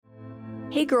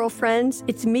Hey girlfriends,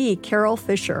 it's me, Carol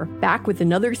Fisher, back with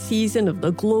another season of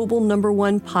the global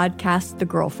 #1 podcast, The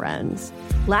Girlfriends.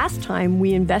 Last time,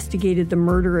 we investigated the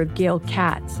murder of Gail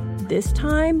Katz. This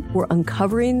time, we're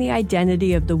uncovering the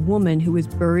identity of the woman who was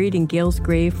buried in Gail's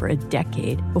grave for a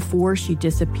decade before she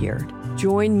disappeared.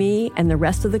 Join me and the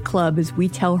rest of the club as we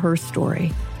tell her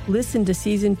story. Listen to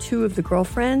Season 2 of The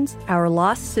Girlfriends, Our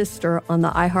Lost Sister on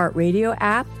the iHeartRadio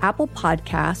app, Apple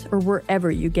Podcasts, or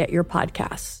wherever you get your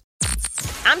podcasts.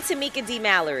 I'm Tamika D.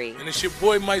 Mallory. And it's your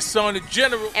boy, my son, the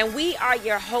General. And we are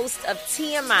your hosts of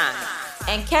TMI.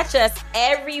 And catch us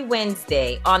every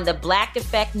Wednesday on the Black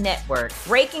Effect Network,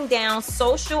 breaking down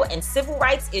social and civil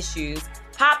rights issues,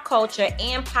 pop culture,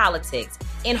 and politics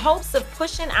in hopes of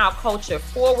pushing our culture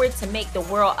forward to make the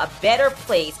world a better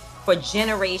place for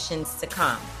generations to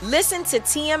come. Listen to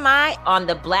TMI on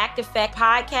the Black Effect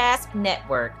Podcast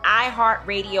Network,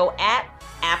 iHeartRadio app,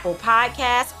 Apple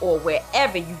Podcasts, or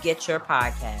wherever you get your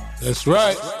podcasts. That's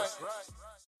right.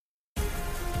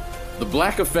 The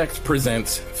Black Effect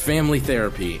presents Family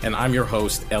Therapy, and I'm your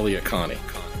host, Elliot Connie.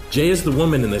 Jay is the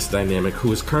woman in this dynamic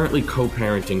who is currently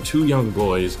co-parenting 2 young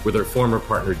boys with her former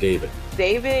partner, David.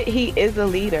 David, he is a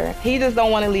leader. He just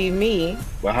don't want to leave me.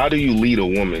 But how do you lead a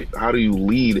woman? How do you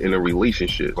lead in a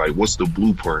relationship? Like, what's the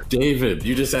blueprint? David,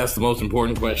 you just asked the most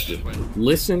important question.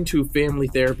 Listen to Family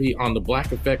Therapy on the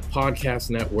Black Effect Podcast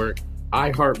Network,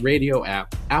 iHeartRadio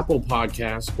app, Apple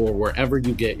Podcasts, or wherever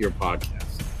you get your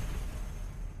podcasts.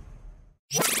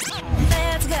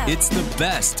 It's the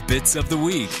best bits of the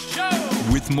week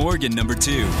with Morgan number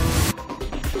 2.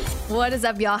 What is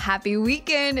up, y'all? Happy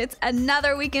weekend. It's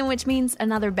another weekend, which means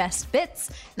another best bits.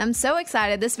 And I'm so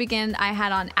excited. This weekend, I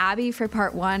had on Abby for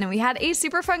part 1, and we had a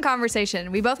super fun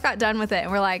conversation. We both got done with it,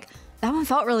 and we're like, that one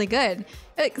felt really good.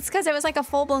 It's because it was like a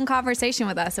full-blown conversation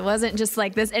with us. It wasn't just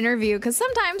like this interview, because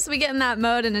sometimes we get in that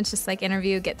mode, and it's just like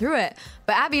interview, get through it.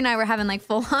 But Abby and I were having like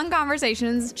full-on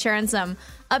conversations, sharing some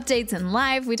updates in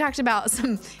life. We talked about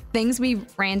some things we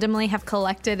randomly have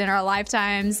collected in our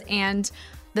lifetimes, and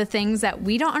the things that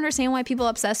we don't understand why people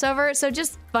obsess over. So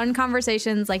just fun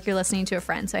conversations like you're listening to a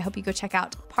friend. So I hope you go check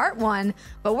out part 1.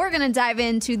 But we're going to dive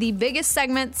into the biggest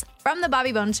segments from the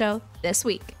Bobby Bones Show this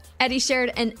week. Eddie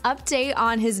shared an update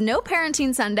on his No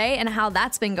Parenting Sunday and how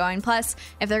that's been going. Plus,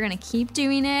 if they're going to keep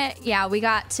doing it, we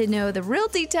got to know the real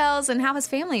details and how his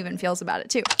family even feels about it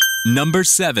too. Number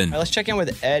 7. All right, let's check in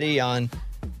with Eddie on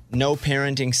No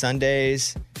Parenting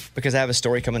Sundays, because I have a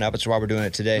story coming up. It's why we're doing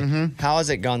it today. How has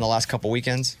it gone the last couple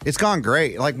weekends? It's gone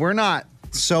great. Like, we're not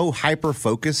so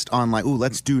hyper-focused on like, ooh,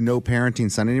 let's do No Parenting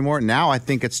Sunday anymore. Now I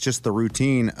think it's just the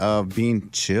routine of being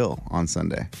chill on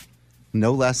Sunday.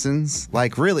 No lessons.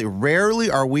 Like, really,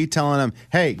 rarely are we telling them,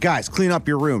 hey, guys, clean up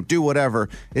your room, do whatever.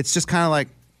 It's just kind of like,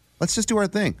 let's just do our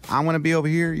thing. I'm going to be over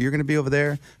here. You're going to be over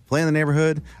there. Play in the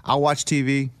neighborhood. I'll watch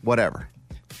TV, whatever.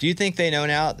 Do you think they know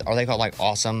now? Are they called like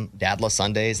Awesome Dadless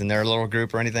Sundays in their little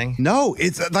group or anything? No,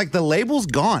 it's like the label's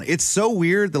gone. It's so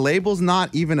weird. The label's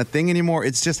not even a thing anymore.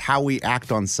 It's just how we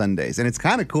act on Sundays. And it's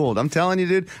kind of cool. I'm telling you,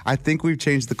 dude, I think we've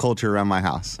changed the culture around my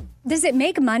house. Does it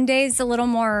make Mondays a little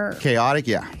more chaotic?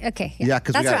 Yeah. Okay. Yeah,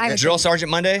 because we got Drill Sergeant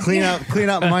Monday. Clean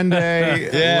up Monday.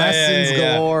 Lessons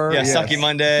galore. Yeah, Sucky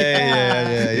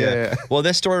Monday. Yeah. Well,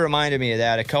 this story reminded me of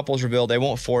that. A couple's revealed they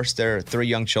won't force their 3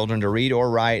 young children to read or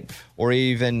write or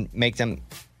even make them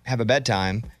have a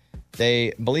bedtime.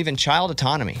 They believe in child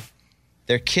autonomy.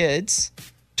 Their kids,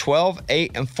 12,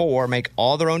 8, and 4, make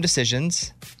all their own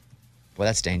decisions. Well,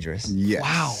 that's dangerous. Yes.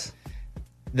 Wow.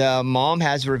 The mom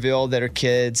has revealed that her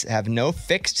kids have no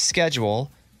fixed schedule,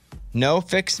 no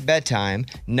fixed bedtime,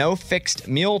 no fixed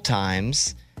meal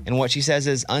times, and what she says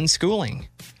is unschooling.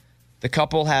 The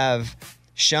couple have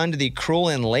shunned the cruel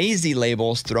and lazy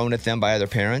labels thrown at them by other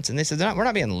parents, and they said, we're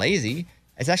not being lazy.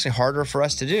 It's actually harder for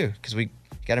us to do because we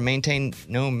got to maintain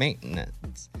no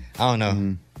maintenance. I don't know.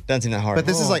 Mm-hmm. Doesn't seem that hard. But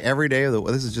this is like every day of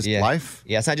this is just life?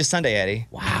 Yeah, it's not just Sunday, Eddie.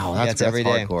 Wow, that's every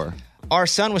day. Hardcore. Our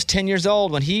son was 10 years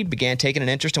old when he began taking an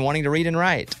interest in wanting to read and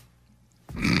write.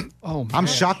 Oh, man. I'm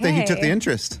shocked that he took the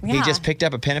interest. Yeah. He just picked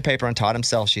up a pen and paper and taught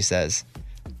himself, she says.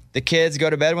 The kids go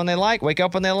to bed when they like, wake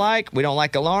up when they like. We don't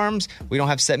like alarms. We don't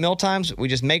have set meal times. We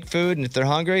just make food, and if they're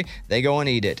hungry, they go and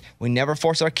eat it. We never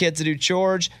force our kids to do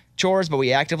chores, but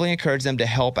we actively encourage them to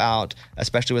help out,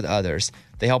 especially with others.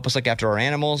 They help us look after our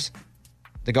animals,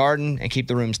 the garden, and keep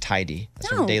the rooms tidy. That's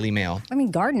from Daily Mail. I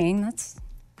mean, gardening,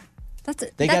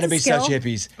 They got to be such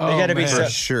hippies. They got to be for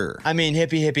sure. I mean,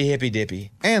 hippy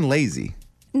dippy. And lazy.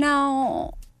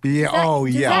 No. Yeah.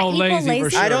 Does that equal lazy for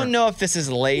sure. I don't know if this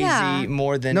is lazy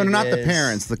more than No, it not is. the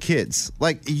parents, the kids.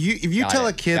 Like, if you tell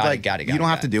a kid, you don't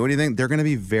have to do anything, they're going to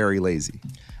be very lazy.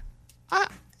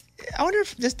 I wonder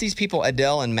if just these people,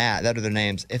 Adele and Matt, that are their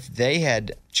names, if they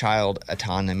had child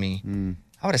autonomy.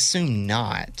 I would assume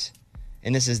not.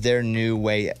 And this is their new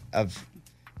way of.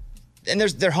 And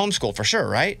they're homeschooled for sure,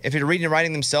 right? If you're reading and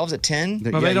writing themselves at 10.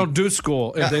 No, they don't do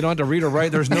school. If they don't have to read or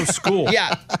write, there's no school.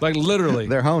 Yeah. Like literally.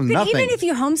 They're home, But nothing. even if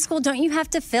you homeschool, don't you have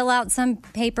to fill out some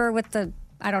paper with the,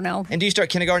 I don't know. And do you start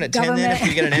kindergarten at 10 then if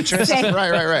you get an interest? right.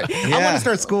 I want to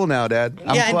start school now, Dad.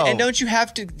 I'm 12. And don't you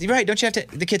have to, right, don't you have to,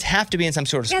 the kids have to be in some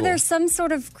sort of school. Yeah, there's some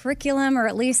sort of curriculum or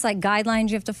at least like guidelines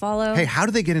you have to follow. Hey, how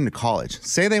do they get into college?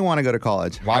 Say they want to go to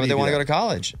college. Why would they want to go to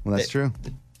college? Well, that's true.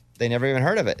 They never even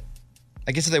heard of it.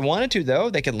 I guess if they wanted to,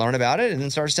 though, they could learn about it and then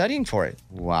start studying for it.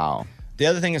 Wow. The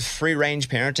other thing is free-range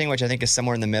parenting, which I think is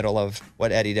somewhere in the middle of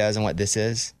what Eddie does and what this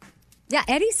is. Yeah,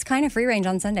 Eddie's kind of free range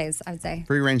on Sundays, I would say.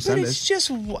 Free range But Sundays. it's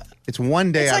just It's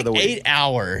one day it's out like of the week. 8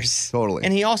 hours. Totally.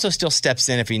 And he also still steps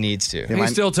in if he needs to. He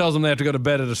still tells them they have to go to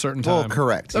bed at a certain time. Well,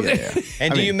 correct. Yeah.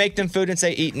 And I do mean- you make them food and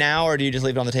say eat now, or do you just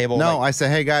leave it on the table? No, like- I say,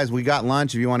 hey guys, we got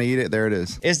lunch. If you want to eat it, there it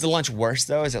is. Is the lunch worse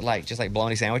though? Is it like just like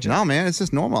bologna sandwiches? No, man, it's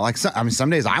just normal. Like, some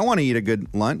days I want to eat a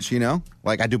good lunch. You know,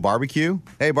 like I do barbecue.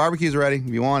 Hey, barbecue's ready. If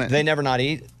you want it. Do they never not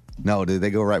eat? No, dude,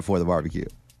 they go right for the barbecue.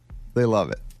 They love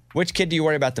it. Which kid do you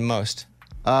worry about the most?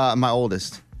 My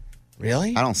oldest.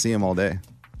 Really? I don't see him all day.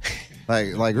 Like,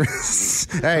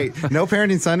 hey, no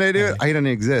parenting Sunday, dude. He doesn't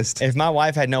exist. If my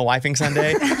wife had no wifing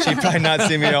Sunday, she'd probably not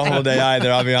see me the whole day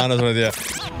either. I'll be honest with you.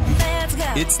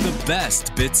 It's the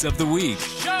best bits of the week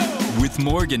with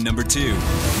Morgan number 2.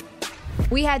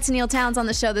 We had Tenille Townes on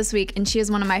the show this week, and she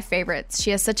is one of my favorites.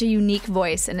 She has such a unique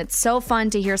voice, and it's so fun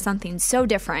to hear something so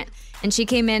different. And she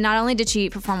came in, not only did she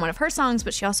perform one of her songs,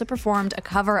 but she also performed a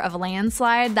cover of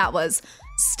Landslide that was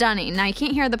stunning. Now, you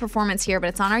can't hear the performance here, but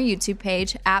it's on our YouTube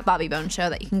page at Bobby Bones Show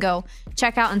that you can go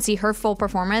check out and see her full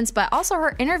performance. But also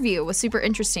her interview was super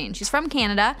interesting. She's from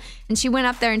Canada, and she went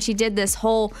up there and she did this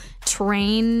whole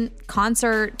train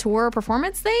concert tour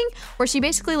performance thing where she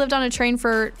basically lived on a train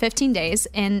for 15 days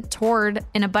and toured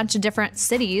in a bunch of different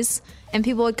cities, and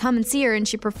people would come and see her and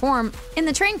she performed in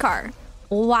the train car.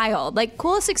 Wild. Like,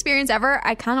 coolest experience ever.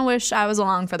 I kind of wish I was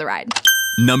along for the ride.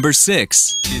 Number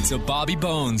 6. It's a Bobby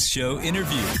Bones Show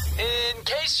interview. In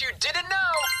case you didn't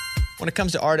know. When it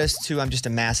comes to artists who I'm just a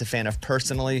massive fan of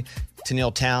personally,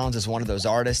 Tenille Townes is one of those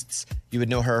artists. You would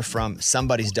know her from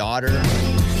Somebody's Daughter.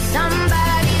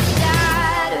 Somebody's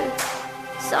daughter.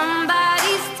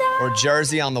 Somebody's daughter. Or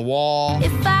Jersey on the Wall.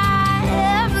 If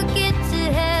I ever get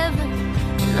to heaven,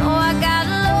 no, I got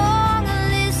a long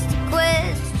list of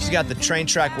questions. She's got the train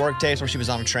track work tapes where she was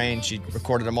on a train. She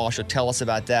recorded them all. She'll tell us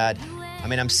about that. I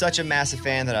mean, I'm such a massive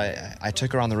fan that I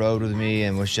took her on the road with me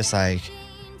and was just like,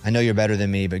 I know you're better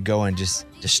than me, but go and just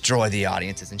destroy the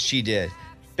audiences. And she did.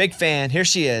 Big fan. Here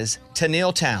she is,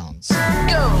 Tenille Townes.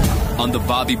 Go! On the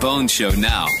Bobby Bones Show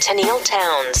now. Tenille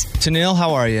Townes. Tenille,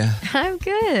 how are you? I'm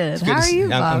good. It's good How to are see- you,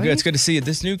 Bobby? I'm good. It's good to see you.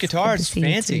 This new guitar is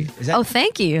fancy. Is that, Oh,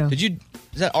 thank you.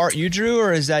 Is that art you drew,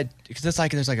 or is that because it's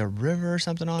like there's like a river or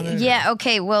something on it? Yeah,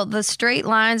 okay. Well, the straight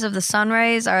lines of the sun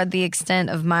rays are the extent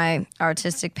of my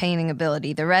artistic painting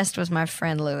ability. The rest was my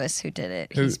friend Lewis who did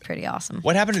it. He's pretty awesome.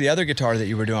 What happened to the other guitar that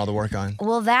you were doing all the work on?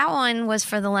 Well, that one was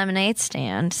for the Lemonade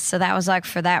Stand. So that was like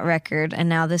for that record. And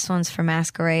now this one's for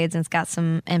Masquerades. And it's got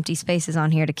some empty spaces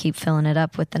on here to keep filling it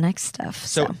up with the next stuff.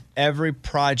 So every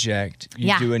project, you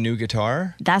Yeah. do a new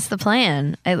guitar? That's the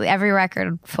plan. Every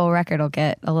record, full record, will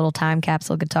get a little time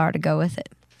capsule guitar to go with it.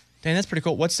 Dang, that's pretty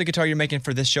cool. What's the guitar you're making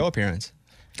for this show appearance?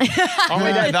 Aren't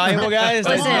we that valuable, guys?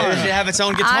 Listen, it should have its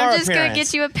own guitar I'm just appearance. going to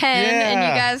get you a pen and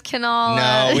you guys can all...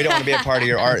 No, we don't want to be a part of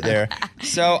your art there.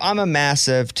 So I'm a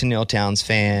massive Tenille Townes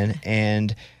fan,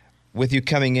 and with you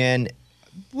coming in,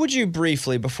 would you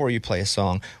briefly, before you play a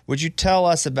song, would you tell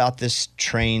us about this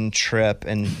train trip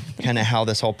and kind of how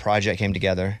this whole project came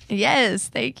together? Yes,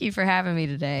 thank you for having me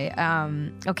today.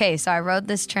 Okay, so I rode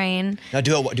this train. Now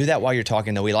do that while you're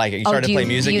talking, though. We like it. You started to play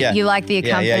music? Yeah. You like the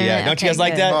accompaniment? Yeah. Don't you guys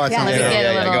like good. that? Let's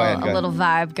get Go ahead. a little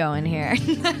vibe going here.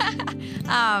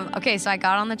 Okay, so I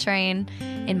got on the train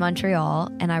in Montreal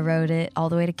and I rode it all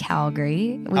the way to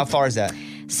Calgary. How far is that?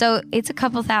 So it's a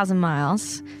couple thousand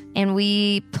miles. And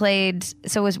we played,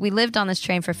 we lived on this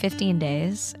train for 15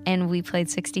 days and we played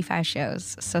 65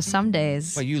 shows. So some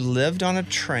days. Well, you lived on a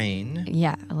train.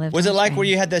 Yeah, I lived Was on it a like train. where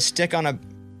you had to stick on a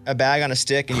a bag on a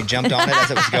stick and you jumped on it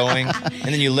as it was going, and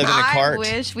then you lived in a cart? I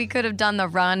wish we could have done the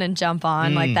run and jump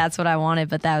on. Like, that's what I wanted,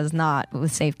 but that was not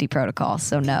with safety protocols,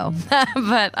 so no.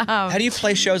 But how do you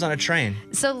play shows on a train?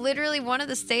 So literally one of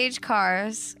the stage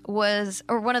cars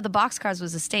one of the box cars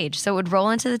was a stage. So it would roll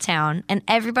into the town and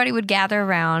everybody would gather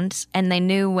around, and they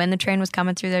knew when the train was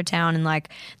coming through their town, and like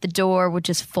the door would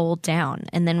just fold down,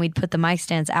 and then we'd put the mic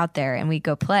stands out there and we'd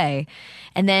go play,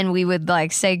 and then we would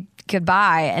like say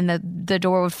goodbye, and the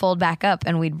door would fold back up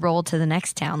and we'd roll to the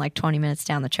next town like 20 minutes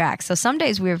down the track. So some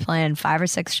days we were playing 5 or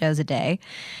 6 shows a day,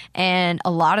 and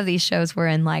a lot of these shows were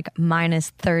in like minus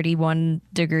 31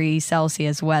 degrees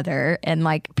Celsius weather, and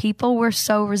like people were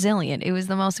so resilient. It was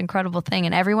the most incredible thing,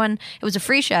 and everyone, it was a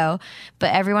free show,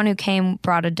 but everyone who came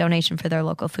brought a donation for their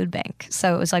local food bank.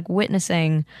 So it was like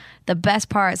witnessing the best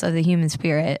parts of the human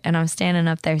spirit, and I'm standing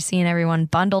up there seeing everyone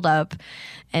bundled up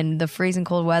and the freezing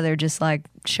cold weather just like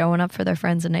showing up for their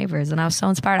friends and neighbors. And I was so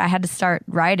inspired. I had to start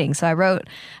writing. So I wrote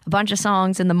a bunch of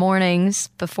songs in the mornings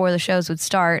before the shows would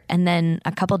start. And then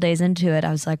a couple days into it,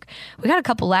 I was like, we got a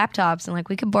couple laptops and like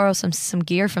we could borrow some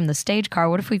gear from the stage car.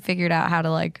 What if we figured out how to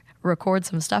like record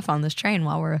some stuff on this train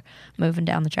while we're moving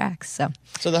down the tracks?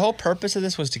 So the whole purpose of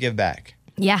this was to give back.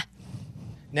 Yeah.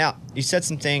 Now, you said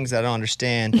some things I don't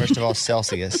understand. First of all,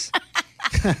 Celsius.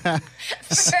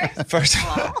 First of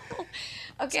all.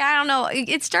 Okay, I don't know.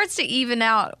 It starts to even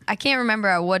out. I can't remember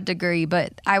at what degree,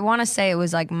 but I want to say it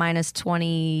was like minus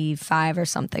 25 or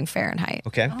something Fahrenheit.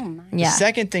 Okay. Yeah. The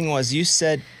second thing was you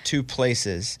said 2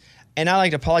 places. And I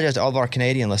like to apologize to all of our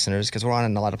Canadian listeners because we're on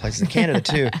in a lot of places in Canada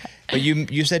too. But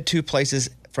you said 2 places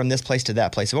from this place to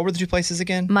that place. So what were the 2 places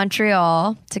again?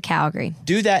 Montreal to Calgary.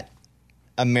 Do that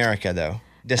America, though,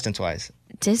 distance-wise.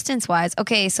 Distance-wise?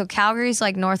 Okay, so Calgary's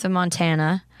like north of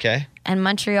Montana. Okay. And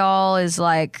Montreal is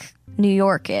like New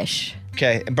York-ish.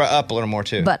 Okay, but up a little more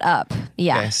too. But up,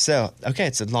 yeah. Okay, so,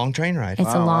 it's a long train ride.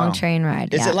 It's a long train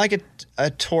ride, Is it like a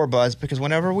tour bus? Because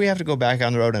whenever we have to go back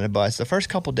on the road in a bus, the first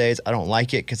couple days, I don't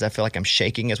like it because I feel like I'm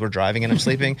shaking as we're driving and I'm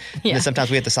sleeping. And then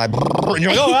sometimes we hit the side, and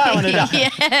you're like, oh, I want to die.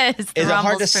 Yes. Is it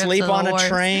hard to sleep on a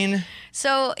train?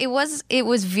 So it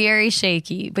was very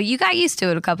shaky, but you got used to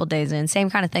it a couple days in. Same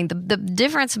kind of thing. The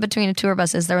difference between a tour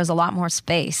bus is there was a lot more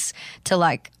space to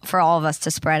like for all of us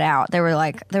to spread out. There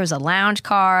was a lounge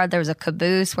car, there was a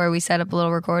caboose where we set up a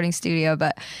little recording studio,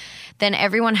 but then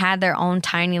everyone had their own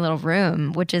tiny little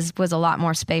room, which was a lot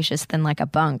more spacious than like a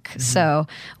bunk. Mm-hmm. So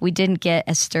we didn't get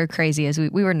as stir crazy as we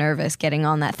were nervous getting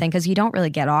on that thing because you don't really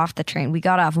get off the train. We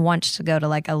got off once to go to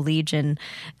like a Legion,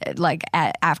 like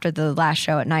after the last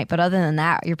show at night. But other than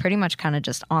that, you're pretty much kind of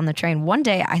just on the train. One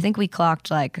day, I think we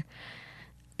clocked like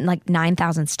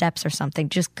 9,000 steps or something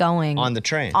just going on the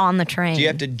train. Do you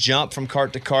have to jump from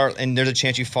cart to cart and there's a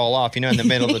chance you fall off, in the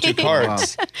middle of the 2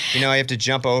 carts? Wow. You have to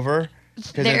jump over.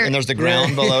 And there's the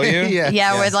ground below you?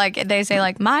 Yeah, where like they say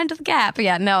like mind the gap.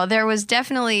 Yeah, no, there was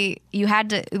definitely, you had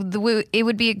to, it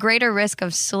would be a greater risk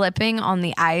of slipping on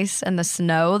the ice and the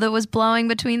snow that was blowing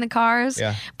between the cars.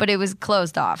 Yeah. But it was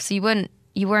closed off. So you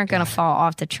weren't going to fall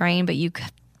off the train, but you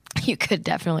could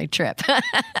definitely trip.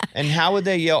 And how would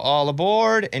they yell all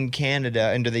aboard in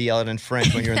Canada, and do they yell it in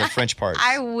French when you're in the French parts?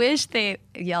 I wish they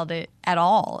yelled it at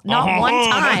all. Not one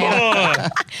time.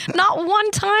 Not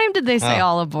one time did they say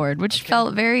all aboard, which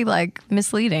felt very like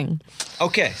misleading.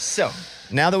 Okay, so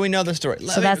now that we know the story.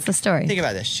 That's the story. Think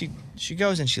about this. She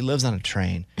goes and she lives on a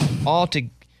train, all to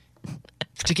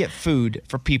get food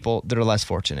for people that are less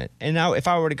fortunate. And now if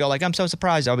I were to go like, I'm so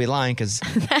surprised, I'll be lying because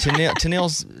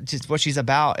Tennille's, what she's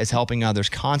about is helping others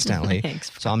constantly.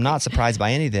 Thanks. So I'm not surprised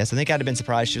by any of this. I think I'd have been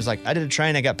surprised. She was like, I did a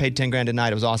train, I got paid $10,000 a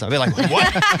night. It was awesome. I'd be like,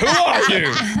 what? Who are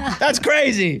you? That's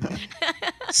crazy.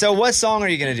 So what song are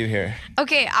you going to do here?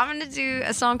 Okay, I'm going to do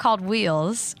a song called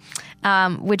Wheels,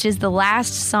 which is the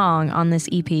last song on this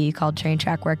EP called Train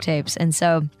Track Work Tapes. And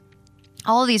so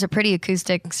all of these are pretty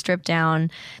acoustic, stripped down.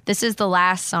 This is the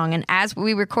last song, and as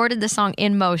we recorded the song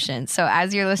in motion, so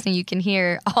as you're listening, you can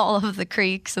hear all of the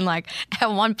creaks, and like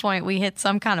at one point we hit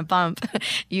some kind of bump.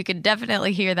 You could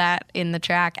definitely hear that in the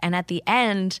track, and at the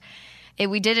end,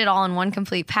 we did it all in one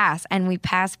complete pass, and we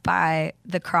passed by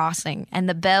the crossing, and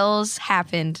the bells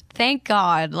happened, thank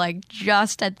God, like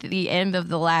just at the end of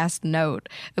the last note.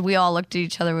 We all looked at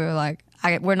each other, we were like,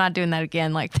 we're not doing that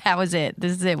again. Like, that was it.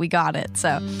 This is it. We got it.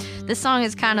 So this song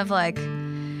is kind of like,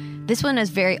 this one is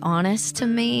very honest to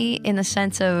me in the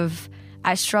sense of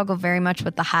I struggle very much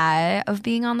with the high of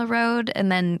being on the road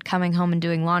and then coming home and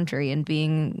doing laundry and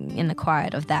being in the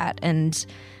quiet of that. And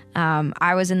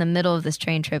I was in the middle of this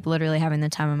train trip, literally having the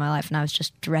time of my life, and I was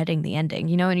just dreading the ending.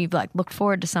 You know, and you've like looked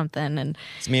forward to something, and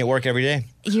It's me at work every day.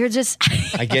 you're just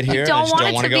I get here you and I don't just want don't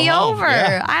it want to to go be home. over.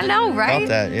 Yeah. I know, right? Felt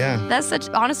that, yeah. That's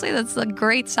honestly, that's a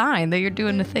great sign that you're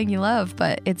doing the thing you love,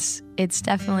 but it's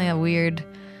definitely a weird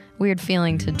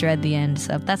feeling to dread the end.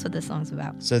 So that's what this song's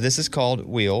about. So this is called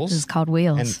Wheels. This is called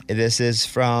Wheels. And this is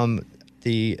from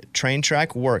the Train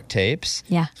Track Work Tapes.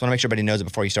 Yeah. Just want to make sure everybody knows it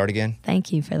before you start again.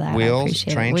 Thank you for that. I Wheels,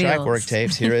 appreciate Train it. Track Wheels. Work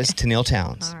Tapes. Here is Tennille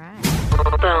Townes. All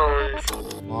right.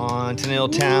 Come on,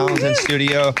 Tennille Townes in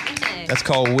studio. That's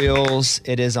called Wheels.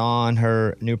 It is on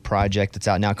her new project that's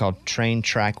out now called Train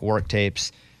Track Work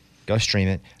Tapes. Go stream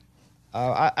it.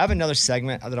 I have another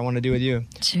segment that I want to do with you.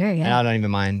 Sure, yeah. And I don't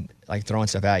even mind like throwing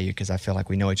stuff at you because I feel like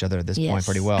we know each other at this point Yes.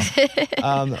 pretty well.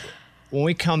 When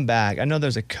we come back, I know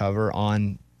there's a cover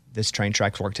on this Train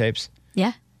Track Work Tapes.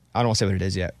 Yeah. I don't want to say what it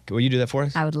is yet. Will you do that for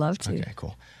us? I would love to. Okay, cool.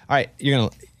 All right, you're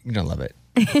gonna love it.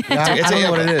 I don't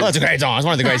know what it is. Well, it's a great song. It's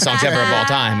one of the greatest songs ever of all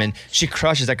time, and she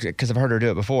crushes that because I've heard her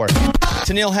do it before.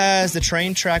 Tennille has the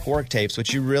Train Track Work Tapes,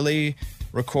 which you really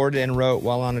recorded and wrote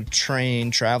while on a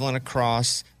train traveling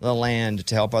across the land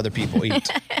to help other people eat.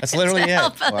 That's literally To it.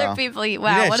 help other people eat.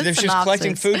 Wow, Yeah, what a she was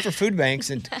collecting synopsis. food for food banks,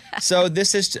 and so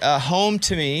this is Home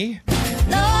to Me.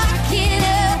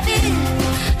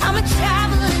 I'm a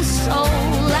traveling soul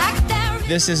like that.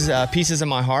 This is Pieces of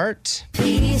My Heart.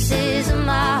 Pieces of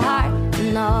my heart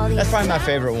and all these. That's probably my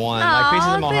favorite one. Like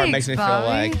Pieces of My Heart makes me feel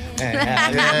like.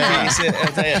 Yeah.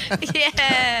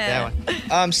 That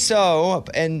one. So,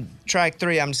 in track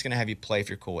 3, I'm just going to have you play if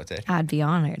you're cool with it. I'd be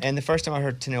honored. And the first time I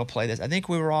heard Tennille play this, I think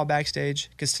we were all backstage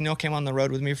because Tennille came on the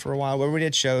road with me for a while where we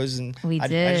did shows. And We I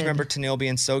did. just remember Tennille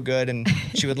being so good and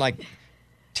she would like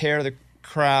tear the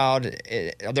crowd,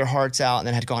 their hearts out, and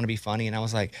then had to go on to be funny. And I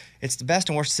was like, it's the best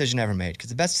and worst decision ever made because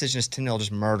the best decision is Tennille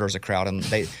just murders a crowd and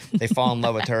they fall in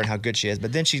love with her and how good she is.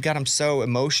 But then she's got them so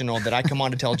emotional that I come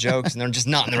on to tell jokes and they're just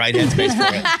not in the right headspace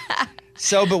for it.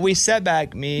 So, but we sat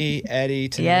back, me, Eddie,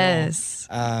 Tennille. Yes.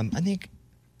 I think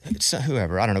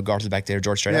whoever, I don't know, Garth was back there,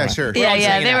 George Strait. Yeah, I don't know. sure. We were all just Yeah,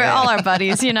 hanging they out, were yeah. all our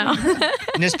buddies, you know.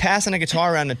 And just passing a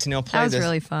guitar around and Tennille played That was this.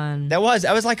 really fun. That was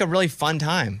like a really fun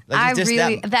time. Like, I it's just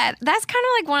really that's kind of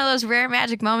like one of those rare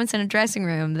magic moments in a dressing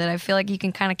room that I feel like you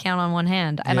can kind of count on one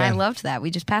hand. And I Yeah. loved that. We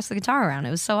just passed the guitar around.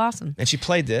 It was so awesome. And she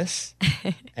played this,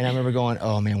 and I remember going,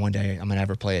 "Oh man, one day I'm gonna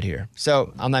ever play it here."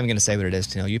 So I'm not even gonna say what it is,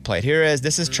 Tennille. You play it. Here is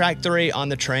this is track 3 on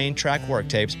the Train Track Work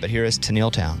Tapes, but here is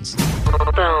Tennille Townes.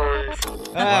 Oh,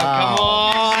 come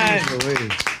on!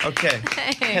 Okay.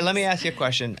 Hey, let me ask you a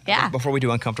question. Yeah. Before we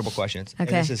do uncomfortable questions. And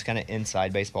Okay. this is kind of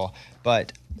inside baseball,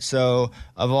 but so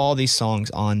of all these songs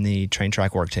on the Train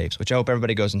Track Work Tapes, which I hope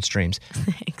everybody goes and streams,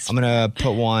 I'm gonna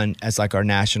put one as like our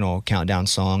national countdown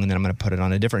song, and then I'm gonna put it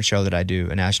on a different show that I do,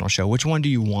 a national show. Which one do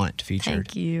you want featured?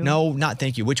 Thank you. No, not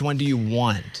thank you. Which one do you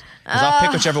want? Because I'll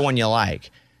pick whichever one you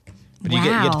like. But you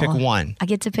get to pick Wow. one. I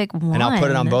get to pick one. And I'll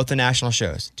put it on both the national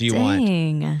shows. Do you want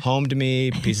Dang. Home to Me,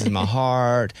 Pieces of My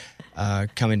Heart,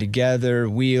 Coming Together,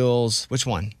 Wheels? Which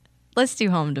one? Let's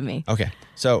do Home to Me. Okay.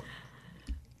 So,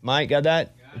 Mike, got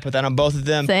that? We'll put that on both of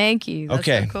them. Thank you. That's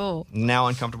okay. so cool. Now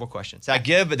uncomfortable questions. I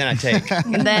give, but then I take.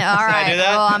 And then, all right. do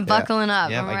that? Oh, I'm buckling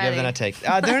up. Yep, I'm I ready. give, then I take.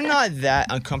 They're not that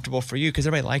uncomfortable for you because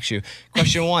everybody likes you.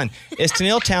 Question 1. Is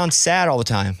Tennille Townes sad all the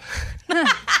time?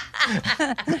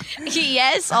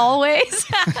 Yes, always.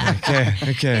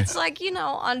 Okay. It's like,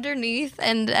 underneath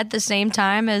and at the same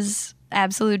time as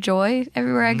absolute joy.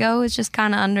 Everywhere I go, it's just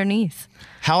kind of underneath.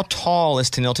 How tall is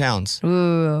Tennille Townes?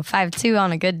 Ooh, 5'2"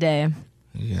 on a good day.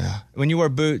 Yeah. When you wear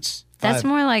boots. That's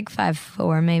more like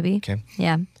 5'4", maybe. Okay.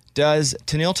 Yeah. Does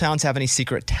Tennille Townes have any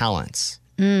secret talents?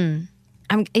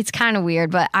 It's kind of weird,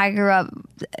 but I grew up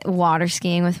water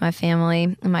skiing with my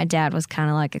family. And my dad was kind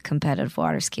of like a competitive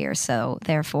water skier, so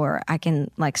therefore I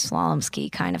can like slalom ski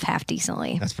kind of half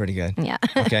decently. That's pretty good. Yeah.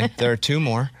 Okay. There are 2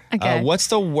 more. Okay. What's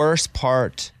the worst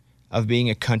part of being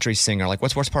a country singer? Like,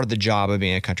 what's the worst part of the job of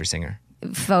being a country singer?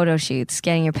 Photo shoots,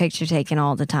 getting your picture taken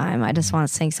all the time. I just want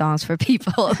to sing songs for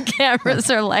people.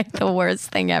 Cameras are like the worst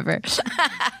thing ever.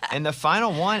 And the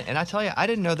final one, and I tell you, I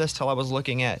didn't know this till I was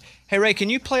looking at. Hey, Ray,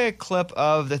 can you play a clip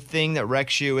of The Thing That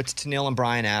Wrecks You? It's Tennille and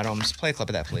Bryan Adams. Play a clip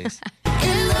of that, please.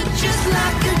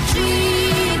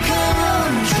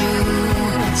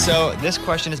 So this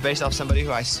question is based off somebody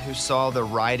who saw the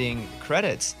writing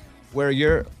credits where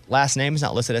your last name is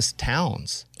not listed as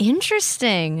Townes.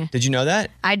 Interesting. Did you know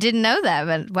that? I didn't know that,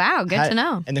 but wow, good to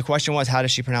know. And the question was, how does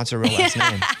she pronounce her real last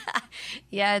name?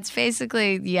 Yeah, it's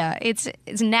basically, it's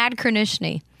Nad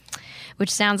Kernishny, which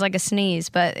sounds like a sneeze,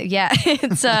 but yeah,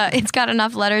 it's got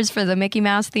enough letters for the Mickey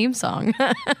Mouse theme song.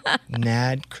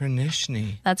 Nad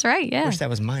Kranishny. That's right, yeah. Wish that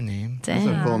was my name. Dang.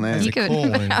 That's a cool name. That's a cool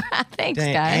one. Thanks,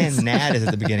 Dang, guys. And Nad is at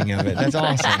the beginning of it. That's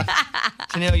awesome.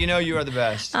 Tennille, you know you are the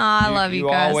best. Oh, I love you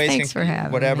guys. Always Thanks for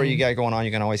having whatever me. you got going on, you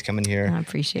can always come in here. I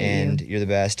appreciate and you. you're the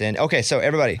best. And okay, so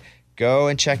everybody, go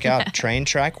and check out Train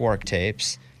Track Work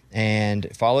Tapes and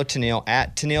follow Tennille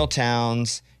at Tennille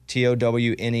Towns,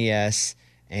 TOWNES.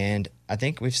 And I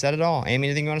think we've said it all. Amy,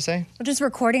 anything you want to say? Well, just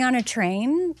recording on a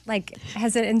train, like,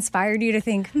 has it inspired you to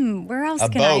think, where else A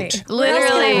can boat. I?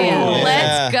 Literally,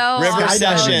 let's go River on a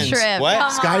sessions. trip. What? Come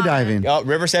on. Skydiving. Oh,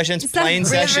 river sessions, plane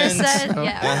sessions.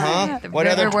 Yeah. The What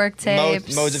other river work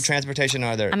tapes. modes of transportation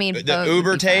are there? I mean, the boat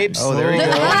Uber would be tapes. fun. Oh, there you go.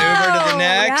 One Uber to the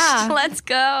next. Yeah. Let's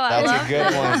go. I That's love a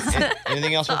good one.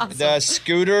 Anything else? With the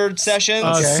scooter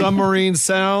sessions? Submarine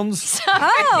sounds.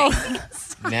 Oh,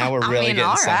 Now we're really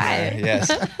getting somewhere.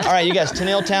 Yes. All right, you guys.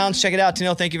 Tennille Towns, check it out.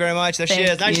 Tennille, thank you very much. There she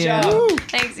is. Nice job.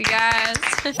 Thanks, you guys.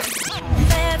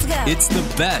 It's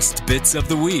the best bits of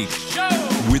the week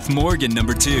with Morgan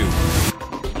number 2.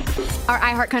 Our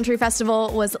iHeartCountry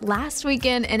Festival was last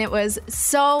weekend and it was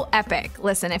so epic.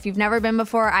 Listen, if you've never been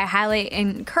before, I highly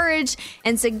encourage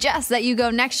and suggest that you go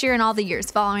next year and all the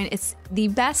years following. It's the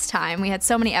best time. We had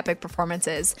so many epic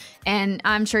performances, and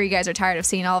I'm sure you guys are tired of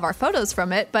seeing all of our photos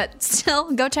from it, but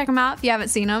still, go check them out if you haven't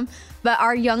seen them. But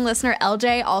our young listener,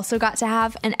 LJ, also got to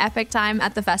have an epic time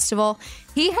at the festival.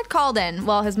 He had called in,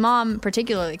 well, his mom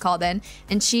particularly called in,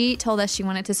 and she told us she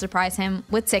wanted to surprise him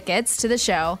with tickets to the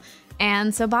show.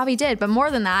 And so Bobby did. But more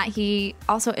than that, he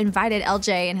also invited LJ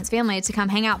and his family to come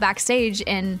hang out backstage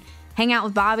and hang out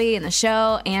with Bobby and the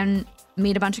show and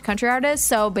meet a bunch of country artists.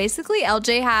 So basically,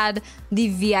 LJ had the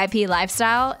VIP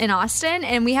lifestyle in Austin,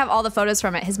 and we have all the photos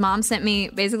from it. His mom sent me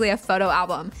basically a photo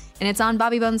album, and it's on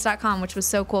bobbybones.com, which was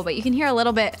so cool. But you can hear a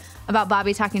little bit about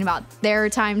Bobby talking about their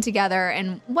time together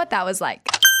and what that was like.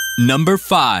 Number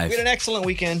 5. We had an excellent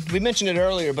weekend. We mentioned it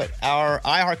earlier, but our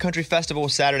iHeartCountry Festival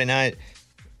was Saturday night.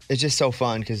 It's just so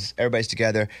fun because everybody's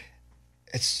together.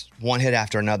 It's one hit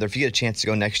after another. If you get a chance to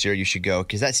go next year, you should go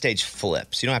because that stage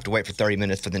flips. You don't have to wait for 30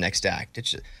 minutes for the next act.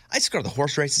 I used to go to the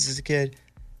horse races as a kid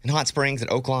in Hot Springs at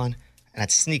Oaklawn, and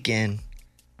I'd sneak in.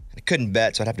 I couldn't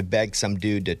bet, so I'd have to beg some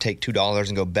dude to take $2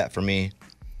 and go bet for me.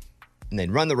 And they'd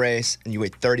run the race, and you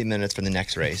wait 30 minutes for the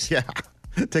next race. Yeah,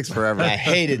 it takes forever. And I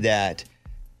hated that.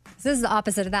 so this is the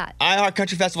opposite of that.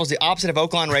 iHeartCountry Festival is the opposite of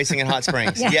Oaklawn Racing in Hot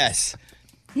Springs. Yes.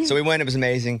 So we went. It was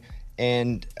amazing.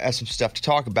 And I have some stuff to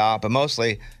talk about, but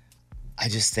mostly I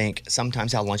just think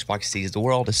sometimes how Lunchbox sees the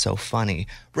world is so funny.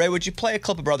 Ray, would you play a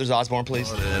clip of Brothers Osborne, please?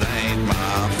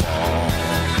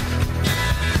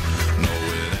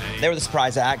 They were the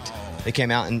surprise act. They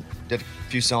came out and did a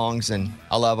few songs, and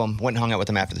I love them. Went and hung out with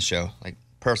them after the show. Like,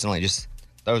 personally, just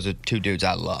those are two dudes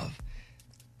I love.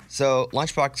 So,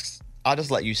 Lunchbox, I'll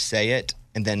just let you say it,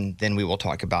 and then we will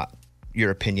talk about your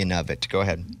opinion of it. Go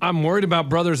ahead. I'm worried about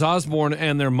Brothers Osborne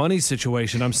and their money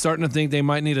situation. I'm starting to think they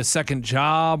might need a second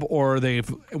job, or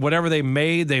whatever they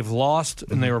made, they've lost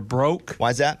and they were broke.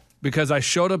 Why is that? Because I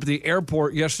showed up at the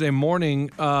airport yesterday morning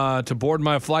to board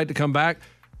my flight to come back,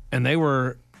 and they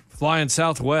were flying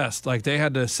Southwest. Like, they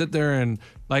had to sit there and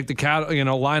like the cat,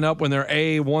 line up when they're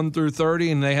A1 through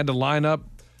 30, and they had to line up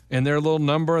in their little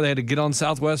number. They had to get on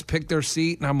Southwest, pick their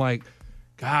seat, and I'm like,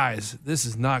 guys, this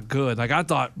is not good. Like, I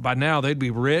thought by now they'd be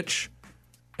rich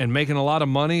and making a lot of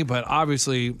money, but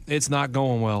obviously it's not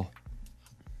going well.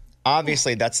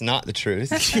 Obviously, that's not the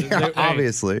truth.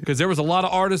 Obviously. Because there was a lot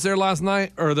of artists there last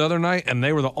night or the other night, and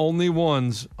they were the only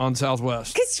ones on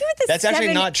Southwest. That's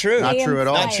actually not true. Not true at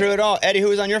all. Not true at all. Eddie, who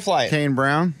was on your flight? Kane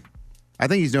Brown. I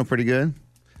think he's doing pretty good.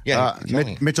 Yeah.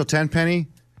 Mitchell Tenpenny,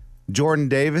 Jordan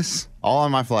Davis, all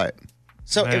on my flight.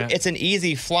 So it's an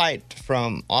easy flight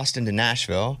from Austin to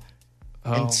Nashville.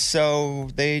 And so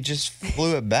they just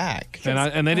flew it back. And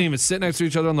they didn't even sit next to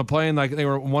each other on the plane. Like,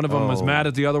 one of them was mad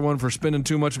at the other one for spending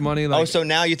too much money. Like, so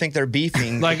now you think they're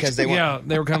beefing because they want... Yeah,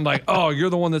 they were kind of like, oh,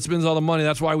 you're the one that spends all the money.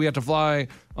 That's why we have to fly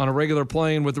on a regular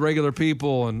plane with the regular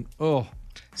people. And, So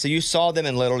you saw them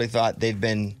and literally thought they've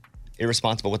been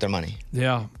irresponsible with their money.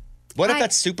 Yeah. What if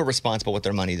that's super responsible with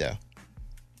their money, though?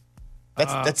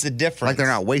 That's the difference. Like, they're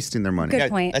not wasting their money. Good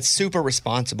point. That's super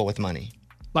responsible with money.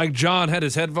 Like, John had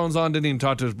his headphones on, didn't even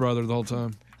talk to his brother the whole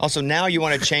time. Also, now you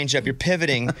want to change up. You're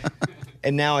pivoting,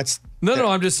 and now it's... No,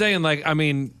 I'm just saying, like, I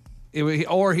mean,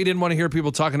 or he didn't want to hear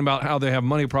people talking about how they have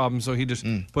money problems, so he just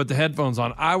put the headphones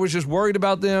on. I was just worried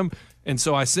about them, And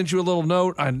so I sent you a little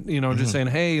note. Just saying,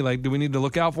 hey, like, do we need to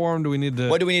look out for him? Do we need to?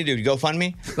 What do we need to do?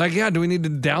 GoFundMe? Like, yeah. Do we need to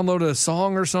download a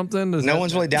song or something? No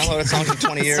one's really downloaded songs in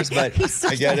 20 years, but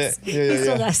I get it. He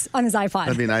still does on his iPod.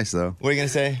 That'd be nice, though. What are you gonna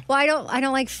say? Well, I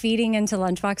don't like feeding into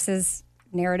Lunchbox's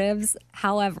narratives.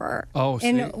 However,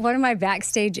 in one of my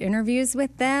backstage interviews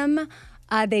with them,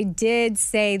 they did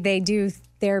say they do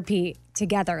therapy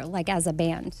together, like as a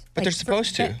band. But they're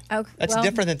supposed to. That's well,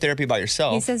 different than therapy by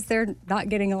yourself. He says they're not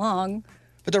getting along.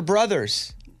 But they're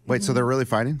brothers. Wait, so they're really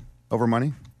fighting over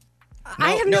money?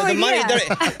 I have no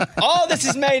idea. All this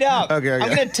is made up. Okay.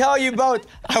 I'm going to tell you both.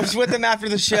 I was with them after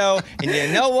the show, and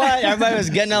you know what? Everybody was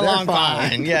getting along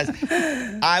fine. Yes.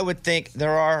 I would think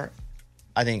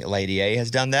I think Lady A has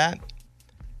done that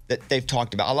they've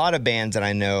talked about. A lot of bands that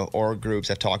I know or groups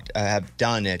have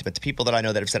done it, but the people that I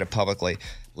know that have said it publicly,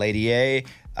 Lady A,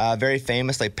 very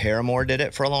famously, Paramore did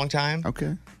it for a long time.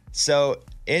 Okay. So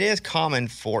it is common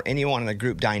for anyone in a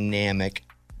group dynamic,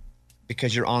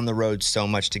 because you're on the road so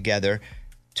much together,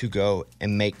 to go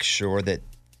and make sure that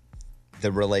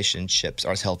the relationships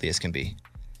are as healthy as can be.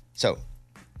 So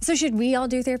should we all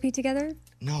do therapy together?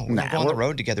 No, we're on the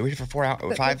road together. We're here for 4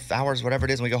 hours, 5 hours, whatever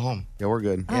it is, and we go home. Yeah, we're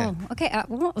good. Oh, okay.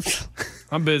 Well,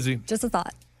 I'm busy. Just a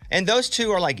thought. And those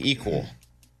two are like equal.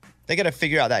 They got to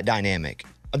figure out that dynamic.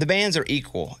 The bands are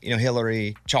equal.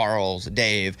 Hillary, Charles,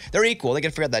 Dave. They're equal. They got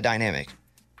to figure out that dynamic.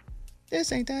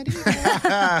 This ain't that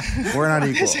equal. We're not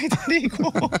equal. This ain't that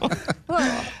equal.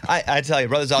 I tell you,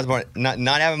 Brothers Osborne,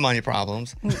 not having money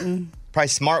problems. Probably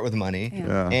smart with money.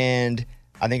 Yeah. And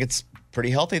I think it's pretty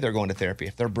healthy they're going to therapy.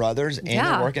 If they're brothers and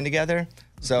they're working together.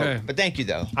 So, Okay. But thank you,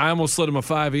 though. I almost slid him a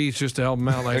 5 each just to help him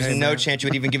out. Like, There's hey, no man. chance you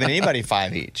would even give anybody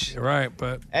 5 each. You're right,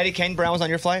 but Eddie, Kane Brown was on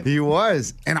your flight? He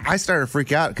was. And I started to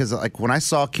freak out because like when I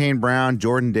saw Kane Brown,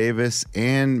 Jordan Davis,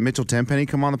 and Mitchell Tenpenny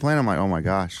come on the plane, I'm like, oh my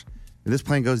gosh. If this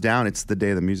plane goes down, it's the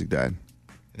day the music died.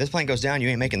 If this plane goes down, you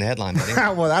ain't making the headline, buddy.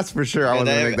 Well, that's for sure. I wasn't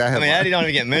going to make that headline. I mean, Eddie don't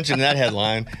even get mentioned in that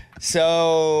headline.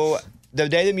 So, the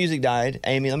day the music died,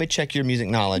 Amy, let me check your music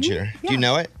knowledge here. Do you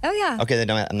know it? Oh, yeah. Okay, then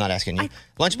I'm not asking you.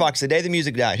 Lunchbox, the day the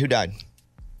music died, who died?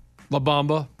 La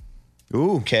Bamba.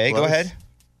 Ooh. Okay, go close. ahead.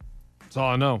 That's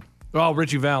all I know. Oh,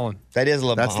 Richie Vallen. That is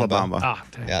La Bamba. That's La Bamba. Ah,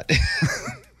 dang. Yeah.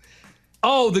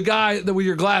 Oh, the guy with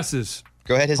your glasses.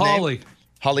 Go ahead, his Holly. name?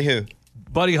 Holly who?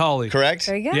 Buddy Holly. Correct?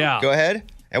 There you go. Yeah. Go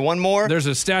ahead. And one more. There's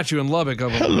a statue in Lubbock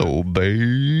of him. Hello,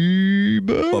 baby.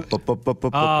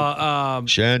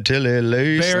 Chantilly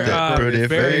lace, that pretty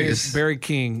face. Barry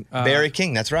King. Barry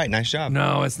King, that's right. Nice job.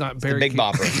 No, it's not Barry The Big King.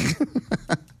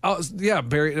 Bopper. Oh, yeah,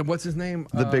 Barry. What's his name?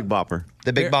 The Big Bopper.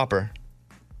 The Big Bopper.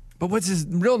 But what's his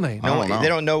real name? No, they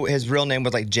don't know his real name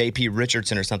was like J.P.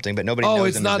 Richardson or something, but nobody knows him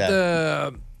it's as not that.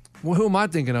 the. Well, who am I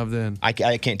thinking of then? I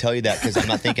can't tell you that because I'm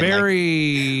not thinking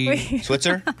Barry like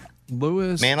Switzer?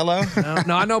 Lewis Manilow?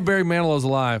 No, I know Barry Manilow's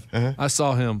alive. I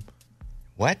saw him.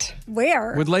 What?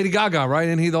 Where? With Lady Gaga, right?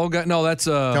 And he the old guy. No, that's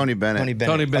Tony Bennett. Tony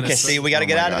Bennett. Tony Bennett. Okay, see, we got to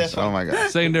get out of this one. Oh my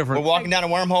gosh. Same difference. We're walking down a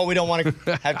wormhole we don't want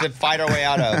to have to fight our way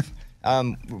out of.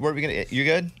 Where are we gonna? You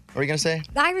good? What are you gonna say?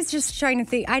 I was just trying to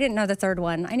think. I didn't know the third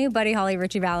one. I knew Buddy Holly,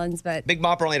 Richie Valens, but Big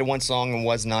Bopper only had one song and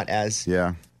was not as.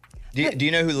 Yeah. Do you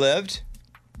know who lived?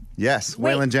 Yes,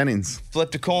 Wait. Waylon Jennings.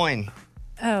 Flipped a coin.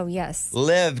 oh yes,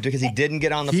 Lived because he didn't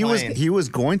get on the He plane. was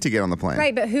going to get on the plane.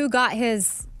 right. But who got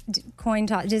his coin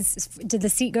toss? Did the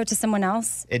seat go to someone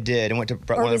else? It did. It went to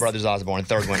one of the was- brothers Osborne, the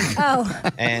third one. Oh,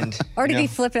 And or did you know, he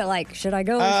flip it? Like, should I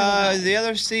go? Or should I not? the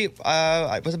other seat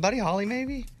was it Buddy Holly?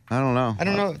 Maybe I don't know. I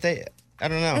don't know if they. I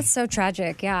don't know. That's so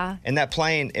tragic. Yeah. And that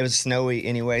plane, it was snowy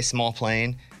anyway. Small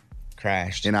plane,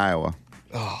 crashed. In Iowa.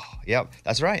 Oh, yep,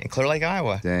 that's right. In Clear Lake,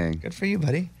 Iowa. Dang. Good for you,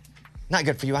 buddy. Not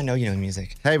good for you. I know you know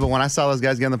music. Hey, but when I saw those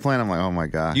guys get on the plane, I'm like, oh my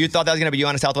god. You thought that was gonna be you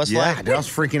on a Southwest Yeah, flight? dude, I was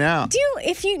freaking out. Do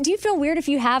you feel weird if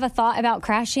you have a thought about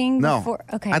crashing? No. Before?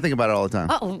 Okay. I think about it all the time.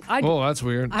 Oh, Oh, that's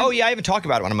weird. Oh yeah, I even talk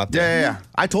about it when I'm up Yeah, there. yeah, yeah.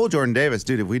 I told Jordan Davis,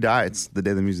 dude, if we die, it's the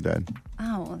day the music died.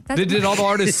 oh. That's, Did all the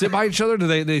artists sit by each other? Do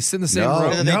they sit in the same No.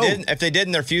 row? If they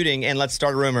didn't, they're feuding. And let's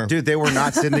start a rumor. Dude, they were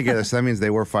not sitting together, so that means they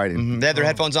were fighting. They had their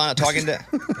headphones on, talking to.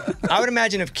 I would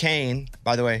imagine if Kane,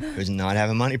 by the way, who's not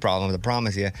having money problems, I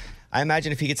promise you. I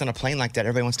imagine if he gets on a plane like that,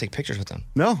 everybody wants to take pictures with him.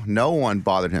 No one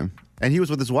bothered him. And he was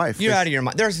with his wife. You're out of your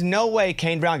mind. There's no way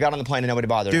Kane Brown got on the plane and nobody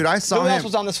bothered him. Dude, I saw Who else him-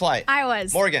 was on this flight? I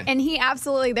was. Morgan. And he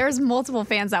absolutely, there's multiple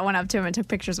fans that went up to him and took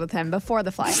pictures with him before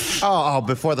the flight. Oh,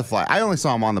 before the flight. I only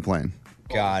saw him on the plane.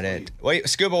 Got it. Wait,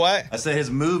 Scuba, what? I said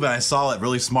his move, and I saw it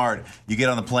really smart. You get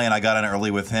on the plane, I got on early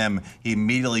with him. He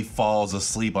immediately falls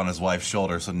asleep on his wife's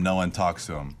shoulder, so no one talks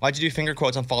to him. Why'd you do finger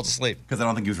quotes on falls asleep? Because I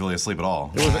don't think he was really asleep at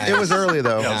all. It was early,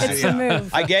 though. Yeah, It's a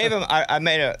move. I gave him, I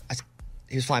made a,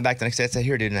 he was flying back the next day. I said,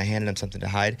 here, dude, and I handed him something to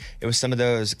hide. It was some of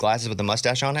those glasses with the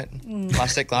mustache on it.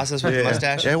 Plastic glasses with the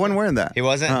mustache. Yeah, he wasn't wearing that. He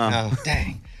wasn't? Oh,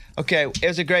 dang. Okay, it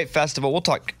was a great festival. We'll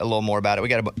talk a little more about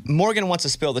it. Morgan wants to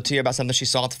spill the tea about something she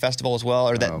saw at the festival as well,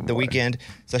 or the weekend.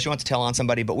 So she wants to tell on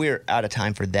somebody, but we're out of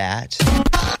time for that.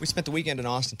 We spent the weekend in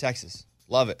Austin, Texas.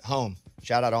 Love it. Home.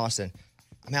 Shout out Austin.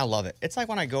 I mean, I love it. It's like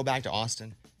when I go back to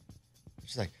Austin,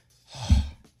 it's just like,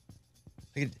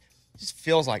 it just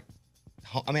feels like,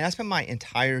 I mean, I spent my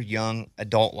entire young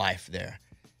adult life there.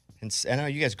 And I know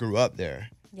you guys grew up there.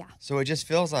 Yeah. So it just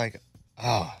feels like,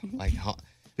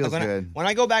 Feels good. When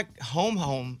I go back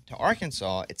home to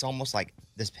Arkansas, it's almost like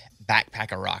this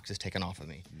backpack of rocks is taken off of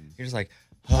me. You're just like,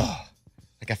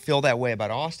 like I feel that way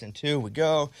about Austin too. We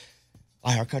go,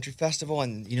 our country festival,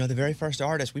 and the very first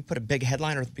artist, we put a big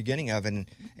headliner at the beginning of it,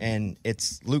 and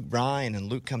it's Luke Bryan, and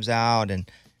Luke comes out and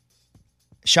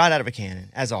shot out of a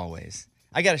cannon, as always.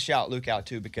 I got to shout Luke out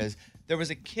too, because there was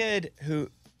a kid who,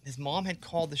 his mom had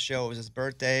called the show. It was his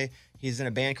birthday. He's in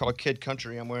a band called Kid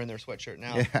Country. I'm wearing their sweatshirt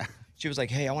now. Yeah. She was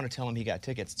like, hey, I want to tell him he got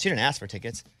tickets. She didn't ask for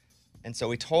tickets. And so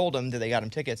we told him that they got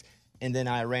him tickets. And then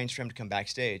I arranged for him to come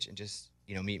backstage and just,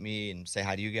 meet me and say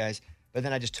hi to you guys. But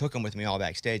then I just took him with me all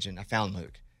backstage, and I found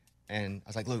Luke. And I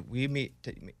was like, Luke, will you meet,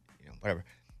 whatever.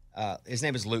 His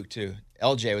name is Luke too.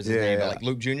 LJ was his name, but like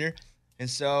Luke Jr. And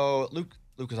so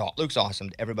Luke's awesome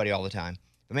to everybody all the time.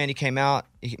 But man, he came out,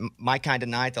 My Kind of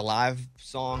Night, the live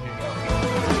song.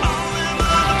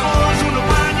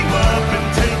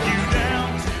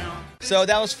 So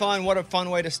that was fun. What a fun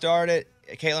way to start it.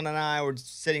 Caitlin and I were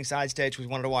sitting side stage. We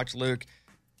wanted to watch Luke.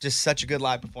 Just such a good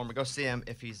live performer. Go see him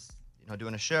if he's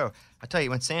doing a show. I tell you,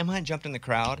 when Sam Hunt jumped in the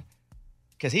crowd,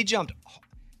 because he jumped,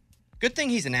 good thing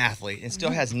he's an athlete and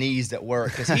still has knees that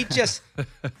work, because he just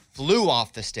flew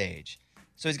off the stage.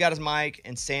 So he's got his mic,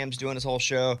 and Sam's doing his whole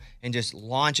show and just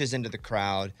launches into the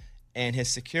crowd. And his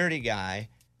security guy,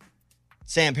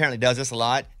 Sam apparently does this a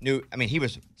lot.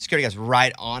 Security guy's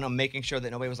right on him, making sure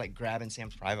that nobody was like grabbing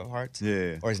Sam's private parts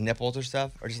or his nipples or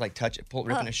stuff, or just like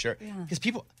ripping his shirt. Because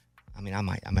people, I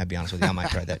might be honest with you, I might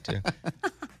try that too.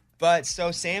 But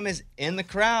so Sam is in the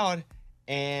crowd,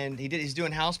 and he's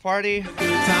doing house party. And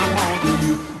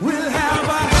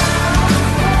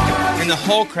the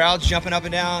whole crowd's jumping up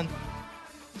and down.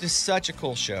 Just such a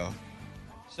cool show.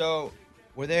 So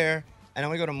we're there, and I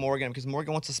want to go to Morgan, because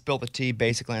Morgan wants to spill the tea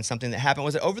basically on something that happened.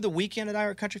 Was it over the weekend at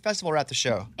iHeart Country Festival or at the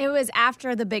show? It was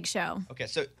after the big show. Okay,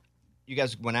 so you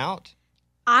guys went out?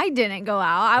 I didn't go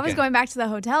out. I was going back to the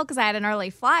hotel because I had an early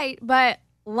flight, but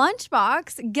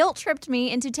Lunchbox guilt-tripped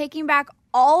me into taking back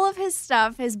all of his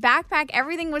stuff, his backpack,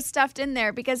 everything was stuffed in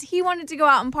there because he wanted to go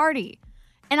out and party.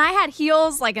 And I had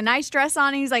heels, like a nice dress on,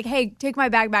 and he's like, hey, take my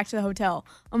bag back to the hotel.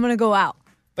 I'm going to go out.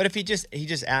 But if he just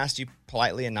asked you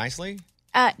politely and nicely?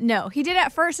 No, he did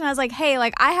at first, and I was like, hey,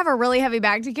 like, I have a really heavy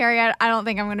bag to carry. I don't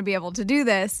think I'm going to be able to do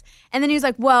this. And then he was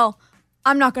like, well,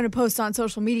 I'm not going to post on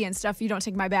social media and stuff if you don't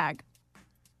take my bag.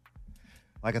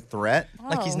 Like a threat?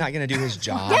 Like he's not going to do his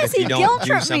job Yes, if you he don't do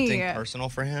guilt-tripped something me. personal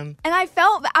for him? And I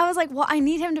was like, well, I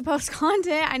need him to post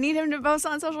content. I need him to post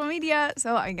on social media.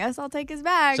 So I guess I'll take his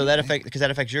bag. So that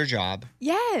affects your job.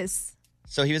 Yes.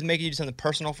 So he was making you do something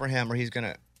personal for him, or he's going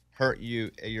to hurt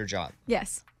you at your job.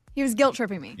 Yes. He was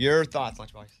guilt-tripping me. Your thoughts,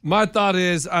 Lunchbox? My thought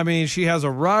is, she has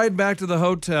a ride back to the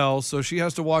hotel, so she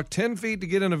has to walk 10 feet to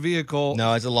get in a vehicle.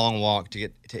 No, it's a long walk to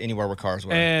get to anywhere where cars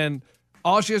were. And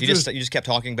all she has to do is... You just kept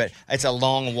talking, but it's a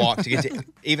long walk to get to...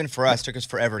 Even for us, it took us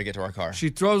forever to get to our car. She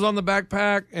throws on the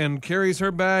backpack and carries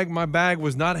her bag. My bag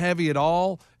was not heavy at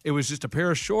all. It was just a pair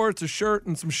of shorts, a shirt,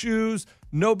 and some shoes.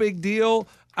 No big deal.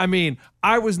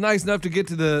 I was nice enough to get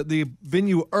to the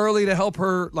venue early to help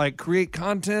her create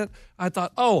content. I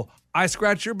thought, I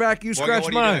scratched your back, you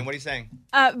scratched mine. What are you saying?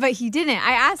 But he didn't.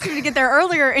 I asked him to get there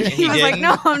earlier, and he was like,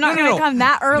 no, I'm not going to come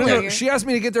that early. No, she asked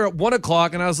me to get there at 1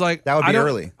 o'clock, and I was like, that would be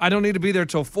early. I don't need to be there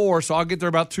till 4, so I'll get there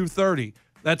about 2:30.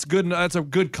 That's good. That's a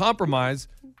good compromise,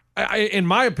 in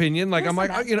my opinion.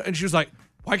 And she was like,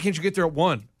 why can't you get there at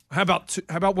 1? How about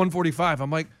 1:45?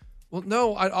 I'm like, well,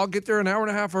 no, I'll get there an hour and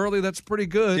a half early. That's pretty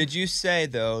good. Did you say,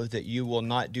 though, that you will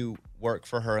not do work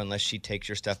for her unless she takes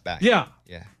your stuff back? Yeah.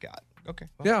 Yeah, got it. Okay.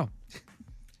 Well. Yeah.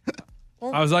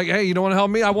 I was like, hey, you don't want to help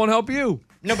me? I won't help you.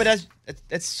 No, but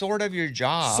that's sort of your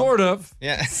job. Sort of.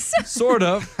 Yeah. Sort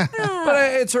of. But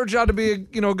it's her job to be a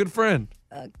good friend.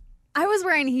 I was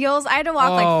wearing heels. I had to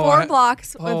walk 4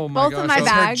 blocks with both of my It's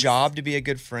bags. her job to be a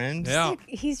good friend. Yeah.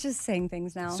 He's just saying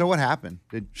things now. So what happened?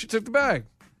 She took the bag.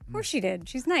 Of course she did.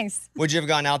 She's nice. Would you have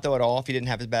gone out, though, at all if he didn't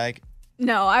have his bag?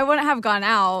 No, I wouldn't have gone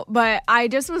out, but I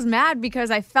just was mad because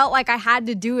I felt like I had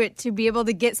to do it to be able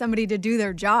to get somebody to do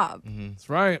their job. Mm-hmm. That's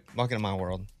right. Welcome to my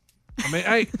world. I mean,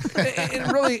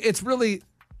 it's really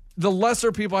the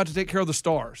lesser people have to take care of the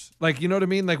stars. Like, you know what I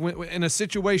mean? Like when in a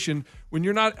situation when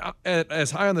you're not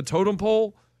as high on the totem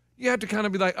pole, you have to kind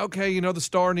of be like, okay, the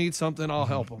star needs something, I'll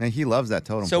help him. And he loves that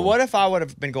totem So pole. what if I would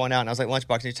have been going out and I was like,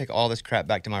 Lunchbox, I need to take all this crap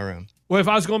back to my room? Well, if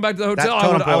I was going back to the hotel,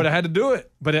 I would have had to do it.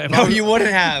 But you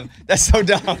wouldn't have. That's so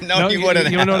dumb. No, you wouldn't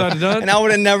have. You know what I'd have done? And I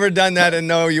would have never done that, and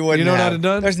no, you wouldn't You know what have. I'd have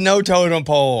done? There's no totem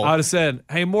pole. I would have said,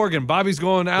 hey, Morgan, Bobby's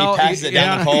going out. passes it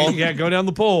down the pole? Yeah, go down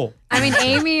the pole. I mean,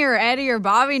 Amy or Eddie or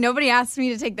Bobby, nobody asked me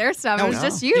to take their stuff. It was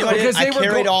just you. You know what I did? Because I they were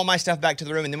carried all my stuff back to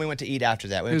the room, and then we went to eat after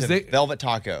that. We went to Velvet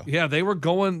Taco. Yeah, they were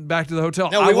going back to the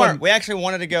hotel. No, we weren't. We actually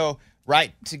wanted to go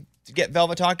right to get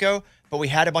Velvet Taco, but we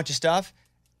had a bunch of stuff.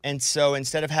 And so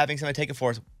instead of having somebody take it for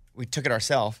us, we took it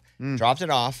ourselves, dropped it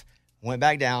off, went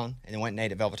back down, and then went and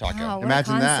ate at Velvet Taco. Oh, what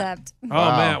Imagine a that. concept. Oh,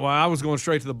 man. Well, I was going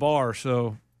straight to the bar,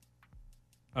 so...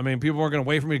 I mean, people weren't going to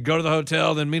wait for me to go to the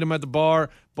hotel, then meet them at the bar.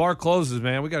 Bar closes,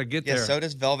 man. We got to get Yeah, there. so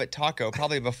does Velvet Taco,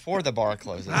 probably before the bar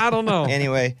closes. I don't know.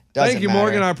 Anyway, doesn't Thank you,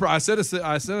 matter. Morgan. I sent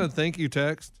a thank you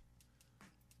text.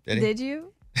 Did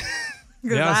you?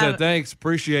 Yeah, I said thanks.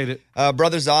 Appreciate it.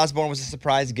 Brothers Osborne was a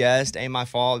surprise guest. Ain't my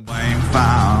fault. Blame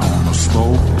fine on a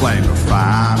slow, blame a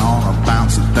fine on a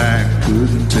bouncer that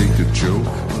couldn't take a joke.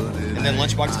 And then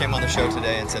Lunchbox came on the show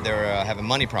today and said they were having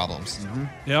money problems.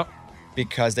 Yep.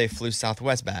 Because they flew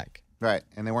Southwest back. Right,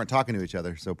 and they weren't talking to each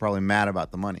other, so probably mad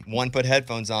about the money. One put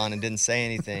headphones on and didn't say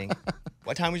anything.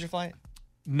 What time was your flight?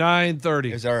 9:30.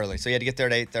 It was early, so you had to get there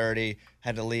at 8:30.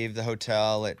 Had to leave the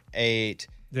hotel at 8.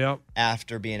 Yep.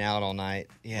 After being out all night.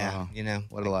 Yeah, Wow.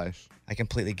 What a life. I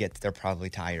completely get that they're probably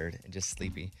tired and just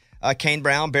sleepy. Kane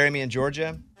Brown, Bury Me in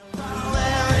Georgia.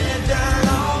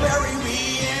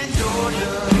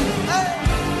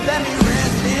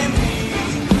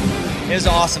 It was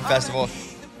an awesome festival.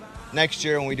 Next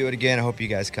year when we do it again, I hope you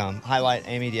guys come. Highlight,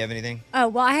 Amy, do you have anything? Oh,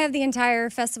 well, I have the entire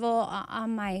festival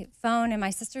on my phone and my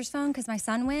sister's phone because my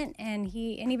son went, and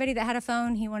anybody that had a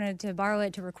phone, he wanted to borrow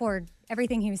it to record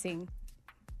everything he was seeing.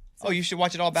 Oh, you should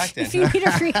watch it all back then. If you need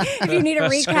a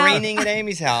recap. Screening at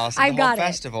Amy's house at I've the whole got it.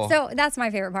 festival. So that's my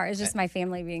favorite part, is just my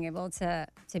family being able to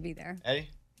be there. Eddie?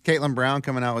 Caitlin Brown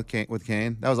coming out with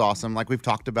Kane. That was awesome. Like, we've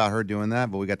talked about her doing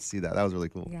that, but we got to see that. That was really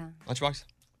cool. Yeah. Lunchbox?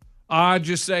 I'd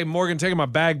just say Morgan taking my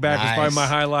bag back was probably Nice. my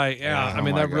highlight. Yeah, Yeah. I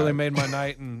mean, Oh my that really God. made my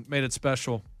night and made it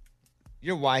special.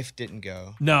 Your wife didn't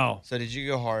go. No. So did you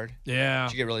go hard? Yeah.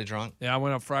 Did you get really drunk? Yeah, I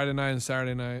went up Friday night and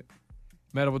Saturday night.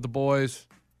 Met up with the boys.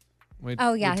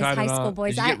 Oh, yeah, we his tied high it school on.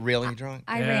 boys. Did you get really drunk?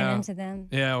 I ran into them.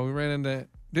 Yeah, we ran into...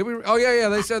 Did we? Oh, yeah.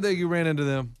 They said that you ran into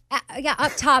them. Yeah,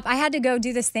 up top, I had to go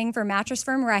do this thing for Mattress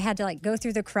Firm where I had to like go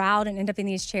through the crowd and end up in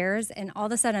these chairs. And all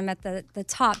of a sudden, I'm at the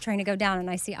top trying to go down, and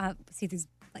I see these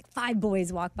like 5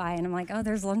 boys walk by, and I'm like, oh,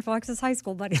 there's Lunchbox's high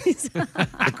school buddies.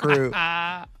 The crew.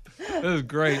 It was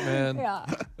great, man. Yeah.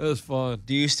 It was fun.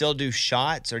 Do you still do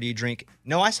shots or do you drink?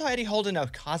 No, I saw Eddie holding a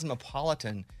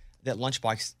Cosmopolitan that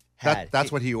Lunchbox had. That's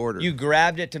what he ordered. You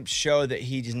grabbed it to show that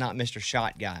he's not Mr.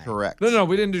 Shot guy. Correct. No,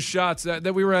 we didn't do shots.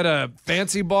 That we were at a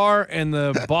fancy bar, and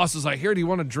the boss was like, "Here, do you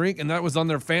want a drink?" And that was on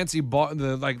their fancy bar,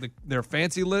 their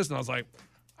fancy list. And I was like,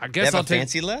 "I They guess have I'll a take."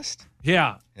 fancy list?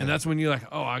 Yeah, and that's when you're like,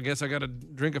 "Oh, I guess I got to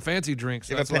drink a fancy drink."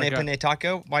 So You have that's a what I penne got.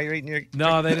 taco while you're eating your...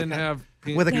 No, they didn't have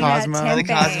With a Yeah, Cosmo. Oh, the tempeh.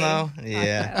 Cosmo?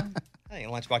 Yeah. I think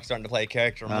Lunchbox starting to play a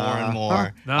character more and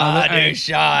more. No, I hey, do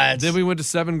shots. Then we went to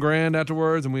 $7 Grand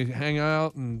afterwards, and we hang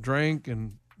out and drank,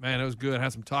 and man, it was good.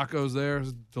 Had some tacos there. It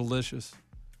was delicious.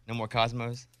 No more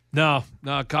Cosmos? No,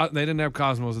 they didn't have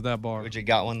Cosmos at that bar. Would you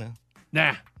got one, though?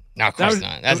 Nah. No, of course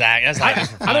not. That's not just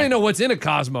I don't even know what's in a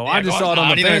Cosmo. I just saw it on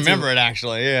the I didn't fancy. remember it,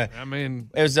 actually. Yeah. I mean,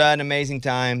 It was an amazing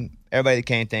time. Everybody that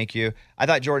came, thank you. I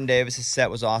thought Jordan Davis'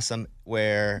 set was awesome,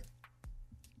 where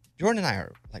Jordan and I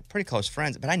are like pretty close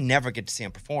friends, but I never get to see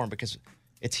him perform because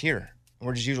it's here. And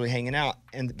we're just usually hanging out.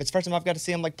 But it's the first time I've got to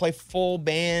see him like play full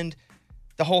band,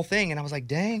 the whole thing. And I was like,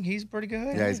 dang, he's pretty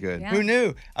good. Yeah, he's good. Yeah. Who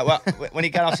knew? When he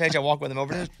got off stage, I walked with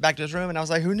him back to his room, and I was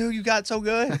like, who knew you got so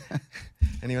good?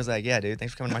 And he was like, yeah, dude,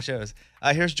 thanks for coming to my shows.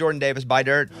 Here's Jordan Davis, Buy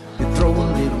Dirt.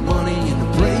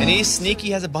 And he's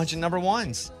sneaky, has a bunch of number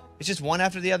ones. It's just one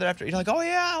after the other after. You're like, oh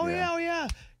yeah.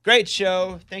 Great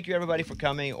show. Thank you, everybody, for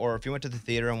coming. Or if you went to the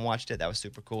theater and watched it, that was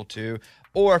super cool, too.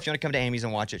 Or if you want to come to Amy's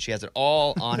and watch it, she has it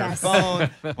all on her phone.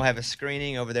 We'll have a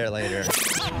screening over there later.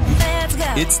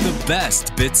 It's the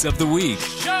best bits of the week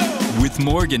with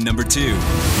Morgan number 2.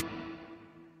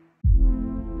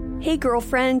 Hey,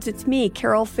 girlfriends, it's me,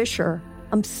 Carol Fisher.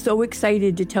 I'm so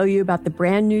excited to tell you about the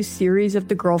brand new series of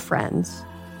The Girlfriends.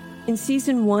 In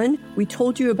season 1, we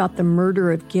told you about the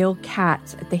murder of Gail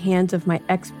Katz at the hands of my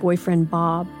ex-boyfriend,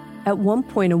 Bob. At one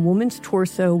point, a woman's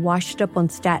torso washed up on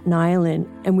Staten Island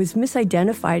and was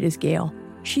misidentified as Gail.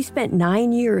 She spent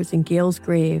 9 years in Gail's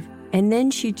grave, and then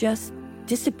she just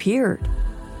disappeared.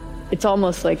 It's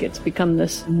almost like it's become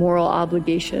this moral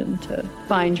obligation to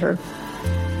find her.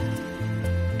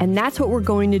 And that's what we're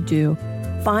going to do.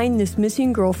 Find this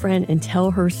missing girlfriend and tell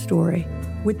her story.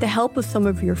 With the help of some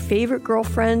of your favorite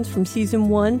girlfriends from season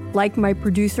 1, like my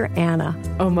producer, Anna.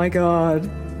 Oh my God.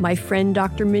 My friend,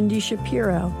 Dr. Mindy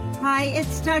Shapiro. Hi,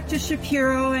 it's Dr.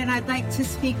 Shapiro, and I'd like to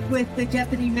speak with the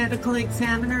Deputy Medical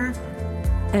Examiner.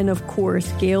 And of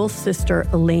course, Gail's sister,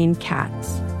 Elaine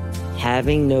Katz.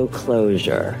 Having no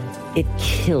closure, it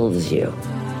kills you.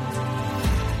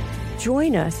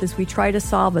 Join us as we try to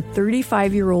solve a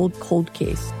 35-year-old cold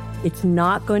case. It's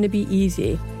not going to be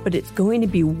easy, but it's going to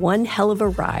be one hell of a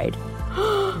ride.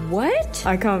 What?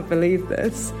 I can't believe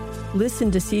this.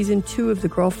 Listen to season 2 of The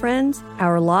Girlfriends,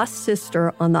 Our Lost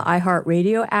Sister on the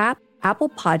iHeartRadio app, Apple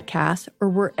Podcasts, or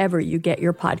wherever you get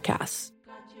your podcasts.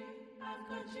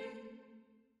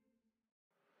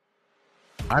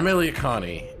 I'm Elliot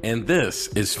Connie, and this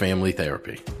is Family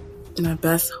Therapy. My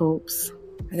best hopes,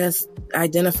 I guess,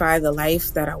 identify the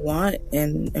life that I want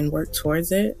and work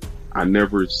towards it. I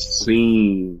never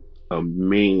seen a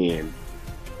man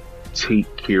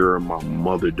take care of my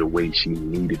mother the way she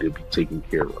needed to be taken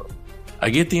care of. I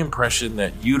get the impression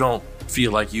that you don't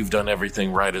feel like you've done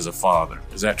everything right as a father.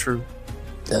 Is that true?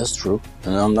 That's true,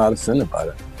 and I'm not offended by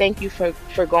that. Thank you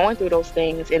for going through those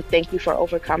things, and thank you for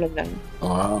overcoming them.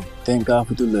 Wow. Thank God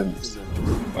for deliverance.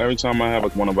 Every time I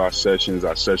have one of our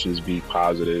sessions be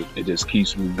positive. It just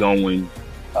keeps me going.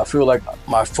 I feel like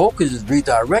my focus is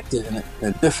redirected in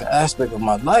a different aspect of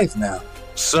my life now.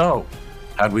 So,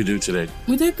 how'd we do today?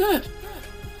 We did good.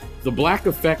 The Black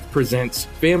Effect presents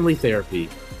Family Therapy.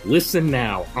 Listen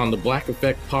now on the Black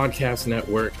Effect Podcast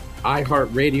Network,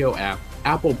 iHeartRadio app,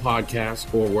 Apple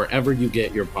Podcasts, or wherever you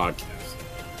get your podcasts.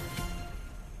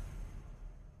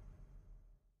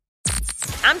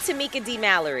 I'm Tamika D.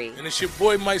 Mallory. And it's your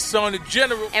boy, my son, the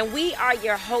General. And we are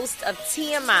your hosts of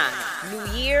TMI.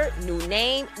 New year, new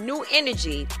name, new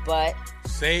energy, but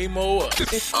same old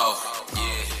us. Oh,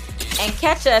 yeah. And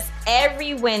catch us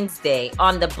every Wednesday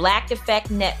on the Black Effect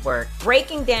Network,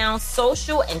 breaking down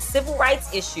social and civil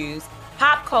rights issues,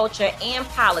 pop culture, and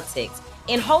politics,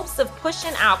 in hopes of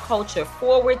pushing our culture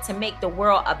forward to make the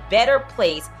world a better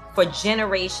place for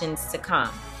generations to come.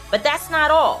 But that's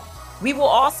not all. We will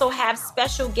also have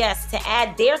special guests to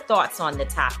add their thoughts on the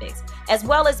topics, as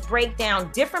well as break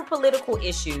down different political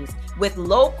issues with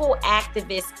local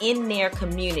activists in their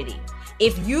community.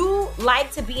 If you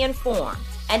like to be informed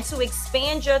and to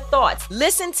expand your thoughts,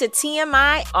 listen to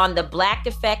TMI on the Black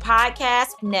Effect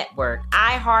Podcast Network,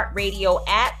 iHeartRadio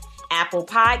app, Apple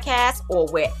Podcasts, or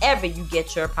wherever you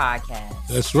get your podcasts.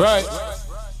 That's right.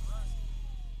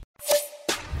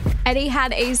 Eddie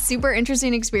had a super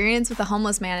interesting experience with a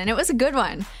homeless man, and it was a good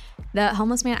one. The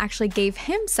homeless man actually gave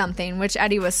him something, which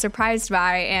Eddie was surprised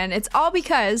by, and it's all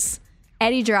because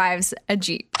Eddie drives a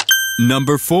Jeep.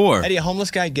 Number 4. Eddie, a homeless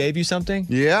guy gave you something?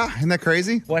 Yeah, isn't that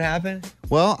crazy? What happened?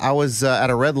 Well, I was at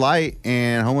a red light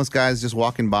and a homeless guy's just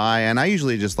walking by, and I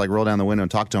usually just roll down the window and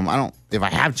talk to him. If I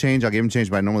have change, I'll give him change,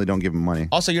 but I normally don't give him money.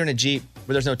 Also, you're in a Jeep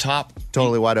where there's no top.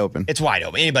 Totally wide open. It's wide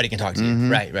open. Anybody can talk to you.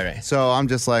 Mm-hmm. Right. So I'm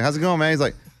just like, how's it going, man? He's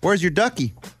like, where's your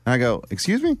ducky? And I go,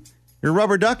 excuse me? You're a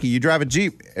rubber ducky. You drive a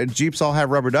Jeep. Jeeps all have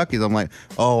rubber duckies. I'm like,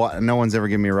 oh, no one's ever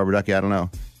given me a rubber ducky. I don't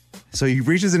know. So he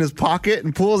reaches in his pocket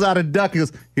and pulls out a duck. He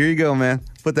goes, here you go, man.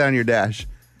 Put that on your dash.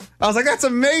 I was like, that's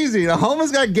amazing. A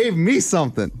homeless guy gave me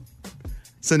something.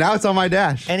 So now it's on my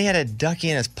dash. And he had a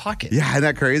ducky in his pocket. Yeah, isn't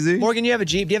that crazy? Morgan, you have a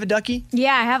Jeep. Do you have a ducky?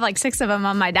 Yeah, I have 6 of them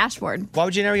on my dashboard. Why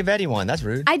would you never give Eddie one? That's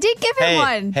rude. I did give him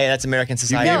one. Hey, that's American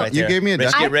society right there. You gave me a ducky.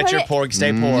 Rich get richer, poor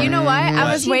stay poor. You know what?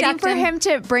 I was waiting for him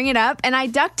to bring it up, and I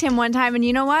ducked him one time, and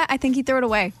you know what? I think he threw it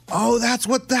away. Oh, that's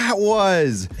what that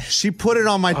was. She put it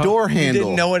on my door handle. You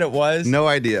didn't know what it was? No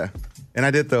idea. And I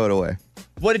did throw it away.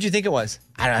 What did you think it was?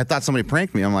 I thought somebody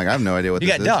pranked me. I'm like, I have no idea what this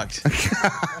is. You got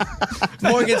ducked.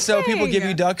 Morgan, so people give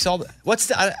you ducks all the...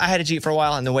 I had a Jeep for a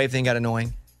while, and the wave thing got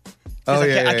annoying.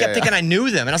 I kept thinking I knew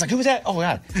them, and I was like, who was that? Oh,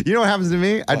 God. You know what happens to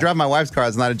me? I drive my wife's car.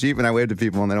 It's not a Jeep, and I wave to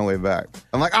people, and they don't wave back.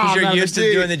 I'm like, oh, you're used to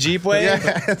doing the Jeep wave?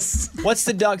 Yes. What's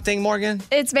the duck thing, Morgan?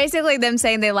 It's basically them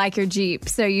saying they like your Jeep.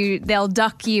 So they'll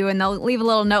duck you, and they'll leave a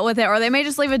little note with it, or they may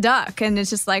just leave a duck, and it's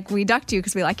just like, we ducked you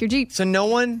because we like your Jeep. So no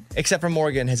one, except for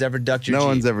Morgan, has ever ducked your Jeep? No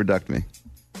one's ever ducked me.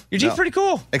 Your Jeep's pretty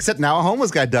cool. Except now a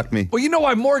homeless guy ducked me. Well, you know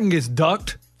why Morgan gets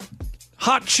ducked?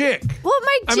 hot chick. Well,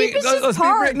 my Jeep is just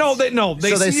parked. They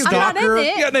So they see you stalk get- her?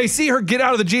 Yeah, they see her get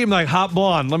out of the Jeep like hot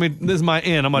blonde. This is my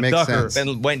in. I'm a Makes ducker. sense.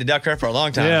 Been waiting to duck her for a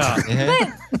long time.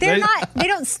 Yeah. But they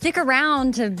don't stick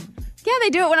around to. Yeah, they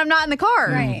do it when I'm not in the car.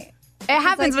 Right. It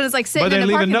happens when it's like sitting But they in the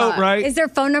leave a parking note, lot. right? Is there a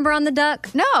phone number on the duck?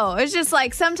 No, it's just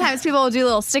like sometimes people will do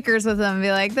little stickers with them and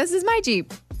be like, "This is my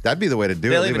Jeep." That'd be the way to do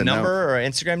They it. leave a number note. or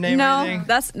an Instagram name or No, anything?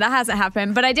 that hasn't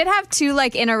happened. But I did have 2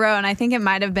 like in a row, and I think it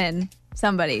might have been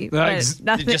somebody. Nice. But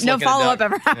nothing, Just no looking at follow up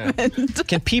duck. ever happened.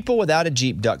 Can people without a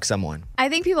Jeep duck someone? I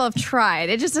think people have tried.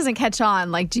 It just doesn't catch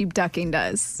on like Jeep ducking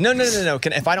does. No.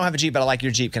 If I don't have a Jeep but I like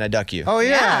your Jeep, can I duck you? Oh,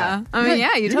 yeah. I mean,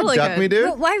 yeah, you totally duck could. me, dude.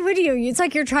 But why would you? It's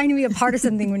like you're trying to be a part of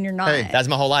something when you're not. Hey, That's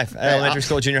my whole life. Elementary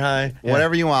school, junior high. Yeah.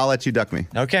 Whatever you want, I'll let you duck me.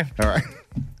 Okay. All right.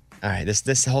 All right.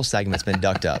 This whole segment's been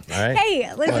ducked up. All right.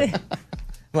 Hey, listen.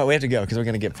 Well, we have to go because we're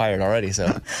going to get fired already. So,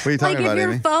 What are you talking Like about, if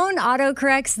your Amy? phone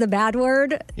autocorrects the bad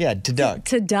word yeah, to duck.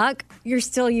 to duck, you're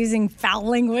still using foul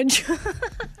language.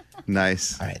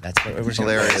 Nice. All right. That's what we're just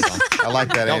Hilarious. I like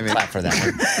that, Don't Amy. clap for that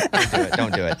one.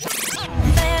 Don't do it.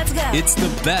 It's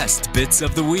the best bits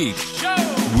of the week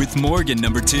with Morgan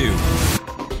number 2.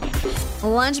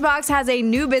 Lunchbox has a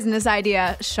new business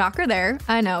idea. Shocker there.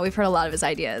 I know, we've heard a lot of his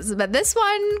ideas, but this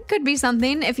one could be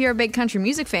something if you're a big country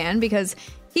music fan, because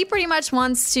he pretty much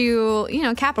wants to,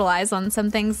 capitalize on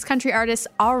some things country artists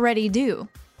already do.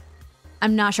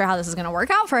 I'm not sure how this is going to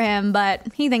work out for him, but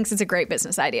he thinks it's a great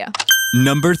business idea.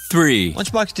 Number 3.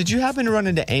 Lunchbox, did you happen to run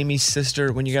into Amy's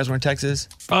sister when you guys were in Texas?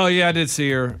 Oh, yeah, I did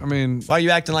see her. I mean, Why are you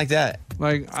acting like that?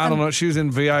 like, I don't know. She was in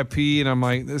VIP, and I'm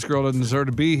like, this girl doesn't deserve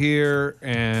to be here.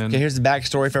 And Okay, here's the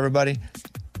backstory for everybody.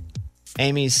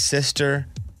 Amy's sister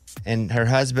and her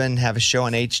husband have a show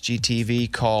on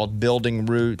HGTV called Building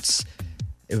Roots.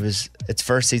 Its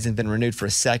first season's been renewed for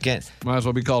a second. might as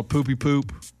well be called Poopy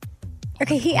Poop.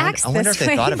 Okay, he acts I wonder this if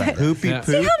they way. thought about it. Poopy Yeah.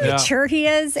 See poop. how mature he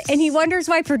is? And he wonders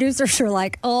why producers are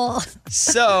like, oh.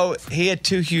 So he had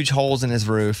 2 huge holes in his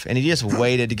roof, and he just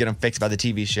waited to get them fixed by the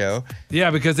TV show.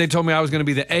 Yeah, because they told me I was going to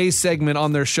be the A segment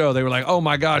on their show. They were like, oh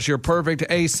my gosh, you're perfect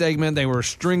A segment. They were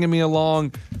stringing me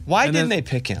along. Why And didn't then- they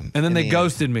pick him? And then in they the end?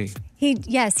 ghosted me. He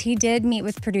did meet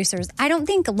with producers. I don't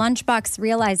think Lunchbox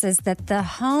realizes that the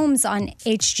homes on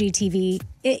HGTV,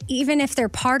 even if they're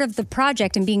part of the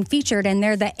project and being featured and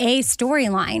they're the A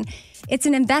storyline, it's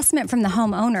an investment from the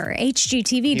homeowner.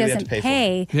 HGTV would have doesn't to pay for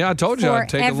pay Yeah, I told you for I'd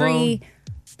take a every loan.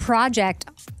 project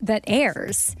that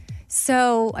airs.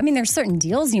 So, I mean, there's certain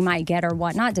deals you might get or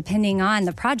whatnot depending on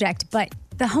the project, but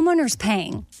the homeowner's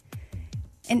paying.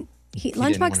 And didn't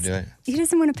wanna Lunchbox, do it. he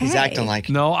doesn't want to pay. He's acting like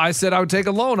No, I said I would take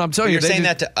a loan. I'm telling you. you're they saying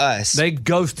just- that to us. They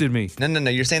ghosted me. No.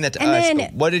 You're saying that to And us. then-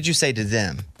 But what did you say to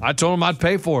them? I told them I'd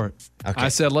pay for it. Okay. I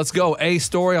said, let's go. A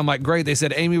story. I'm like, great. They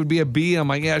said Amy would be a B. I'm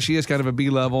like, yeah, she is kind of a B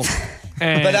level.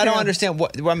 And But I don't understand.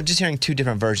 I'm just hearing 2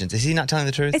 different versions. Is he not telling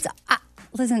the truth? It's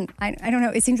listen. I don't know.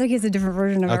 It seems like he has a different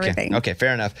version of everything. Okay,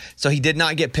 fair enough. So he did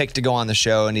not get picked to go on the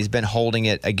show, and he's been holding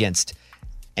it against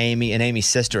Amy and Amy's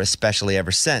sister, especially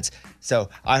ever since. So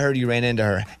I heard you ran into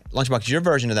her. Lunchbox, your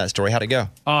version of that story, how'd it go?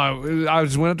 I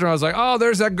just went up to her. I was like, oh,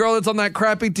 there's that girl that's on that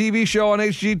crappy TV show on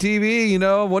HGTV. You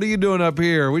know, what are you doing up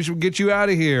here? We should get you out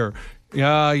of here.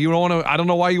 Yeah, you don't want to. I don't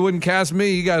know why you wouldn't cast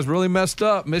me. You guys really messed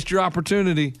up. Missed your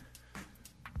opportunity.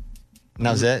 And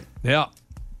that was it? Yeah.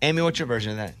 Amy, what's your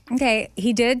version of that? Okay,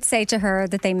 he did say to her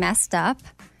that they messed up,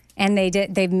 and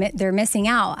they're missing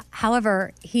out.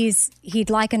 However, he'd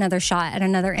like another shot at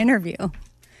another interview.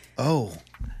 Oh,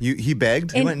 he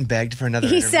begged? He went and begged for another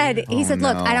He interview? said,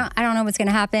 look, no. I don't know what's going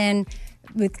to happen.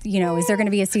 With is there going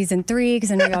to be a season 3?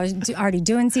 Because I know y'all are already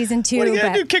doing season 2. What are you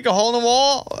going to but- do, kick a hole in the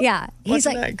wall? Yeah, What's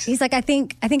he's next? like, I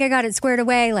think I got it squared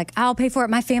away. Like, I'll pay for it.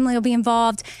 My family will be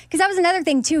involved. Because that was another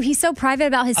thing too. He's so private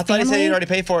about his I thought family. he said he'd already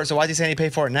paid for it, so why is he saying he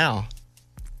paid for it now?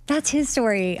 That's his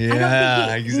story. I Yeah, don't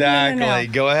think exactly.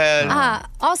 No. Go ahead.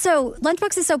 Also,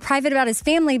 Lunchbox is so private about his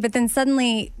family, but then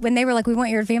suddenly when they were like, we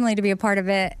want your family to be a part of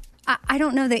it, I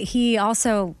don't know that he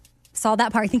also saw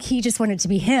that part. I think he just wanted to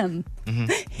be him.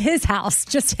 His house,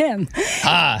 just him.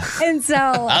 And so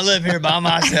I live here by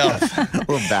myself.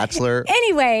 Little bachelor.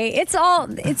 anyway,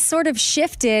 it's sort of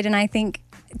shifted. And I think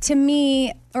to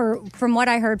me, or from what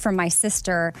I heard from my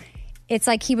sister, it's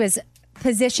like he was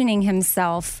positioning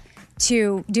himself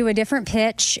to do a different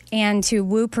pitch and to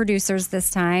woo producers this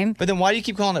time. But then why do you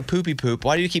keep calling it poopy poop?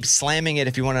 Why do you keep slamming it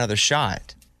if you want another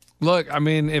shot? Look, I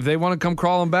mean, if they want to come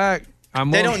crawling back,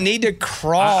 They don't need to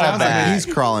crawl Sounds back. like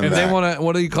he's crawling If back. they want to,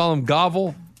 what do you call them?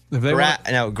 Grovel? If they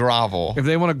want, grovel. if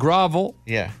they want to grovel,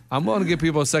 Yeah. I'm willing to give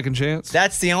people a second chance.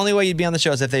 That's the only way you'd be on the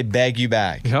show is if they beg you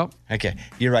back. Yep. Okay,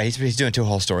 you're right. He's doing 2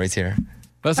 whole stories here.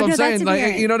 That's what I'm saying.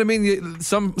 Like, you know what I mean?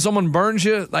 Someone burns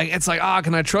you. Like, it's like,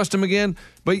 can I trust him again?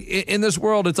 But in this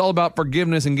world, it's all about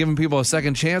forgiveness and giving people a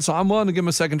second chance. So I'm willing to give them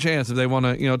a second chance if they want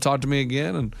to, talk to me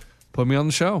again and put me on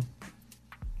the show.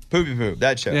 Poopy Poop,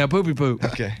 that show. Yeah, Poopy Poop.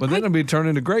 Okay. But then it'll be turned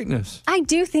into greatness. I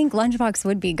do think Lunchbox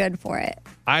would be good for it.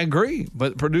 I agree.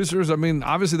 But producers, I mean,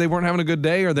 obviously they weren't having a good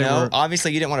day or they were.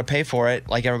 Obviously you didn't want to pay for it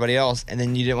like everybody else. And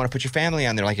then you didn't want to put your family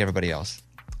on there like everybody else.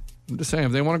 I'm just saying,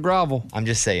 if they want to grovel. I'm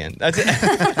just saying. That's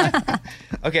it.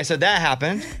 Okay, so that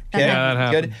happened. Okay. Yeah, that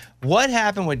happened. Good. What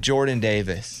happened with Jordan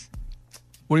Davis?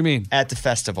 What do you mean? At the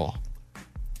festival.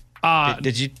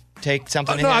 Did you take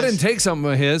something? No, I didn't take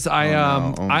something of his.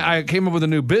 I came up with a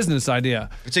new business idea.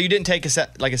 So you didn't take a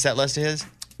set list of his?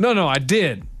 No, I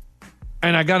did.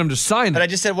 And I got him to sign it. But I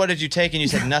just said, what did you take? And you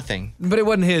said nothing. But it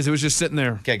wasn't his. It was just sitting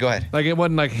there. Okay, go ahead. Like, it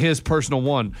wasn't like his personal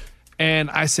one.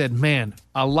 And I said, man,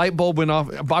 a light bulb went off.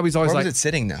 Bobby's always Where was it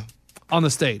sitting, though? On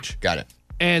the stage. Got it.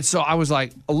 And so I was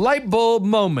like, a light bulb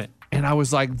moment. And I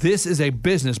was like, this is a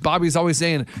business. Bobby's always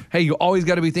saying, hey, you always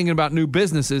got to be thinking about new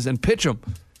businesses and pitch them.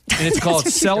 And it's called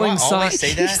selling signed.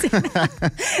 Say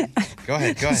that? Go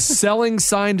ahead. Selling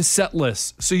signed set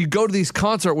lists. So you go to these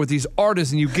concerts with these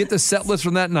artists and you get the set list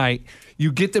from that night.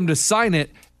 You get them to sign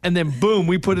it. And then boom,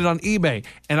 we put it on eBay.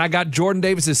 And I got Jordan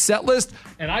Davis's set list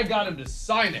and I got him to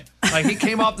sign it. Like, he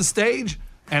came off the stage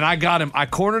and I got him. I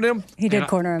cornered him. He did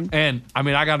corner him. And I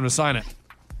mean, I got him to sign it.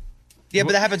 Yeah,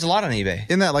 but that happens a lot on eBay.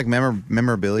 Isn't that like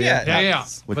memorabilia? Yeah.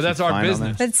 But that's our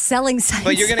business. But selling signed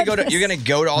But you're gonna set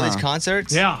go to all lists. these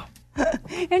concerts? Yeah.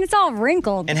 And it's all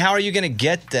wrinkled. And how are you gonna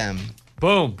get them?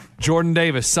 Boom. Jordan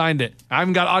Davis signed it. I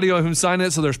haven't got audio of him signing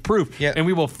it, so there's proof. Yeah. And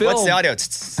we will film. What's the audio?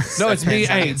 No, it's me.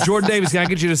 Hey, Jordan Davis, can I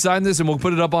get you to sign this? And we'll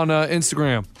put it up on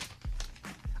Instagram.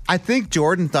 I think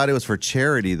Jordan thought it was for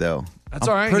charity, though. That's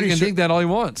all right. He can think that all he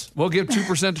wants. We'll give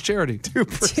 2% to charity.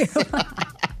 2%.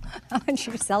 How much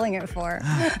you're selling it for?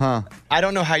 I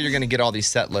don't know how you're gonna get all these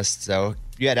set lists, though.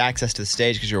 You had access to the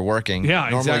stage because you were working. Yeah,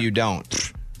 Normally exactly. you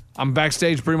don't. I'm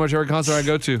backstage pretty much every concert I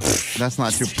go to. That's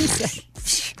not true.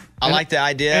 I like the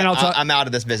idea. And I'm out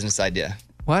of this business idea.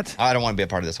 What? I don't want to be a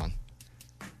part of this one.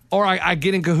 Or I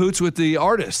get in cahoots with the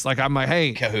artist. Like, I'm like,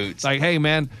 hey. Cahoots. Like, hey,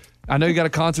 man, I know you got a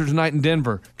concert tonight in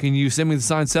Denver. Can you send me the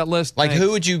signed set list? Like, Thanks.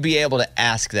 who would you be able to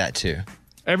ask that to?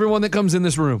 Everyone that comes in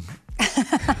this room.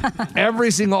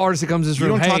 Every single artist that comes in this You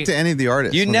room. don't talk to any of the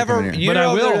artists. You when they come never, in here. you But I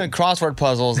know, will. they're doing crossword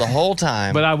puzzles the whole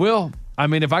time. But I will. I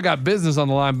mean, if I got business on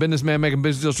the line, businessman making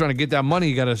business deals trying to get that money,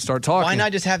 you got to start talking. Why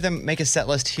not just have them make a set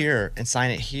list here and sign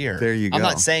it here? There you I'm go.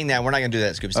 not saying that. We're not going to do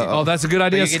that, Scuba Steve. Oh, that's a good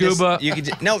idea, But you could Scuba. you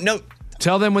could no.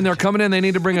 Tell them when they're coming in, they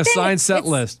need to bring a signed set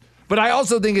list. But I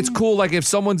also think it's cool, like if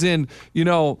someone's in,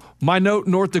 Minot,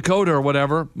 North Dakota or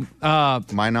whatever.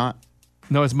 Minot?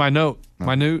 No, it's Minot.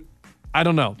 Minute. I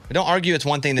don't know. Don't argue. It's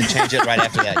one thing to change it right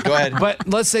after that. Go ahead. But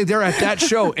let's say they're at that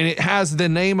show and it has the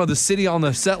name of the city on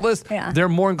the set list. Yeah. They're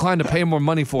more inclined to pay more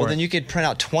money for Well, it. then you could print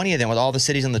out 20 of them with all the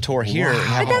cities on the tour here. And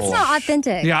have But a that's whole- not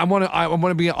authentic. Yeah, I want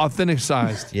to be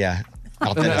authenticized. Yeah.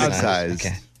 Outsized.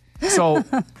 Okay. So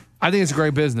I think it's a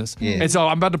great business. Yeah. And so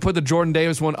I'm about to put the Jordan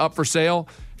Davis one up for sale.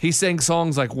 He sang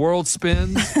songs like World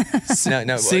Spins,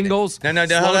 No. Singles. No.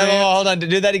 Slow Hold Dance, on.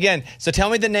 Do that again. So tell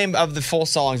me the name of the full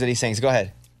songs that he sings. Go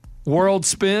ahead. World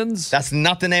Spins, That's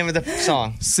not the name of the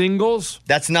song. Singles,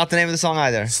 That's not the name of the song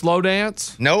either. Slow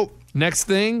Dance, Nope. Next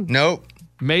Thing, Nope.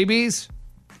 Maybes,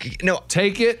 No.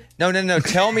 Take It. No.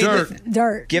 Tell me Dirt.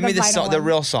 Dirt. Give me the final song, the one.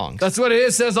 real songs. That's what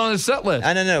it says on his set list.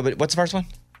 No. But what's the first one?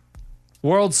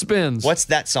 World Spins. What's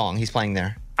that song he's playing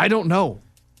there? I don't know.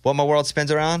 What My World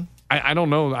Spins Around? I don't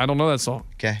know. I don't know that song.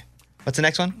 Okay. What's the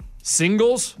next one?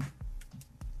 Singles.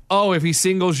 Oh, if he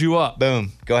singles you up.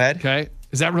 Boom. Go ahead. Okay.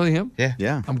 Is that really him? Yeah.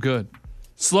 Yeah. I'm good.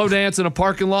 Slow Dance in a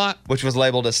Parking Lot. Which was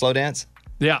labeled as Slow Dance?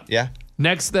 Yeah. Yeah.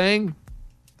 Next Thing.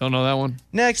 Don't know that one.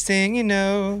 Next thing you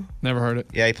know. Never heard it.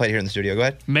 Yeah, he played it here in the studio. Go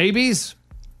ahead. Maybes.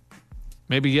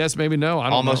 Maybe yes, maybe no. I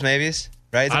don't Almost know. maybes,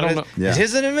 right? Is that I what don't it know. is? Yeah.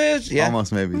 Is it a miss? Yeah.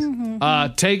 Almost maybe.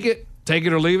 Take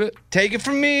It or Leave It. Take it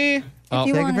from me. Oh.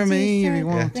 You Take want it a from me if t-shirt, you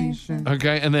want a then- t-shirt.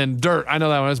 Okay, and then Dirt. I know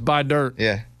that one. It's Buy Dirt.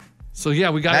 Yeah. So yeah,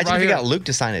 we got Imagine it right if you here. got Luke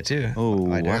to sign it too. Oh,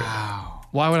 By Dirt. wow.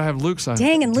 Why would I have Luke sign it?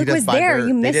 Dang, and Luke does was Buy there. Dirt.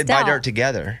 You They missed did Buy out. Dirt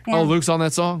together. Yeah. Oh, Luke's on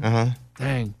that song? Uh-huh.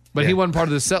 Dang. But Yeah. he wasn't part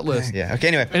of the set list. Yeah. Okay,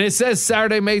 anyway. And it says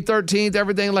Saturday, May 13th,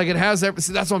 everything. Like it has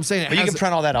everything. That's what I'm saying. It But you has can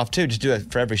print all that off too. Just do it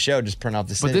for every show. Just print off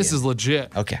the city. But this is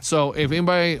legit. Okay. So if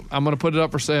anybody, I'm going to put it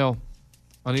up for sale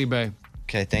on eBay.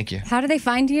 Okay, thank you. How do they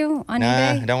find you on Nah,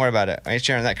 eBay? don't worry about it. I ain't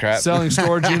sharing that crap. Selling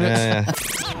storage units.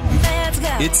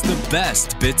 It's the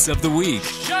best bits of the week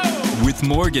with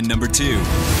Morgan number 2.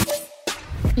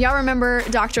 Y'all remember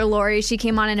Dr. Lori? She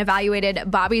came on and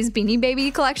evaluated Bobby's Beanie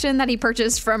Baby collection that he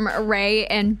purchased from Ray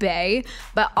and Bay.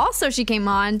 But also she came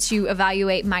on to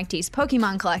evaluate Mike D's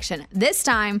Pokemon collection. This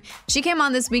time, she came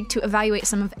on this week to evaluate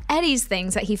some of Eddie's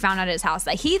things that he found at his house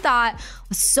that he thought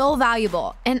was so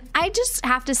valuable. And I just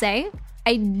have to say,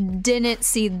 I didn't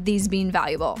see these being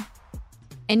valuable.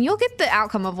 And you'll get the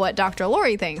outcome of what Dr.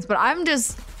 Lori thinks, but I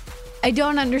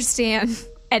don't understand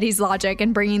Eddie's logic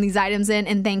in bringing these items in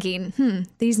and thinking,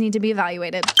 these need to be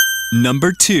evaluated.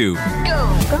 Number 2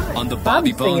 on the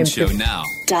Bobby Bones Show now.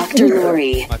 Dr.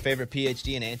 Lori. My favorite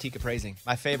PhD in antique appraising.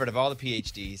 My favorite of all the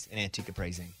PhDs in antique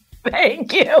appraising.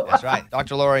 Thank you. That's right.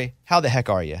 Dr. Lori, how the heck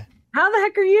are you? How the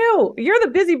heck are you? You're the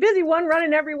busy one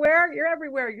running everywhere. You're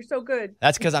everywhere. You're so good.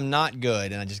 That's because I'm not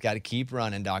good, and I just got to keep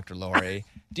running, Dr. Lori.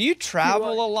 Do you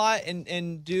travel a lot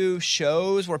and do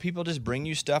shows where people just bring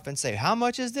you stuff and say, how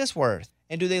much is this worth?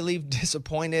 And do they leave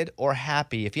disappointed or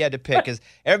happy if you had to pick? Because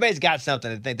everybody's got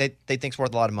something that they think's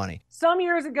worth a lot of money. Some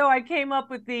years ago, I came up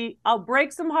with I'll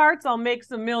break some hearts, I'll make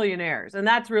some millionaires. And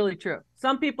that's really true.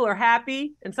 Some people are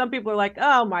happy and some people are like,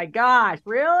 oh my gosh,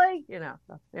 really? Yeah.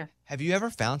 Have you ever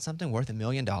found something worth $1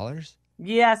 million?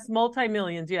 Yes,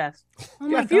 multi-millions, yes.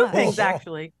 Oh a few things,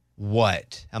 actually.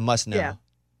 What? I must know.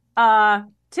 Yeah.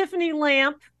 Tiffany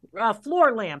lamp,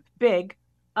 floor lamp, big.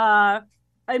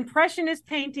 Impressionist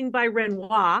painting by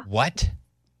Renoir. What?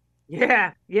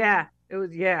 Yeah.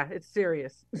 It's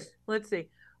serious. Let's see.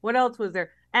 What else was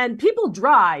there? And people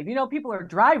drive. People are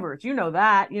drivers. You know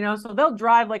that. So they'll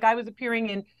drive. Like I was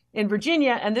appearing in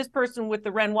Virginia, and this person with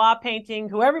the Renoir painting,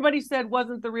 who everybody said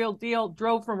wasn't the real deal,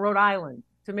 drove from Rhode Island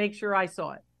to make sure I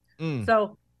saw it.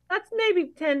 So that's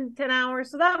maybe 10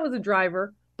 hours. So that was a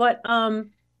driver. But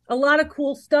a lot of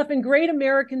cool stuff and great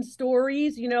American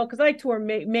stories, because I tour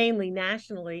mainly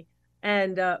nationally,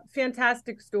 and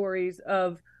fantastic stories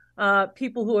of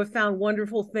people who have found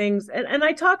wonderful things. And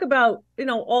I talk about,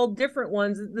 all different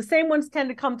ones. The same ones tend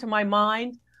to come to my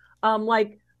mind,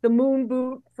 like the moon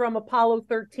boot from Apollo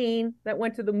 13 that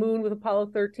went to the moon with Apollo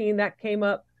 13. That came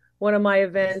up one of my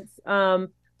events. How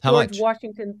George much?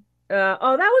 Washington. That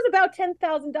was about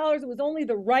 $10,000. It was only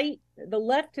the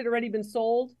left had already been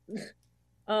sold.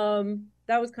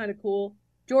 That was kind of cool.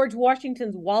 George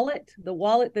Washington's wallet, the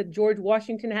wallet that George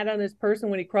Washington had on his person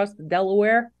when he crossed the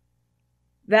Delaware,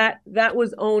 that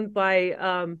was owned by,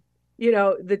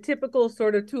 the typical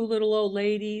sort of two little old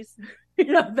ladies.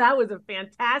 That was a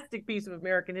fantastic piece of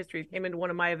American history. It came into one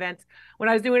of my events when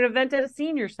I was doing an event at a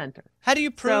senior center. How do you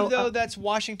prove, though, that's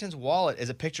Washington's wallet? Is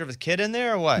a picture of his kid in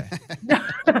there or what?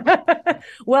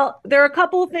 Well, there are a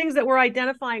couple of things that were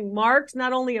identifying marks,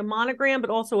 not only a monogram, but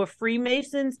also a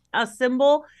Freemason's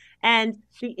symbol. And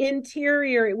the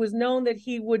interior, it was known that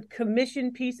he would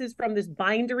commission pieces from this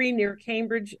bindery near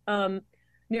Cambridge,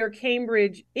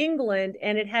 England.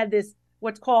 And it had this,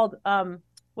 what's called a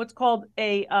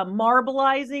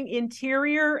marbleizing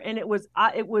interior. And it was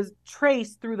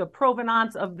traced through the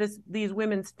provenance of these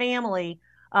women's family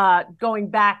going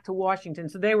back to Washington.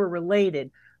 So they were related.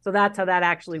 So that's how that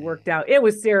actually worked out. It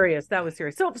was serious. That was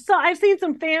serious. So I've seen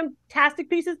some fantastic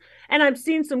pieces, and I've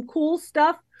seen some cool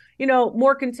stuff,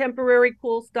 more contemporary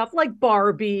cool stuff like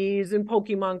Barbies and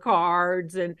Pokemon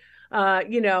cards and,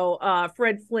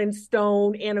 Fred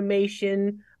Flintstone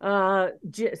animation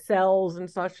cells and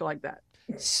such like that.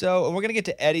 So we're going to get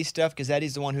to Eddie's stuff because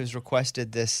Eddie's the one who's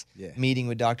requested this meeting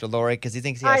with Dr. Lori because he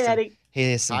thinks he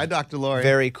has some Hi, Dr. Lori.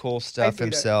 very cool stuff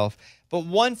himself. But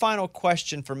one final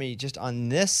question for me just on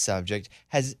this subject.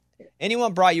 Has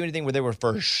anyone brought you anything where they were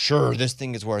for sure this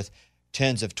thing is worth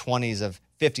tens of 20s of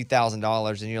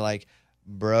 $50,000 and you're like,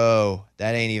 bro,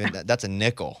 that ain't even, that's a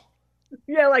nickel.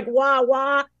 Yeah, like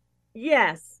wah.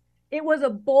 Yes. It was a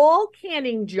Ball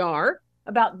canning jar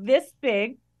about this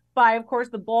big by, of course,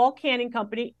 the Ball Canning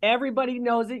Company. Everybody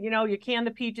knows it. You can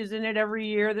the peaches in it every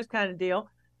year, this kind of deal.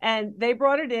 And they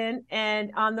brought it in, and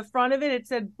on the front of it, it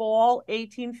said Ball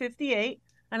 1858.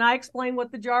 And I explained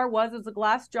what the jar was. It was a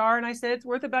glass jar, and I said it's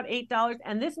worth about $8.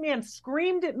 And this man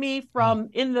screamed at me from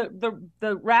in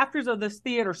the rafters of this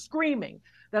theater, screaming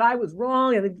that I was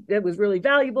wrong and it was really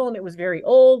valuable and it was very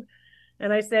old.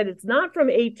 And I said, it's not from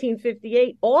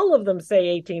 1858. All of them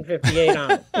say 1858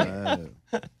 on it.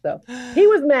 So he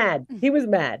was mad.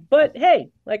 But hey,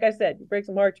 like I said, you break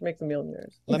some hearts, you make some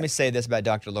millionaires. Let me say this about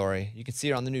Dr. Lori. You can see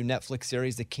her on the new Netflix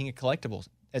series, The King of Collectibles.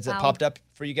 Has it popped up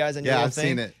for you guys? Yeah, I've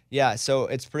seen it. Yeah, so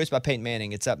it's produced by Peyton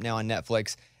Manning. It's up now on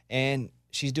Netflix. And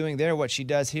she's doing there what she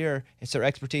does here. It's her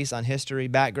expertise on history,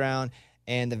 background,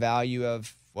 and the value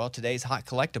of, today's hot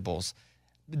collectibles.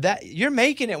 That you're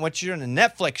making it once you're in a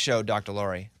Netflix show, Dr.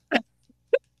 Lori.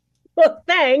 Well,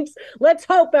 thanks. Let's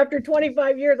hope after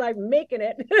 25 years I'm making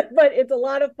it. But it's a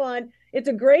lot of fun. It's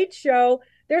a great show.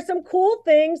 There's some cool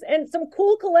things and some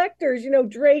cool collectors,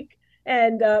 Drake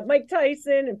and Mike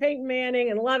Tyson and Peyton Manning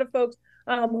and a lot of folks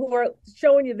who are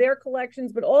showing you their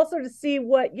collections, but also to see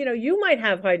what, you might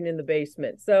have hiding in the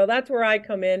basement. So that's where I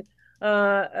come in.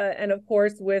 And of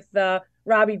course, with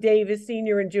Robbie Davis,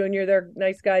 Sr. and Jr., they're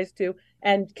nice guys too,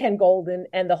 and Ken Golden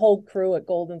and the whole crew at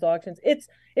Golden's Auctions.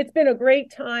 It's been a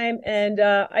great time, and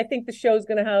I think the show's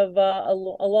going to have a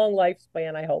long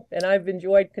lifespan, I hope. And I've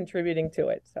enjoyed contributing to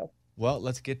it. So, well,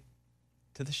 let's get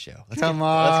to the show. Let's get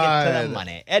to the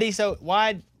money. Eddie, so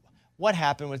what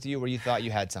happened with you where you thought you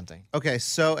had something? Okay,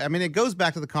 so, it goes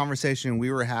back to the conversation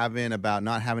we were having about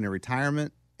not having a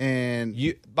retirement. And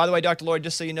by the way, Dr. Lloyd,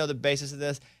 just so you know the basis of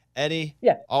this, Eddie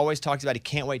always talks about he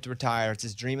can't wait to retire. It's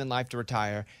his dream in life to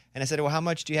retire. And I said, well, how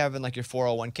much do you have in your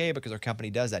 401k? Because our company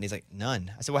does that. And he's like,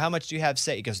 none. I said, well, how much do you have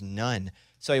saved? He goes, none.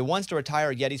 So he wants to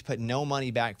retire, yet he's put no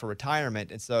money back for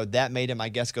retirement. And so that made him, I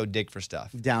guess, go dig for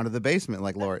stuff. Down to the basement,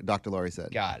 like Dr. Lori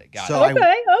said. Got it. So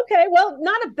Okay. Well,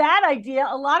 not a bad idea.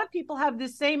 A lot of people have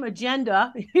this same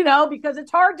agenda, because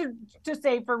it's hard to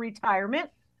save for retirement.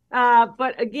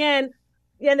 But again,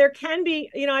 there can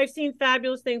be, I've seen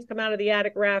fabulous things come out of the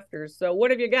attic rafters. So what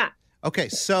have you got? Okay,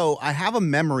 so I have a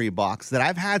memory box that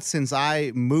I've had since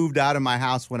I moved out of my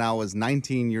house when I was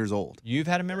 19 years old. You've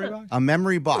had a memory box? A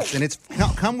memory box, and it's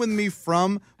come with me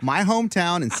from my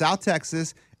hometown in South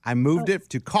Texas. I moved it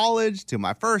to college, to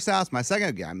my first house, my second.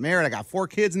 I got married. I got 4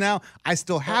 kids now. I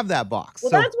still have that box.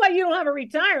 Well, that's why you don't have a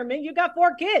retirement. You got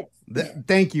 4 kids.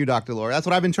 Thank you, Dr. Laura. That's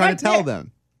what I've been trying to tell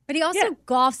them. But he also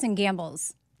golfs and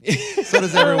gambles. So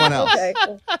does everyone else. Okay.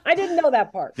 I didn't know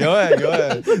that part. Go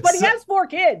ahead. But he has 4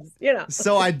 kids,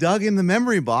 So I dug in the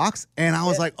memory box, and I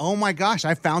was like, oh my gosh,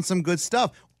 I found some good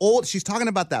stuff. She's talking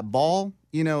about that ball,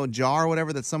 jar or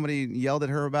whatever that somebody yelled at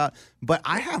her about. But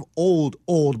I have old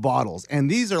bottles, and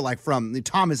these are from the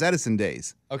Thomas Edison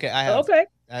days. Okay, I have. Okay.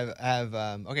 I have.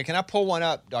 Okay, can I pull one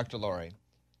up, Dr. Lori?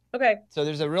 Okay. So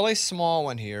there's a really small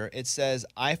one here. It says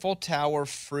Eiffel Tower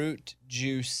fruit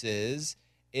juices.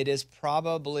 It is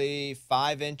probably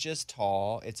 5 inches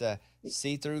tall. It's a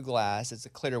see-through glass. It's a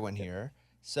clear one here.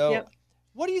 So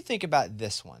what do you think about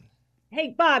this one?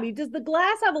 Hey, Bobby, does the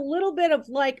glass have a little bit of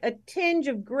a tinge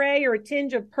of gray or a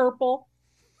tinge of purple?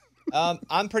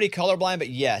 I'm pretty colorblind, but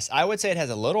yes, I would say it has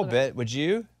a little bit. Would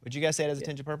you guys say it has a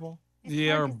tinge of purple?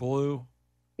 Yeah, or blue.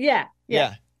 Yeah.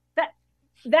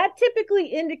 That typically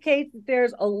indicates that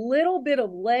there's a little bit of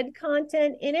lead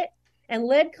content in it. And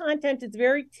lead content is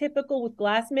very typical with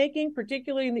glass making,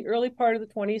 particularly in the early part of the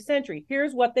 20th century.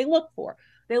 Here's what they look for.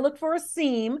 They look for a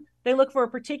seam. They look for a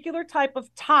particular type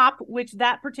of top, which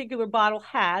that particular bottle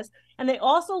has. And they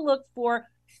also look for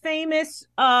famous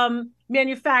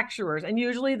manufacturers. And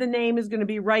usually the name is going to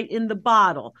be right in the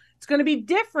bottle. It's going to be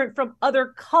different from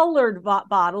other colored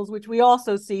bottles, which we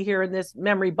also see here in this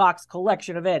memory box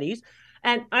collection of Eddie's.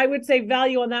 And I would say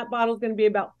value on that bottle is going to be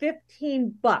about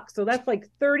 $15. So that's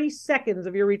 30 seconds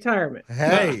of your retirement.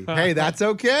 Hey, that's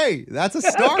okay. That's a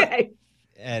start. Okay.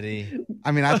 Eddie.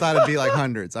 I thought it'd be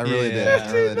hundreds. I really did. I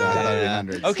thought it'd be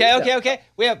hundreds. Okay.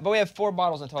 We have 4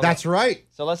 bottles in total. That's right.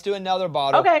 So let's do another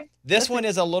bottle. Okay. This one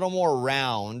is a little more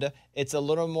round. It's a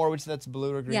little more, that's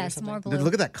blue or green or yes, something? more blue.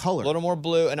 Look at that color. A little more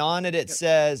blue. And on it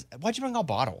says, why'd you bring all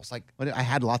bottles? I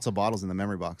had lots of bottles in the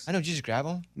memory box. I know. Did you just grab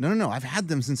them? No. I've had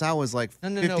them since I was 15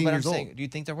 but I'm years saying, old. do you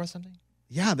think they're worth something?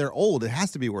 Yeah, they're old. It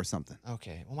has to be worth something.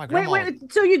 Okay. Well, my grandma.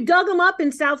 Wait. So you dug them up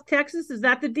in South Texas? Is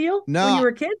that the deal? No. When you were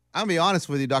a kid? I'll be honest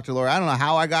with you, Dr. Laura. I don't know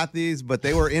how I got these, but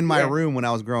they were in my room when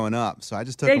I was growing up. So I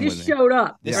just took them with me. They just showed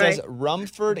up. This says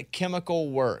Rumford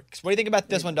Chemical Works. What do you think about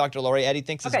this one, Dr. Lori? Eddie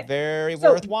thinks it's very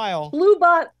worthwhile.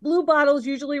 Blue bottles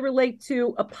usually relate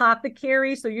to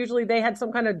apothecary. So usually they had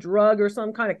some kind of drug or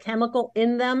some kind of chemical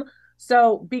in them.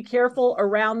 So be careful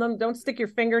around them. Don't stick your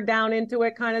finger down into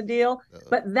it kind of deal.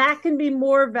 But that can be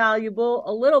more valuable,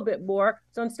 a little bit more.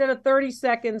 So instead of 30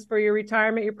 seconds for your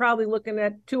retirement, you're probably looking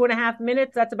at 2.5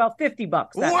 minutes. That's about $50.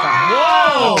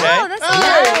 Wow! Okay.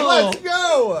 That's let's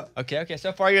go. Okay.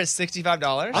 So far you're at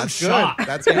 $65. I'm shocked.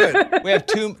 That's good. We have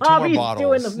two more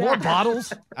bottles. More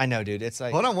bottles? I know, dude. It's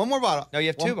Hold on, one more bottle. No, you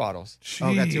have 2 bottles.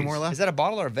 Oh, got 2 more left? Is that a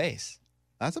bottle or a vase?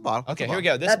 That's a bottle. Okay, here we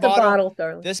go. That's a bottle,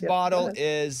 darling. This bottle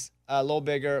is a little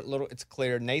bigger, it's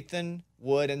clear. Nathan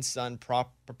Wood and Son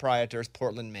Proprietors,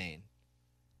 Portland, Maine.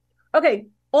 Okay,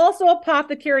 also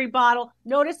apothecary bottle.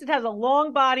 Notice it has a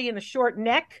long body and a short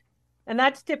neck, and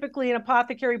that's typically an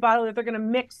apothecary bottle if they're going to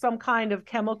mix some kind of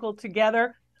chemical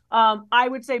together. I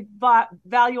would say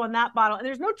value on that bottle. And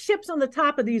there's no chips on the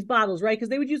top of these bottles, right? Because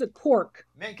they would use a cork.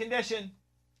 Mint condition.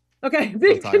 Okay,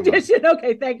 mint condition.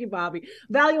 Okay, thank you, Bobby.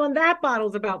 Value on that bottle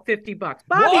is about $50. Bobby,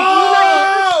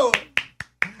 Whoa!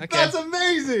 Okay. That's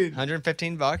amazing.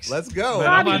 $115. Let's go.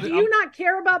 Bobby, do you not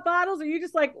care about bottles? Are you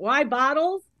just like, why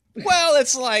bottles? Well,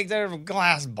 it's like they're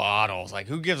glass bottles. Like,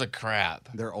 who gives a crap?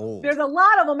 They're old. There's a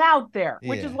lot of them out there,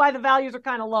 which Yeah. is why the values are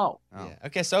kind of low. Yeah.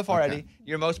 Okay, so far, Eddie,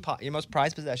 your most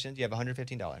prized possessions, you have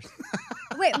 $115.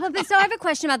 Wait, well, but so I have a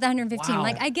question about the 115. Wow.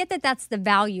 Like, I get that that's the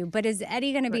value, but is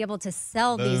Eddie going to be able to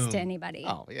sell these to Boom. anybody?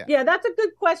 Oh, yeah. Yeah, that's a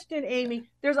good question, Amy.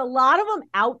 There's a lot of them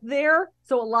out there,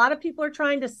 so a lot of people are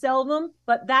trying to sell them,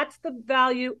 but that's the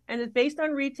value, and it's based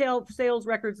on retail sales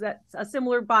records that a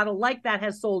similar bottle like that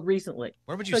has sold recently.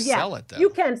 Where would you sell it, though? You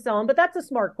can sell them, but that's a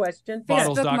smart question.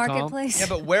 Facebook Marketplace. Yeah,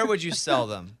 but where would you sell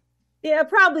them? Yeah,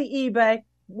 probably eBay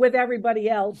with everybody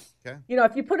else. Okay. You know,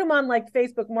 if you put them on like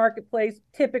Facebook Marketplace,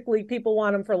 typically people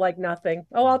want them for like nothing.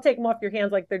 Oh, I'll take them off your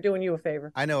hands like they're doing you a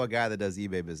favor. I know a guy that does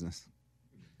eBay business.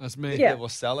 That's me. Yeah. That will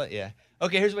sell it? Yeah.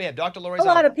 Okay, here's what we have. Dr. A Lori's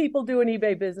lot on. of people do an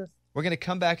eBay business. We're going to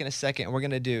come back in a second, and we're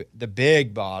going to do the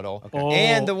big bottle. Okay. Oh.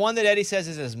 And the one that Eddie says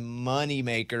is his money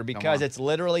maker because on. it's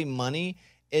literally money.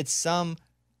 It's some...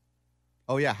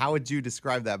 Oh, yeah. How would you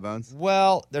describe that, Bones?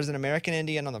 Well, there's an American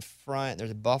Indian on the front.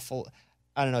 There's a buffalo.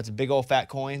 I don't know. It's a big old fat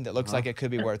coin that looks like it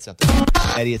could be worth something.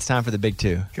 Eddie, it's time for the big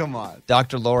two. Come on.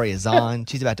 Dr. Lori is on.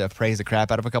 She's about to praise the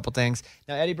crap out of a couple things.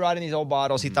 Now, Eddie brought in these old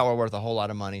bottles. He thought were worth a whole lot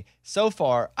of money. So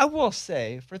far, I will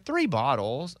say, for 3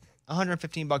 bottles,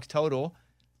 $115 total,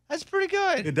 that's pretty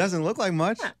good. It doesn't look like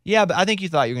much. Yeah, but I think you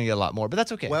thought you were going to get a lot more, but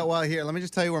that's okay. Well, here, let me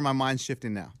just tell you where my mind's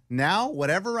shifting now. Now,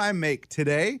 whatever I make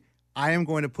today, I am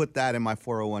going to put that in my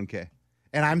 401k.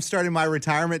 And I'm starting my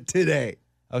retirement today.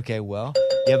 Okay, well,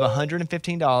 you have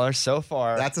 $115 so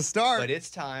far. That's a start. But it's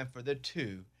time for the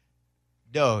 2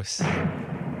 dos,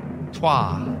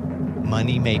 trois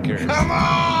money makers. Come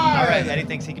on! All right, Eddie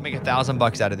thinks he can make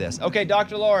 $1,000 out of this. Okay,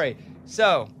 Dr. Lori.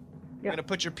 So, you're gonna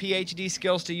put your PhD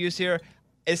skills to use here.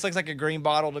 This looks like a green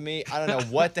bottle to me. I don't know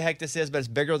what the heck this is, but it's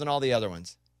bigger than all the other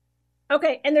ones.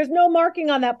 Okay, and there's no marking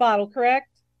on that bottle, correct?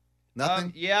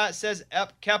 Nothing? Yeah, it says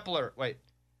Kepler. Wait,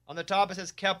 on the top it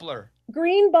says Kepler.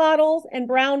 Green bottles and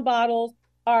brown bottles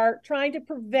are trying to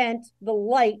prevent the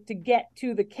light to get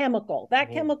to the chemical.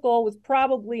 That chemical was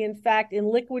probably, in fact, in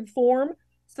liquid form.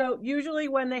 So usually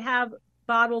when they have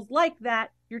bottles like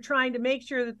that, you're trying to make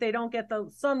sure that they don't get the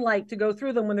sunlight to go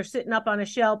through them when they're sitting up on a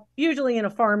shelf, usually in a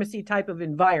pharmacy type of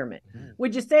environment.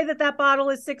 Would you say that that bottle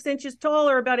is 6 inches tall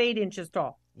or about 8 inches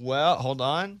tall? Well, hold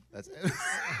on. That's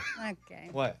Okay.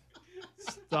 What?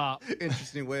 Stop.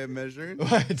 Interesting way of measuring.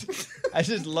 What? I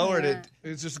just lowered it.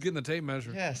 It's just getting the tape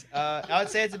measure. Yes. I would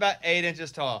say it's about 8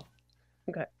 inches tall.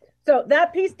 Okay. So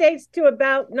that piece dates to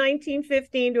about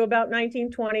 1915 to about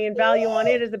 1920, and value on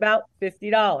it is about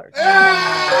 $50.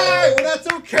 Hey, well, that's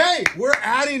okay. We're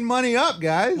adding money up,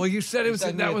 guys. Well, you said it was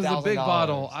said that was the big $1,000.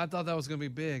 bottle. I thought that was gonna be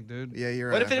big, dude. Yeah, you're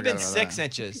right. What if I it had been forgot about 6 that.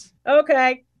 inches?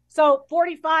 Okay. So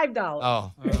 $45.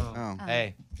 Oh. Oh.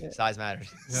 Hey, size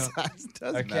matters. Size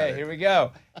does Okay, matter. here we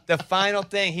go. The final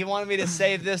thing. He wanted me to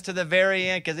save this to the very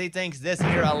end because he thinks this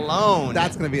here alone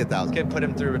That's going to be 1,000. could put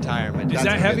him through retirement. Is That's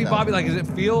that a heavy, good Bobby? Like, does it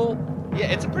feel? Yeah,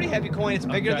 it's a pretty heavy coin. It's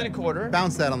bigger Okay. than a quarter.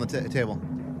 Bounce that on the table.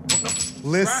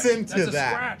 Listen That's to a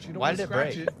that. scratch. You don't Why wanna did it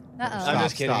scratch break? it. Uh-oh. I'm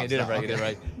just kidding. Stop, It didn't stop. break. It didn't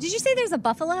break. Did you say there's a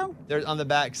buffalo? There's on the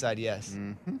back side, yes.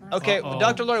 Mm-hmm. Okay, Uh-oh.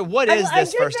 Dr. Lori, what is I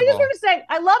this, just first of all? want to say,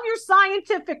 I love your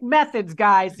scientific methods,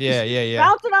 guys. Yeah, yeah, yeah.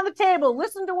 Bounce it on the table.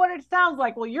 Listen to what it sounds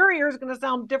like. Well, your ear is going to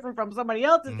sound different from somebody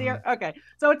else's Mm-hmm. ear. Okay.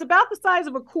 So it's about the size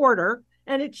of a quarter,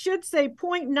 and it should say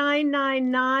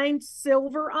 0.999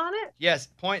 silver on it. Yes,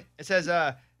 point. It says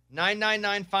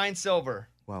 999 fine silver.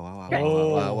 Wow, wow, wow, Okay.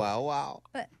 wow, wow, wow.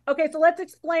 Okay, so let's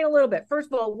explain a little bit.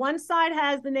 First of all, one side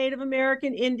has the Native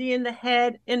American Indian, the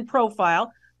head in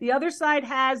profile. The other side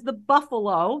has the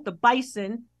buffalo, the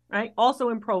bison, right? Also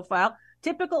in profile,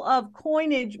 typical of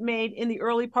coinage made in the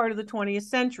early part of the 20th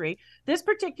century. This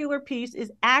particular piece is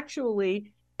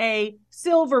actually a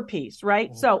silver piece,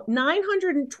 right? So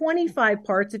 925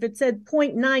 parts. If it said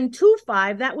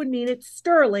 0.925, that would mean it's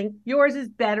sterling. Yours is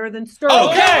better than sterling.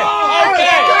 Okay.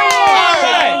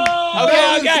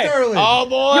 Oh,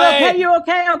 boy. You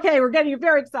okay? Okay, we're getting you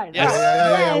very excited. Yes. All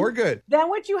right. Yeah, Then- we're good. Then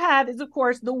what you have is, of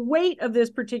course, the weight of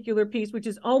this particular piece, which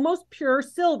is almost pure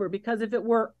silver, because if it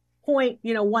were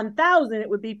 1,000, it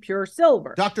would be pure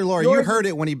silver. Dr. Lori, you heard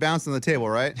it when he bounced on the table,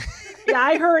 right? Yeah,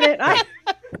 I heard it.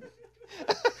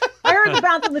 I heard the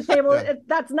bounce on the table.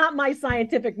 That's not my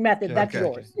scientific method. That's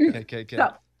yours. Okay.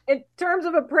 So, in terms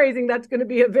of appraising, that's going to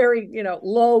be a very,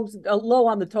 low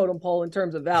on the totem pole in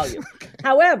terms of value.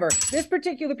 However, this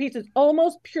particular piece is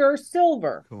almost pure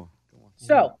silver. Cool.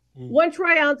 So 1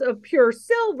 troy ounce of pure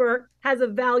silver has a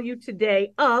value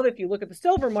today of, if you look at the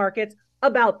silver markets,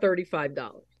 about $35.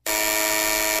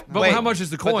 But how much is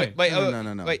the coin?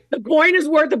 No. Wait. The coin is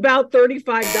worth about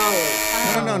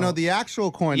 $35. No. The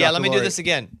actual coin. Yeah, Dr. let me do Lori. this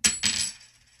again.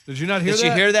 Did you not hear that? that?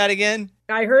 Did you hear that again?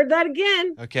 I heard that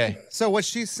again. Okay. So what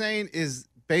she's saying is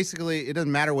basically it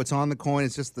doesn't matter what's on the coin.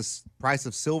 It's just the price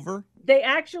of silver. They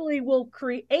actually will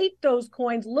create those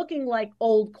coins looking like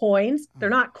old coins.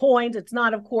 They're not coins. It's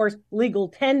not, of course, legal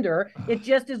tender. It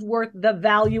just is worth the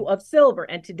value of silver.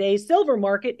 And today's silver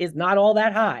market is not all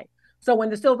that high. So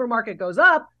when the silver market goes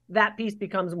up, that piece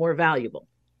becomes more valuable.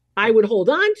 I would hold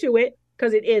on to it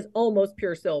because it is almost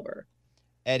pure silver.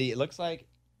 Eddie, it looks like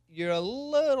you're a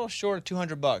little short of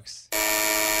 $200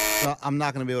 So I'm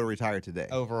not going to be able to retire today.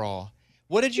 overall.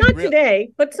 What did you Not today,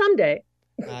 but someday.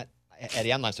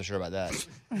 Eddie, I'm not so sure about that.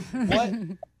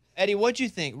 Eddie, what'd you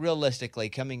think realistically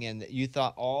coming in that you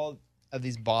thought all of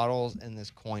these bottles and this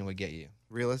coin would get you?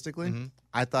 Realistically,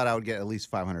 I thought I would get at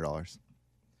least $500.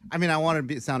 I mean, I wanted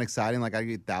to sound exciting, like I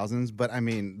get thousands, but I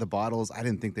mean, the bottles, I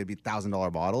didn't think they'd be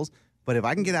 $1,000 bottles. But if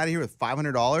I can get out of here with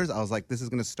 $500, I was like, this is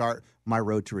going to start my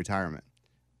road to retirement.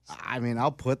 I mean,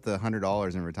 I'll put the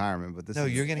 $100 in retirement, but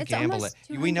you're going to gamble it.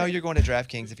 We know you're going to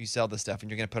DraftKings if you sell this stuff, and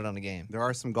you're going to put it on the game. There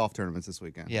are some golf tournaments this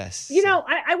weekend. Yes. You know,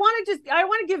 I want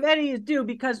to give Eddie his due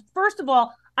because, first of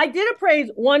all, I did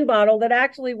appraise one bottle that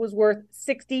actually was worth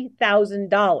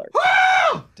 $60,000.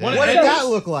 What did that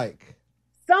look like?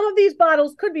 Some of these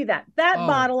bottles could be that. That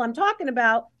bottle I'm talking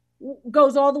about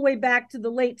goes all the way back to the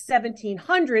late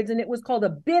 1700s, and it was called a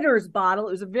bitters bottle.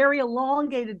 It was a very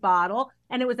elongated bottle,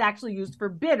 and it was actually used for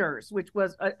bitters, which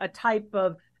was a type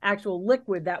of actual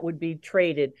liquid that would be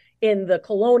traded in the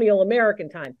colonial American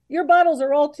time. Your bottles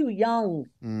are all too young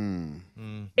and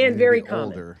very common.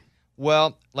 Older.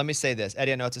 Well, let me say this.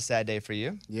 Eddie, I know it's a sad day for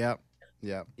you. Yep.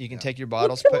 You can take your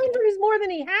bottles. Well, 200 is more than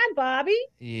he had, Bobby.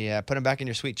 Put them back in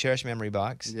your sweet cherished memory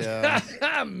box. Yeah.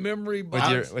 Memory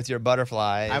box. With your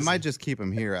butterflies. I might just keep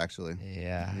them here, actually.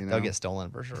 Yeah, You know? they'll get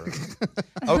stolen for sure.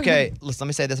 Okay, let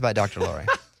me say this about Dr. Lori.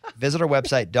 Visit our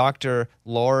website, drloriv.com.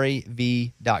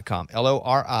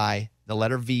 Lori, the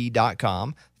letter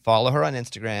V.com. Follow her on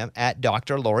Instagram at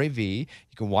Dr. Lori V.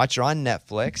 You can watch her on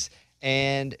Netflix,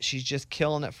 and she's just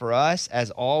killing it for us.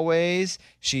 As always,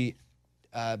 she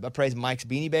appraised Mike's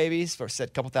Beanie Babies for a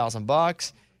couple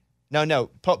 $1,000. No,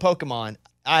 Pokemon.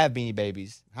 I have Beanie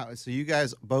Babies. So you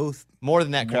guys both more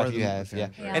than that crap than you have. that, Yeah.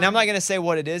 yeah. And I'm not gonna say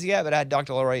what it is yet, but I had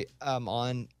Dr. Lori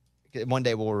on. One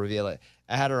day we'll reveal it.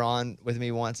 I had her on with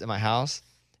me once in my house,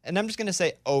 and I'm just gonna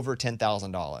say over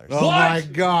 $10,000. Oh my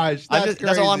gosh,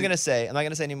 that's all I'm gonna say. I'm not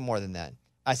gonna say any more than that.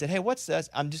 I said, hey, what's this?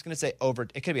 I'm just gonna say over.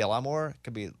 It could be a lot more. It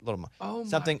could be a little more. Oh,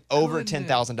 something my over goodness.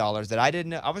 $10,000 that I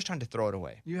didn't know. I was trying to throw it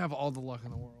away. You have all the luck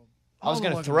in the world. I was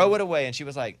gonna throw it away, and she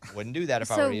was like, wouldn't do that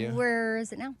if I So were you. where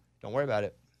is it now? Don't worry about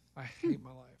it. I hate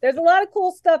my life. There's a lot of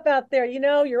cool stuff out there. You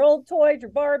know, your old toys, your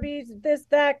Barbies, this,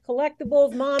 that,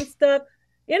 collectibles, mom stuff.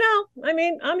 You know, I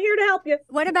mean, I'm here to help you.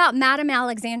 What about Madame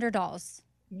Alexander dolls?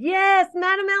 Yes,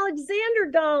 Madame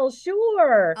Alexander dolls,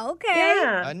 sure. Okay.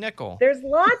 Yeah. A nickel. There's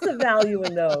lots of value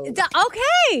in those.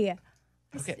 Okay.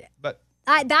 Okay, but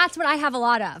That's what I have a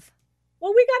lot of.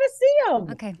 Well, we got to see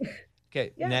them. Okay.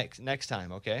 okay. Yeah. Next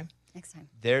time. Okay. Next time.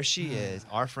 There she is,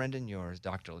 our friend and yours,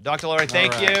 Dr. Lori.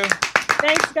 Thank right. you.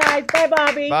 Thanks, guys. Bye,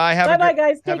 Bobby. Bye. Bye,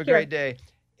 guys. Take Have a care. great day.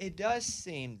 It does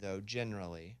seem, though,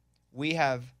 generally, we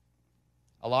have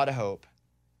a lot of hope,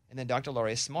 and then Dr.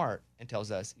 Lori is smart and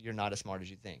tells us you're not as smart as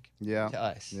you think. Yeah. To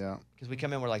us. Yeah. Because we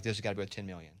come in, we're like, this has got to be worth $10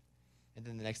 million, and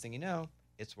then the next thing you know,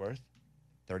 it's worth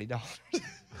 $30.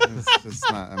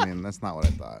 It's not. I mean, that's not what I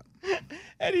thought.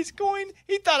 Eddie's coin.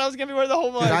 He thought I was gonna be worth the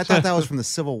whole much. Dude, I thought that was from the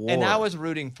Civil War. And I was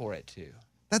rooting for it too.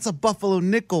 That's a buffalo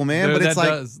nickel, man, Dude, but it's that like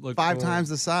does look 5 cool. times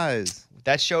the size.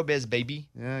 That's showbiz, baby.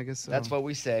 Yeah, I guess so. That's what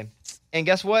we say. And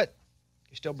guess what?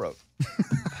 You're still broke.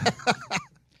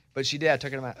 But she did. I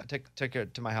took her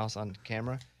to my house on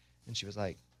camera, and she was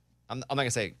like, "I'm not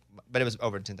gonna say, but it was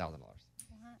over $10,000."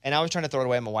 And I was trying to throw it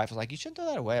away, and my wife was like, "You shouldn't throw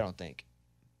that away, I don't think."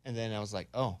 And then I was like,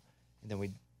 "Oh," and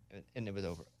then it was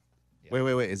over. Yeah.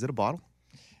 Wait. Is it a bottle?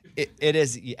 It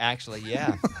is actually,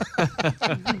 yeah.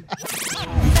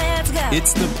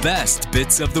 It's the best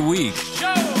bits of the week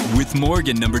with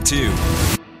Morgan number 2.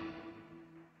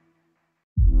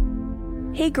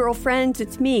 Hey, girlfriends,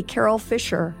 it's me, Carol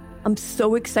Fisher. I'm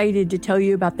so excited to tell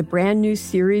you about the brand new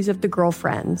series of The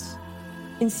Girlfriends.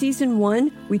 In season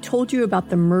 1, we told you about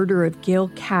the murder of Gail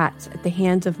Katz at the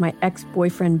hands of my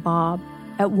ex-boyfriend, Bob.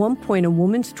 At one point, a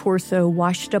woman's torso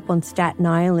washed up on Staten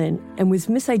Island and was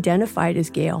misidentified as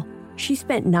Gail. She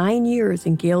spent 9 years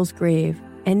in Gail's grave,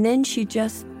 and then she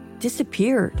just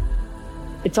disappeared.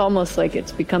 It's almost like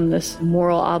it's become this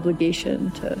moral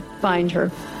obligation to find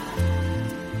her.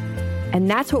 And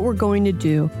that's what we're going to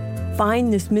do.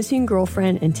 Find this missing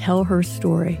girlfriend and tell her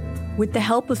story. With the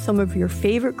help of some of your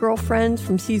favorite girlfriends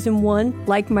from season 1,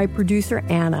 like my producer,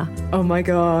 Anna. Oh my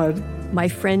God. My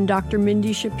friend, Dr.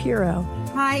 Mindy Shapiro.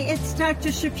 Hi, it's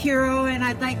Dr. Shapiro, and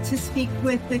I'd like to speak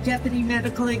with the Deputy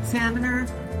Medical Examiner.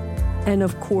 And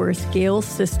of course, Gail's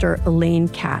sister, Elaine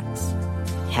Katz.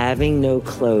 Having no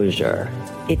closure,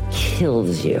 it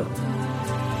kills you.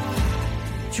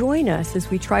 Join us as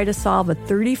we try to solve a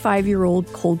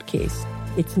 35-year-old cold case.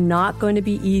 It's not going to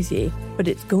be easy, but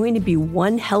it's going to be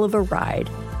one hell of a ride.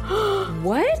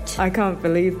 What? I can't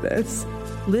believe this.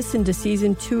 Listen to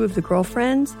season 2 of The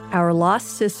Girlfriends, Our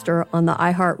Lost Sister on the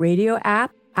iHeartRadio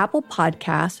app, Apple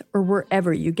Podcasts, or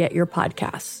wherever you get your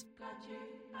podcasts.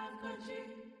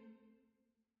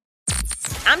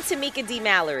 I'm Tamika D.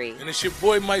 Mallory. And it's your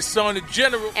boy, my son, the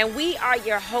General. And we are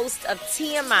your host of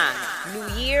TMI.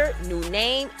 New year, new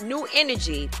name, new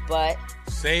energy, but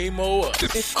same old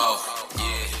us. Oh,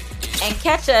 yeah. And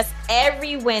catch us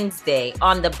every Wednesday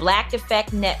on the Black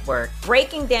Effect Network,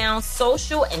 breaking down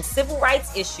social and civil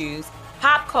rights issues,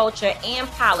 pop culture, and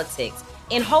politics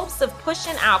in hopes of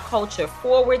pushing our culture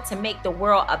forward to make the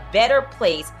world a better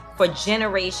place for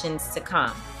generations to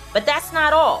come. But that's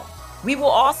not all. We will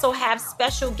also have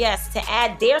special guests to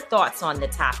add their thoughts on the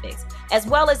topics, as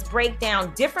well as break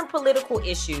down different political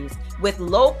issues with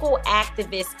local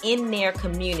activists in their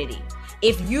community.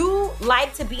 If you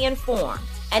like to be informed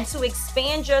and to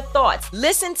expand your thoughts,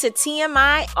 listen to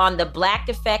TMI on the Black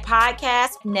Effect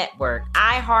Podcast Network,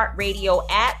 iHeartRadio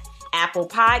app, Apple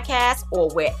Podcasts, or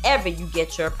wherever you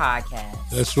get your podcasts.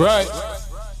 That's right.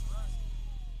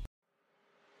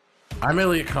 I'm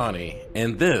Elliot Connie,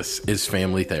 and this is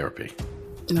Family Therapy.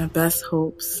 My best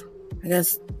hopes, I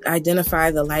guess,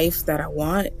 identify the life that I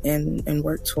want and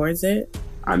work towards it.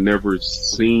 I never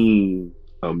seen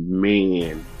a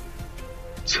man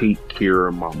take care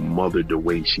of my mother the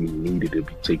way she needed to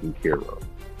be taken care of.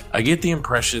 I get the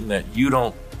impression that you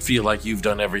don't feel like you've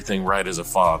done everything right as a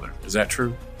father. Is that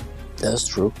true? That's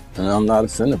true, and I'm not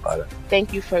offended by that.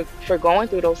 Thank you for going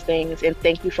through those things, and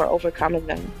thank you for overcoming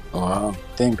them. Wow.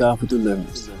 Thank God for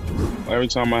deliverance. Every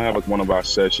time I have one of our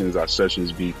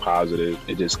sessions be positive.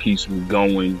 It just keeps me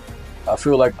going. I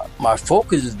feel like my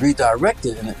focus is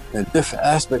redirected in a different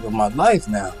aspect of my life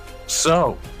now.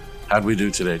 So, how'd we do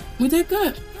today? We did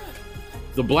good.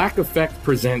 The Black Effect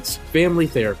presents Family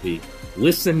Therapy.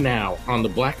 Listen now on the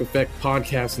Black Effect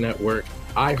Podcast Network,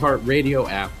 iHeartRadio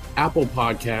app, Apple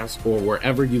Podcasts, or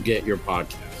wherever you get your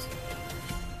podcasts.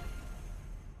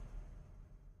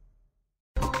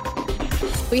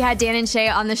 We had Dan and Shay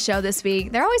on the show this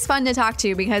week. They're always fun to talk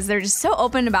to because they're just so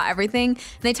open about everything.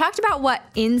 And they talked about what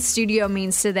in studio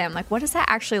means to them. Like, what does that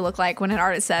actually look like when an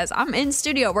artist says, I'm in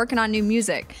studio working on new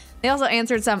music? They also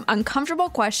answered some uncomfortable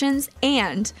questions.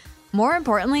 And more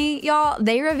importantly, y'all,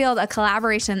 they revealed a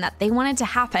collaboration that they wanted to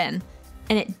happen.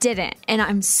 And it didn't. And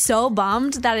I'm so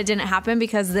bummed that it didn't happen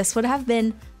because this would have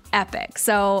been epic.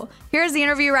 So here's the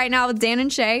interview right now with Dan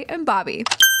and Shay and Bobby.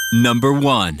 Number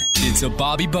 1. It's a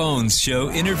Bobby Bones Show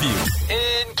interview.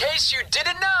 In case you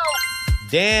didn't know,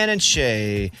 Dan and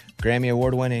Shay, Grammy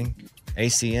Award winning,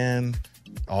 ACM,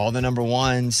 all the number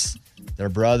ones. They're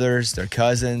brothers, they're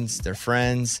cousins, they're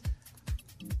friends.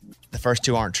 The first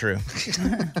two aren't true,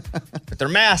 but they're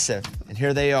massive. And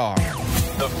here they are.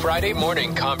 The Friday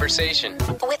Morning Conversation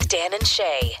with Dan and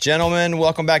Shay. Gentlemen,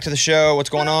 welcome back to the show. What's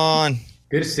going on?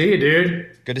 Good to see you,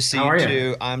 dude. Good to see you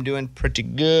too. I'm doing pretty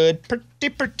good.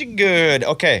 Pretty good.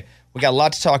 Okay, we got a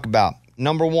lot to talk about.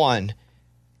 Number 1,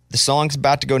 the song's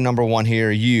about to go number 1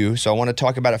 here, You. So I want to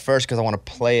talk about it first because I want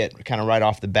to play it kind of right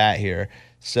off the bat here.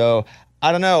 So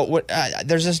I don't know.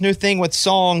 There's this new thing with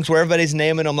songs where everybody's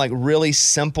naming them like really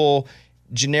simple,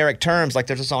 generic terms. Like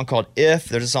there's a song called If.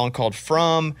 There's a song called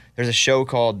From. There's a show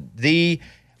called The.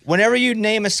 Whenever you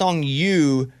name a song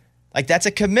You, like that's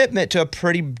a commitment to a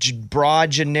pretty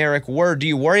broad, generic word. Do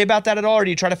you worry about that at all, or do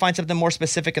you try to find something more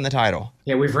specific in the title?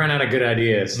 Yeah, we've run out of good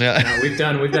ideas. Yeah. We've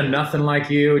done nothing like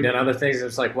You. We've done other things.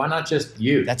 It's like, why not just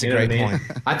You? That's a great point.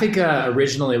 I think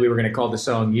originally we were going to call the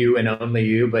song You and Only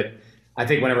You, but I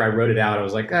think whenever I wrote it out, I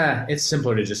was like, it's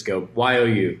simpler to just go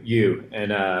Y-O-U, You.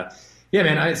 And yeah,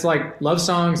 man, it's like love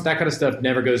songs, that kind of stuff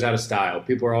never goes out of style.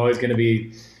 People are always going to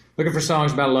be looking for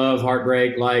songs about love,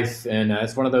 heartbreak, life, and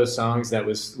it's one of those songs that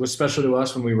was special to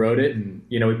us when we wrote it, and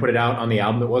we put it out on the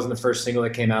album. It wasn't the first single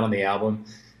that came out on the album,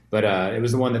 but it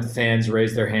was the one that the fans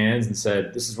raised their hands and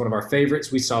said, this is one of our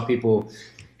favorites. We saw people,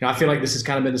 I feel like this has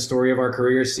kind of been the story of our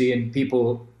career, seeing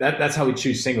people, that's how we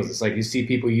choose singles. It's like you see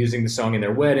people using the song in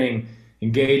their wedding,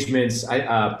 engagements.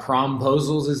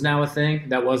 Promposals is now a thing.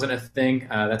 That wasn't a thing.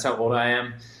 That's how old I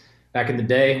am. Back in the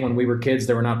day when we were kids,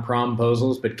 there were not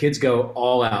promposals, but kids go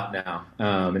all out now.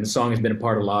 And the song has been a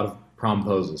part of a lot of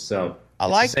promposals. So I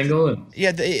like single. And,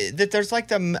 there's like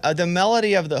the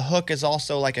melody of the hook is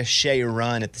also like a Shay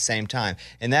run at the same time.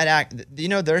 And that act,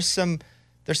 there's some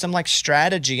like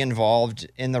strategy involved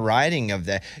in the writing of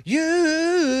that.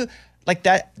 You like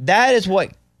that is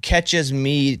what catches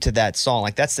me to that song.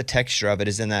 Like that's the texture of it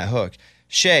is in that hook.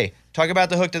 Shay, talk about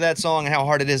the hook to that song and how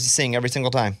hard it is to sing every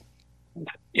single time.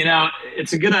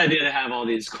 It's a good idea to have all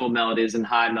these cool melodies and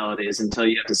high melodies until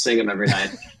you have to sing them every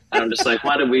night. And I'm just like,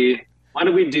 why did we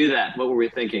do that? What were we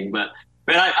thinking? But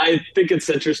I think it's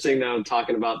interesting though,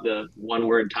 talking about the one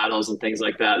word titles and things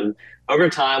like that. And over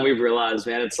time we've realized,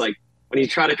 man, it's like when you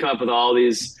try to come up with all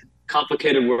these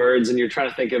complicated words and you're trying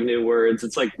to think of new words,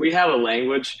 it's like we have a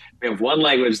language. We have one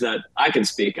language that I can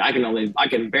speak. I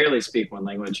can barely speak one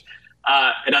language.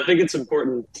 And I think it's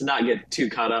important to not get too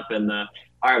caught up in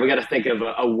all right, we got to think of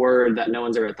a word that no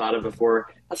one's ever thought of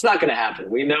before. That's not going to happen.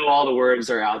 We know all the words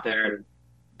are out there. And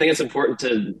I think it's important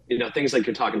to, things like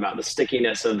you're talking about, the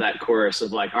stickiness of that chorus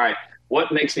of like, all right,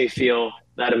 what makes me feel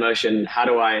that emotion? How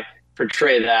do I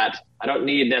portray that? I don't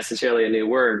need necessarily a new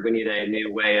word. We need a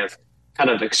new way of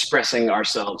kind of expressing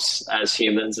ourselves as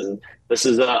humans. And this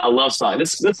is a love song.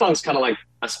 This song's kind of like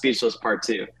a Speechless part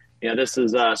 2. This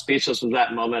is Speechless was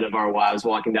that moment of our wives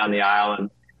walking down the aisle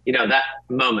and, that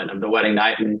moment of the wedding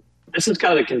night. And this is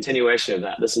kind of the continuation of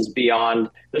that. This is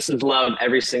love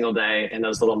every single day in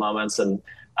those little moments. And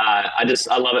I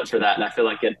love it for that. And I feel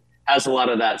like it has a lot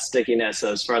of that stickiness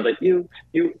as far as like you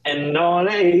and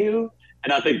only you.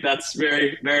 And I think that's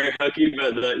very, very hooky,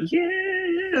 but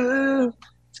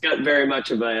it's got very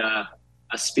much of a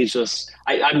Speechless.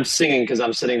 I'm singing because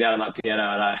I'm sitting down at my piano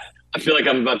and I feel like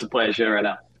I'm about to play a show right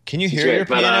now. Can you hear your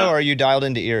piano or are you dialed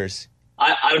into ears?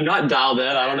 I'm not dialed in.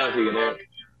 I don't know if you can hear it.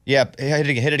 Yeah,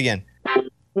 hit it again.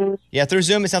 Yeah, through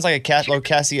Zoom it sounds like a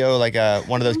Casio, like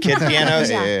one of those kid pianos.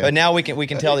 Yeah. But now we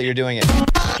can tell that you're doing it.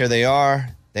 Here they are.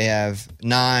 They have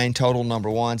 9 total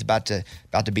number ones, about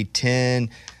to be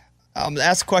 10.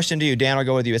 Ask a question to you, Dan. I'll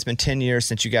go with you. It's been 10 years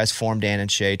since you guys formed Dan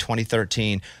and Shay,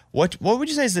 2013. What would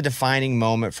you say is the defining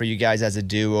moment for you guys as a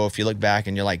duo? If you look back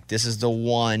and you're like, this is the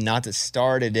one, not that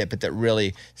started it, but that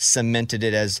really cemented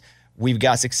it as we've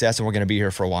got success and we're going to be here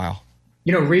for a while.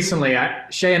 Recently,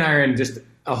 Shay and I are in just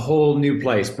a whole new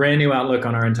place, brand new outlook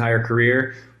on our entire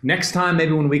career. Next time,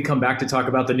 maybe when we come back to talk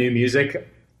about the new music,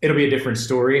 it'll be a different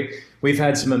story. We've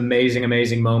had some amazing,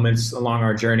 amazing moments along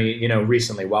our journey,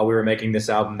 recently while we were making this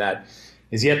album that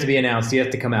is yet to be announced,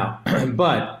 yet to come out.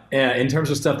 But in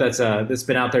terms of stuff that's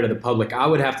been out there to the public, I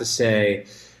would have to say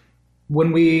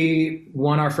when we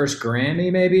won our first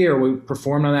Grammy, maybe, or we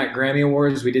performed on that Grammy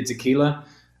Awards, we did Tequila.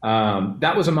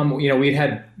 That was a moment, we'd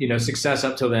had, success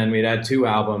up till then. We'd had 2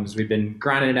 albums. We'd been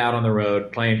grinding it out on the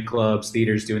road, playing clubs,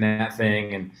 theaters, doing that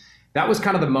thing. And that was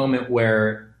kind of the moment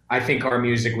where I think our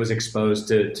music was exposed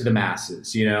to the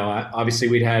masses. Obviously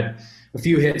we'd had a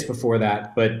few hits before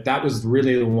that, but that was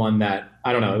really the one that,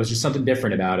 I don't know, it was just something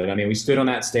different about it. I mean, we stood on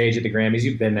that stage at the Grammys.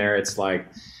 You've been there. It's like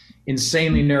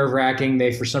insanely nerve-wracking.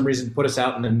 They, for some reason, put us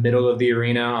out in the middle of the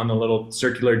arena on the little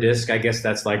circular disc. I guess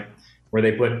that's like where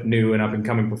they put new and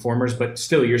up-and-coming performers, but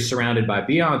still you're surrounded by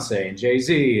Beyonce and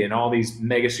Jay-Z and all these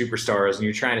mega superstars, and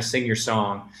you're trying to sing your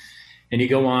song, and you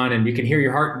go on and you can hear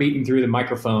your heart beating through the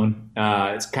microphone.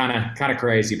 It's kind of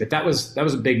crazy, but that was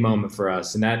a big moment for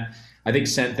us, and that, I think,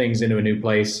 sent things into a new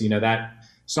place. That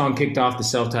song kicked off the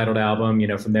self-titled album.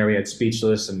 From there we had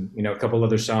Speechless and, a couple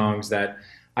other songs that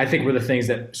I think were the things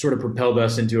that sort of propelled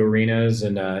us into arenas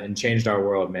and changed our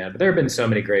world, man. But there have been so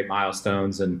many great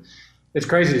milestones, and it's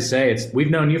crazy to say. We've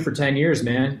known you for 10 years,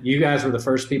 man. You guys were the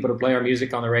first people to play our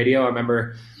music on the radio. I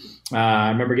remember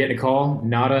getting a call.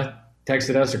 Nada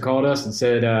texted us or called us and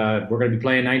said, we're going to be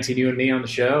playing 19 You and Me on the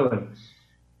show. And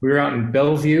we were out in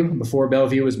Bellevue, before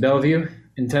Bellevue was Bellevue,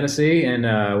 in Tennessee. And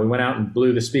we went out and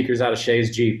blew the speakers out of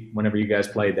Shay's Jeep whenever you guys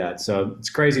played that. So it's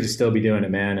crazy to still be doing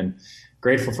it, man. And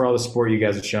grateful for all the support you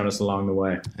guys have shown us along the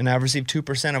way. And I've received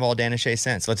 2% of all Dan and Shay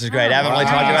cents, which is great. I haven't really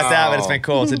talked about that, but it's been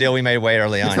cool. It's a deal we made way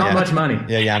early on. It's not much money.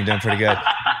 Yeah, I'm doing pretty good.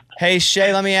 Hey,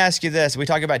 Shay, let me ask you this. We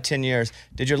talk about 10 years.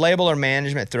 Did your label or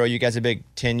management throw you guys a big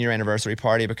 10-year anniversary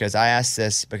party? Because I asked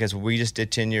this because we just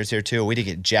did 10 years here, too. We didn't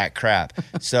get jack crap.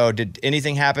 So did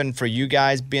anything happen for you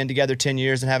guys being together 10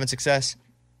 years and having success?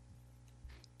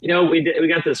 We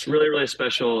got this really, really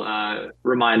special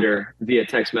reminder via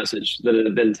text message that it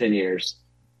had been 10 years.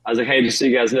 I was like, hey, just so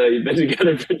you guys know, you've been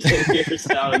together for 10 years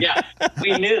now. Like, yeah,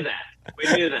 we knew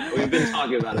that. We've been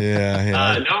talking about it.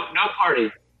 Yeah. No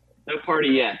party. No party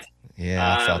yet.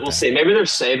 Yeah, I felt we'll that. see. Maybe they're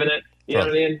saving it. You know what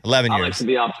I mean? 11 I years. like to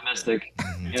be optimistic.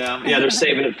 You know, yeah, they're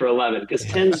saving it for 11 because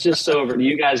 10's just so over.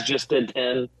 You guys just did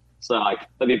 10, so like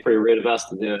that'd be pretty rude of us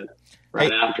to do it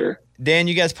right after. Dan,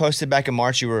 you guys posted back in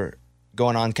March you were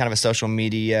going on kind of a social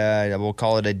media, we'll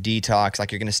call it a detox,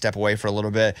 like you're going to step away for a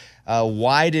little bit.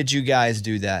 Why did you guys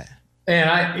do that? And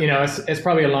it's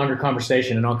probably a longer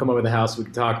conversation, and I'll come over the house. We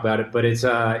can talk about it. But it's,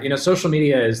 social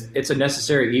media it's a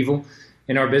necessary evil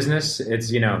in our business.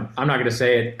 It's, I'm not going to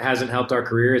say it hasn't helped our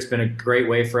career. It's been a great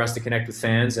way for us to connect with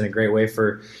fans and a great way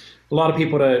for a lot of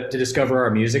people to discover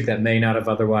our music that may not have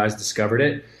otherwise discovered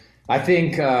it. I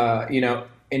think,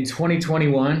 in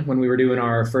 2021, when we were doing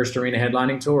our first arena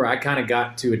headlining tour, I kind of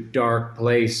got to a dark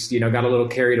place, got a little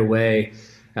carried away.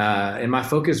 And my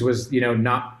focus was,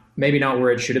 maybe not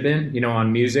where it should have been,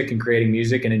 on music and creating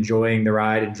music and enjoying the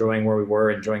ride, enjoying where we were,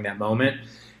 enjoying that moment.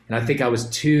 And I think I was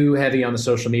too heavy on the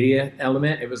social media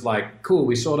element. It was like, cool,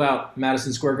 we sold out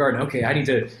Madison Square Garden. Okay, I need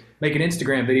to make an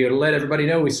Instagram video to let everybody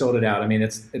know we sold it out. I mean,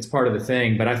 it's part of the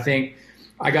thing. But I think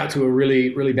I got to a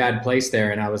really, really bad place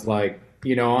there. And I was like,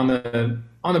 on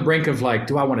the brink of like,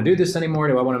 do I want to do this anymore?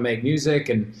 Do I want to make music?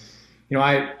 And,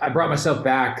 I brought myself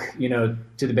back, to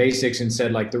the basics and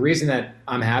said, like, the reason that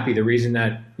I'm happy, the reason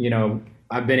that,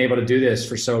 I've been able to do this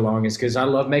for so long is because I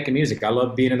love making music. I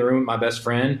love being in the room with my best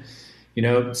friend,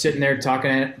 sitting there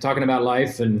talking about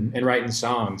life and writing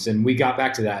songs. And we got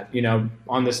back to that,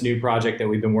 on this new project that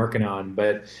we've been working on.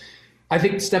 But I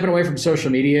think stepping away from social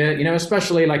media,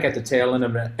 especially like at the tail end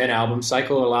of an album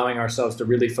cycle, allowing ourselves to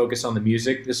really focus on the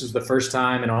music. This was the first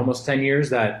time in almost 10 years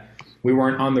that we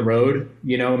weren't on the road,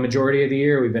 a majority of the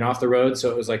year. We've been off the road. So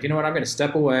it was like, I'm going to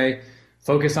step away,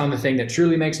 focus on the thing that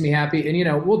truly makes me happy.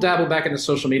 And, we'll dabble back into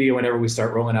social media whenever we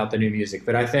start rolling out the new music.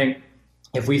 But I think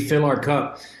if we fill our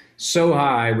cup so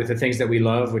high with the things that we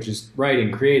love, which is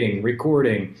writing, creating,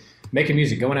 recording, making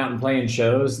music, going out and playing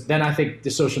shows, then I think the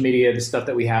social media, the stuff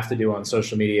that we have to do on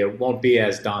social media won't be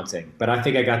as daunting. But I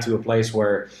think I got to a place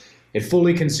where it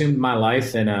fully consumed my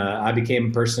life, and I became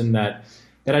a person that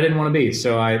I didn't want to be.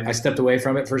 So I stepped away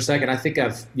from it for a second. I think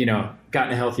I've,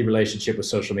 gotten a healthy relationship with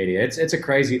social media. It's a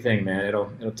crazy thing, man.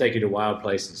 It'll take you to wild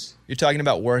places. You're talking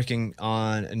about working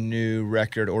on a new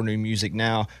record or new music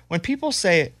now. When people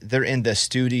say they're in the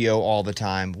studio all the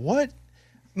time,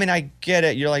 I get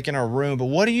it. You're like in a room, but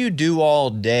what do you do all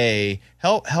day?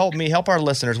 Help our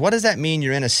listeners. What does that mean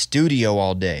you're in a studio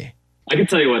all day? I can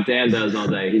tell you what Dan does all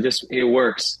day. He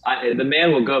works. The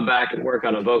man will go back and work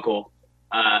on a vocal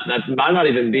that might not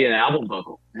even be an album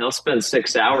vocal. He'll spend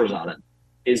 6 hours on it.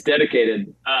 He's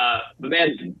dedicated. But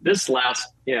man, this last,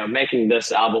 making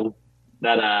this album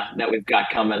that we've got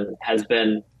coming has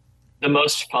been the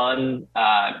most fun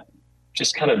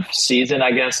just kind of season,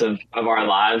 I guess, of our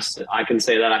lives. I can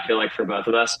say that, I feel like, for both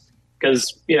of us,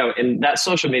 because, in that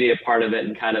social media part of it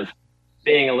and kind of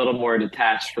being a little more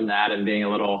detached from that and being a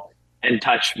little in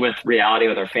touch with reality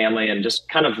with our family and just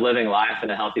kind of living life in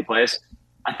a healthy place,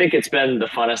 I think it's been the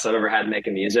funnest I've ever had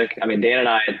making music. I mean, Dan and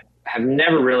I have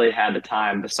never really had the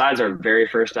time, besides our very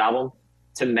first album,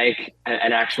 to make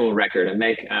an actual record and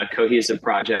make a cohesive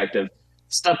project of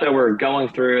stuff that we're going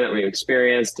through, that we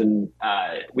experienced. And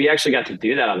we actually got to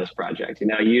do that on this project. You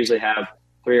usually have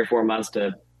 3 or 4 months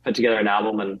to put together an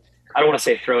album. And I don't want to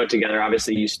say throw it together.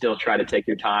 Obviously, you still try to take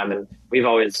your time. And we've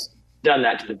always done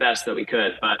that to the best that we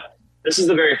could. But this is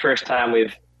the very first time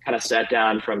we've kind of sat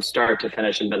down from start to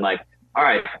finish and been like, all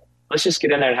right, let's just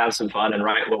get in there and have some fun and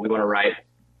write what we want to write.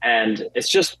 And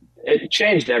it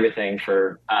changed everything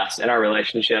for us in our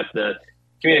relationship. The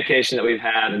communication that we've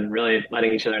had and really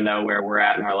letting each other know where we're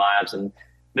at in our lives and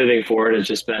moving forward has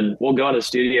just been, we'll go in the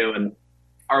studio and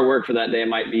our work for that day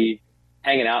might be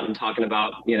hanging out and talking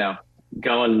about,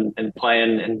 going and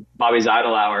playing in Bobby's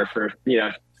Idol Hour for,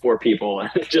 4 people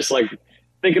and just like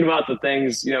thinking about the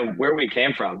things, where we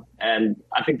came from. And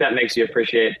I think that makes you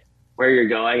appreciate where you're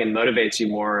going and motivates you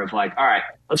more of like, all right,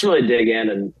 let's really dig in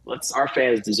and our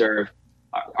fans deserve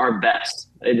our best.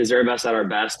 They deserve us at our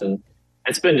best. And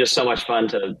it's been just so much fun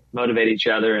to motivate each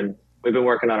other. And we've been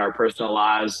working on our personal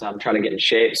lives. I'm trying to get in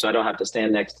shape so I don't have to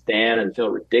stand next to Dan and feel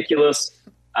ridiculous.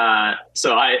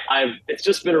 So it's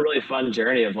just been a really fun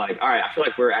journey of like, all right, I feel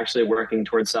like we're actually working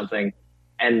towards something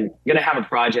and going to have a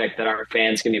project that our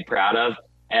fans can be proud of.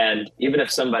 And even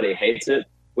if somebody hates it,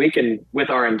 we can,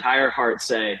 with our entire heart,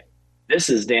 say, this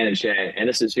is Dan and Shay, and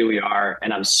this is who we are.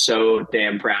 And I'm so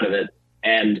damn proud of it.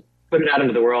 And put it out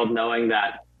into the world knowing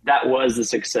that was the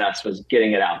success, was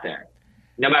getting it out there.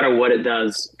 No matter what it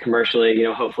does commercially,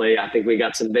 hopefully I think we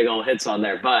got some big old hits on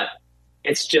there, but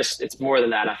it's more than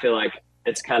that. I feel like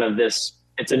it's kind of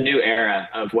it's a new era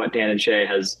of what Dan and Shay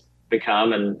has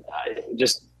become. And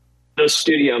just those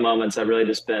studio moments have really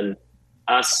just been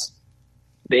us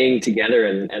being together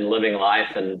and living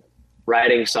life and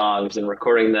writing songs and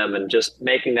recording them and just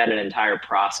making that an entire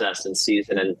process and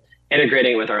season and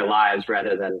integrating it with our lives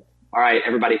rather than, all right,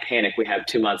 everybody panic, we have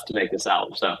 2 months to make this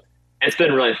album. So it's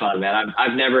been really fun, man.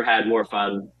 I've never had more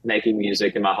fun making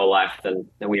music in my whole life than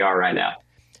we are right now.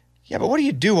 Yeah, but what do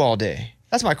you do all day?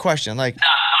 That's my question. Like,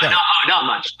 not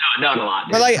much. No, not a lot.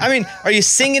 Dude. But like, I mean, are you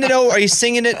singing it over? Are you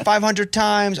singing it 500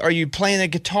 times? Are you playing the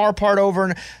guitar part over?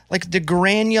 And like the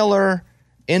granular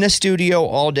in a studio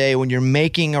all day when you're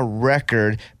making a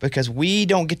record, because we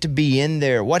don't get to be in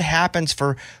there. What happens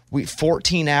for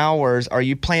 14 hours? Are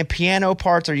you playing piano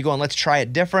parts? Are you going, let's try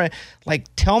it different? Like,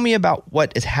 tell me about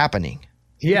what is happening.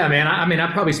 Yeah, man.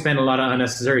 I probably spend a lot of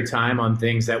unnecessary time on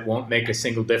things that won't make a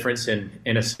single difference in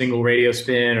a single radio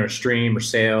spin or stream or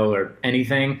sale or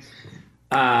anything.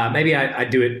 Maybe I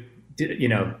do it,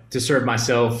 to serve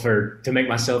myself or to make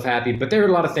myself happy. But there are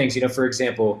a lot of things, for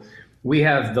example, we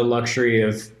have the luxury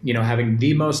of, having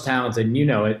the most talented,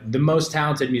 the most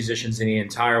talented musicians in the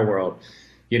entire world,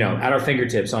 at our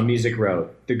fingertips on Music Row,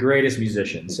 the greatest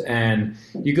musicians. And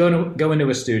you go into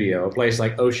a studio, a place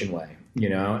like Ocean Way,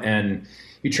 and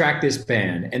you track this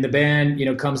band, and the band,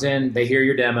 comes in, they hear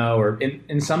your demo, or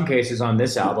in some cases on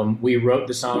this album, we wrote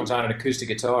the songs on an acoustic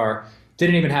guitar,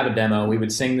 didn't even have a demo. We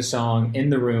would sing the song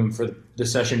in the room for the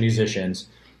session musicians,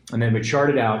 and then we'd chart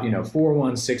it out,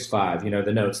 4-1-6-5,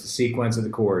 the notes, the sequence of the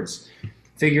chords,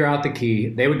 figure out the key.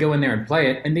 They would go in there and play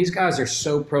it, and these guys are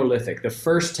so prolific. The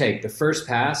first take, the first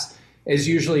pass is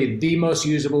usually the most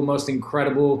usable, most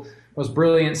incredible, most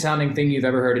brilliant sounding thing you've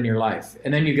ever heard in your life.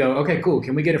 And then you go, okay, cool.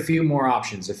 Can we get a few more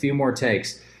options, a few more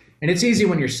takes? And it's easy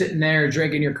when you're sitting there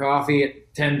drinking your coffee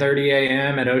at 10:30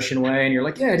 a.m. at Ocean Way, and you're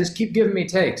like, yeah, just keep giving me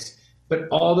takes. But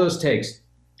all those takes,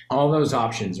 all those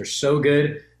options are so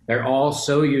good. They're all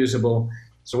so usable.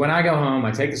 So when I go home,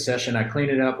 I take the session, I clean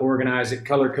it up, organize it,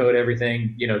 color code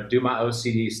everything, do my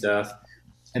OCD stuff.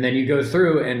 And then you go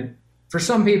through, and for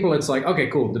some people, it's like, okay,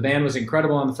 cool. The band was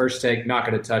incredible on the first take, not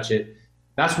going to touch it.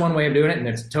 That's one way of doing it, and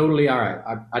it's totally all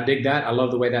right. I dig that. I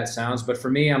love the way that sounds. But for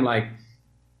me, I'm like,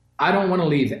 I don't want to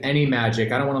leave any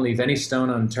magic. I don't want to leave any stone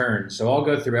unturned. So I'll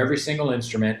go through every single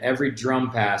instrument, every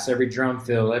drum pass, every drum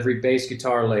fill, every bass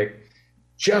guitar lick,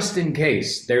 just in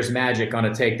case there's magic on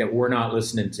a take that we're not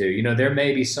listening to. There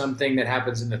may be something that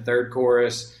happens in the third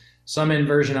chorus, some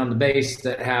inversion on the bass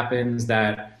that happens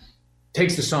that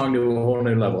takes the song to a whole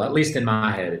new level. At least in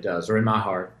my head it does, or in my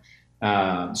heart.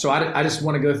 So I just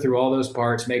want to go through all those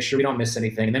parts, make sure we don't miss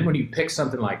anything. And then when you pick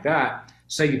something like that,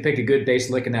 say you pick a good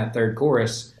bass lick in that third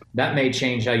chorus, that may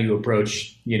change how you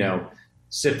approach,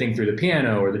 sifting through the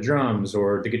piano or the drums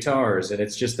or the guitars. And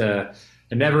it's just a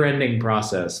never-ending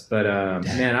process. But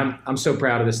man, I'm so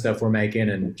proud of the stuff we're making.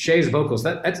 And Shay's vocals,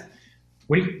 that's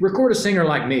when you record a singer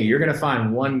like me, you're going to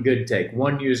find one good take,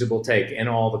 one usable take in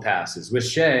all the passes. With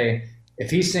Shay, if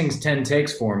he sings 10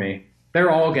 takes for me,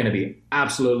 they're all going to be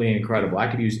absolutely incredible. I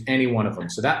could use any one of them.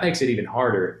 So that makes it even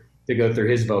harder to go through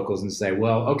his vocals and say,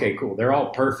 well, okay, cool. They're all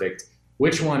perfect.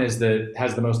 Which one has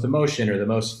the most emotion or the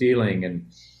most feeling? And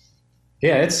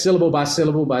yeah, it's syllable by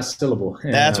syllable by syllable.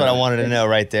 And, that's what I wanted to know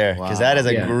right there. Because that is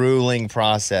a grueling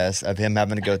process of him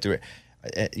having to go through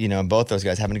it. Both those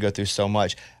guys having to go through so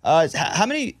much. How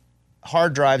many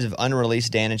hard drives of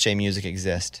unreleased Dan and Shay music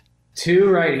exist? 2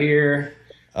 right here.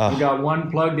 We've got 1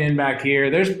 plugged in back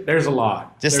here. There's a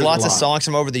lot. Just lots of songs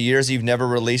from over the years you've never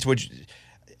released.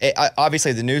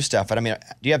 Obviously the new stuff, but I mean,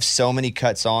 do you have so many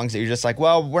cut songs that you're just like,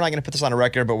 well, we're not going to put this on a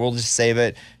record, but we'll just save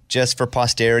it just for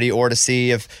posterity or to see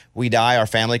if we die, our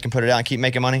family can put it out and keep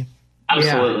making money?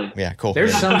 Absolutely. Yeah, cool.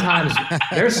 There's sometimes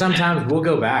we'll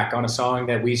go back on a song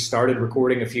that we started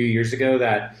recording a few years ago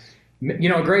that,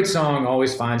 a great song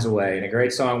always finds a way, and a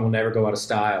great song will never go out of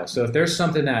style. So if there's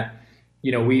something that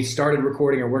we started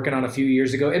recording or working on a few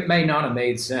years ago, it may not have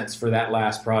made sense for that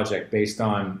last project based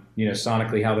on,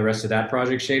 sonically how the rest of that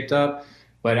project shaped up.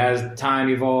 But as time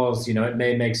evolves, it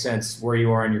may make sense where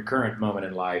you are in your current moment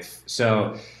in life.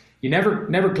 So you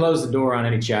never close the door on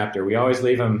any chapter. We always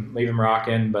leave them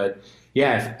rocking. But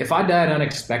yeah, if I died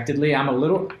unexpectedly, I'm a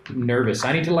little nervous.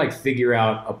 I need to figure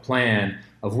out a plan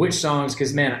of which songs,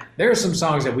 because man, there are some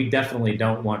songs that we definitely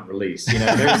don't want released.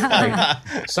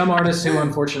 There's some artists who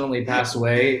unfortunately pass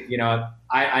away.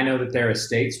 I know that their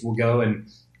estates will go and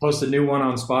post a new one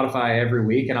on Spotify every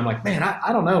week, and I'm like, man,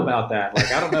 I don't know about that.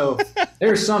 I don't know.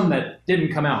 There's some that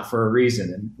didn't come out for a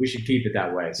reason, and we should keep it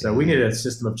that way. So we need a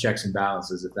system of checks and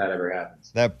balances if that ever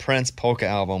happens. That Prince Polka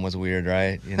album was weird,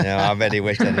 right? I bet he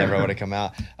wished that never would have come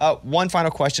out. One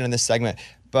final question in this segment.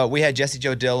 But we had Jessie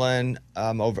Jo Dillon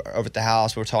over at the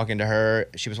house. We were talking to her.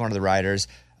 She was one of the writers.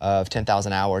 of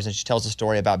 10,000 Hours, and she tells a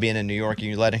story about being in New York and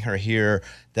you letting her hear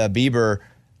the Bieber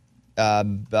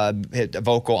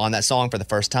vocal on that song for the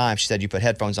first time. She said you put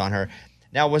headphones on her.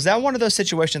 Now, was that one of those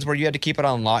situations where you had to keep it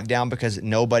on lockdown because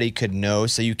nobody could know,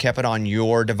 so you kept it on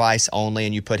your device only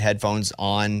and you put headphones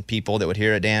on people that would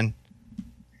hear it, Dan?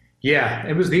 Yeah,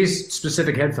 it was these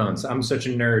specific headphones. I'm such a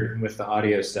nerd with the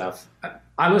audio stuff.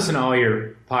 I listen to all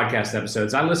your podcast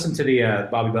episodes. I listen to the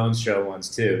Bobby Bones show ones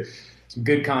too. Some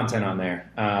good content on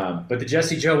there. But the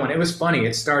Jesse Joe one, it was funny.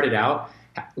 It started out,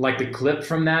 like the clip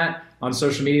from that on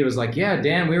social media was like, yeah,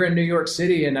 Dan, we were in New York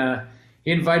City and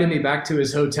he invited me back to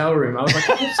his hotel room. I was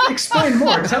like, explain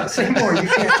more. Say more. You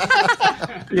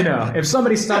can't, if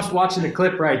somebody stops watching the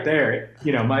clip right there,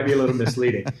 it might be a little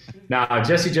misleading. Now,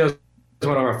 Jesse Joe's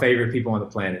one of our favorite people on the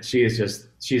planet. She's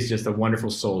just a wonderful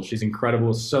soul. She's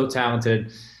incredible, so talented.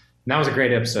 And that was a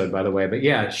great episode, by the way. But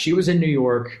yeah, she was in New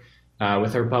York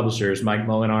with her publishers, Mike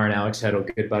Molinar and Alex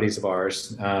Heddle, good buddies of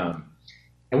ours.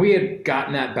 And we had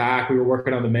gotten that back. We were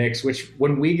working on the mix, which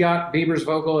when we got Bieber's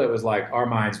vocal, it was like our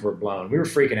minds were blown. We were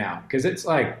freaking out because it's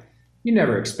like, you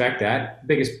never expect that.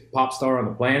 Biggest pop star on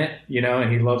the planet,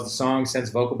 and he loves the song,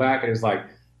 sends vocal back. And it was like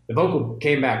the vocal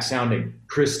came back sounding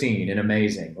pristine and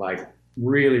amazing, like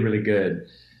really, really good.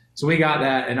 So we got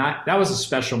that. And that was a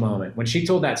special moment. When she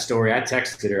told that story, I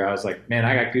texted her. I was like, man,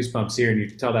 I got goosebumps here. And you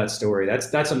tell that story.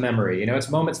 That's a memory. It's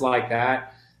moments like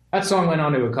that. That song went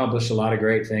on to accomplish a lot of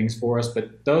great things for us,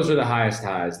 but those are the highest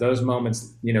highs. Those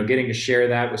moments, getting to share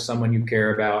that with someone you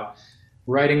care about,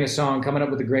 writing a song, coming up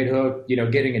with a great hook,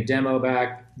 getting a demo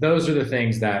back. Those are the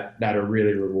things that are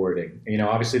really rewarding.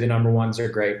 Obviously the number ones are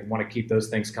great. We want to keep those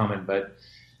things coming, but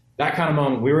that kind of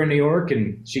moment, we were in New York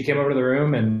and she came over to the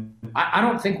room and I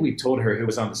don't think we told her who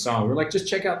was on the song. We were like, just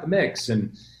check out the mix.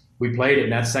 And we played it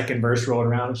and that second verse rolled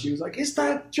around and she was like, is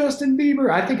that Justin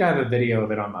Bieber? I think I have a video of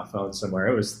it on my phone somewhere.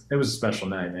 It was a special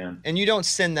night, man. And you don't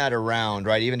send that around,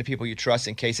 right? Even to people you trust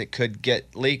in case it could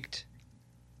get leaked?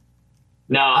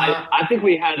 No, I think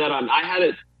we had that on. I had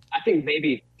it. I think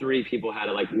maybe 3 people had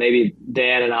it, like maybe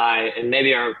Dan and I and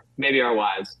maybe our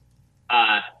wives.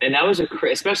 And that was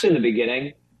especially in the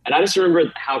beginning. And I just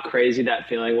remember how crazy that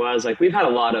feeling was. Like we've had a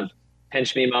lot of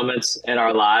pinch me moments in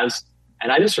our lives.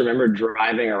 And I just remember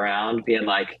driving around being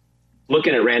like,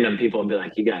 looking at random people and be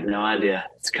like, you got no idea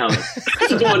it's coming. I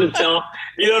just wanted to tell,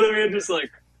 you know what I mean? Just like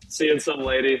seeing some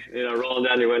lady, rolling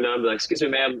down your window and be like, excuse me,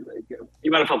 ma'am, you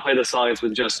mind if I play this song? It's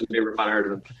with Justin Bieber. I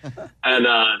heard of him. And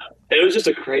it was just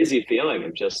a crazy feeling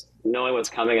of just knowing what's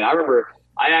coming. And I remember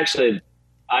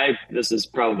this is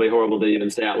probably horrible to even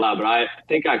say out loud, but I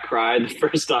think I cried the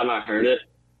first time I heard it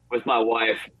with my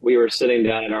wife. We were sitting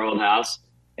down in our old house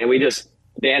and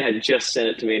Dan had just sent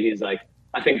it to me and he's like,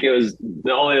 I think it was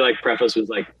the only preface was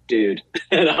like, dude.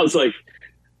 And I was like,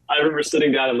 I remember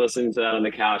sitting down and listening to that on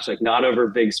the couch, like not over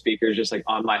big speakers, just like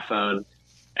on my phone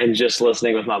and just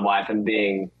listening with my wife and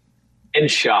being in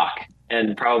shock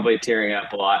and probably tearing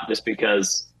up a lot just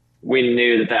because we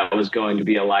knew that was going to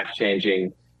be a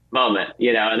life-changing moment,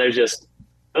 and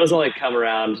those only come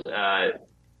around,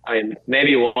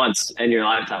 maybe once in your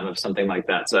lifetime of something like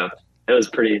that. So it was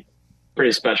pretty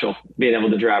special being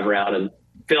able to drive around and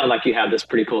feeling like you have this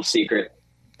pretty cool secret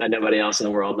that nobody else in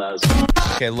the world knows.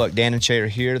 Okay, look, Dan and Shay are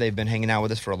here. They've been hanging out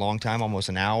with us for a long time, almost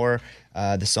an hour.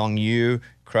 The song You,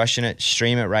 crushing it.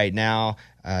 Stream it right now.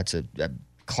 It's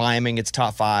climbing. It's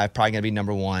top 5, probably going to be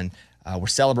number 1. We're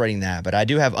celebrating that. But I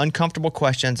do have uncomfortable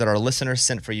questions that our listeners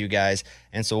sent for you guys.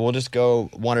 And so we'll just go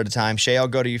one at a time. Shay, I'll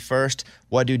go to you first.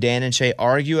 What do Dan and Shay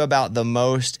argue about the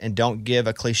most? And don't give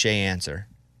a cliche answer.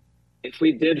 If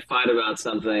we did fight about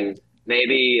something,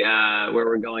 maybe where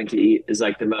we're going to eat is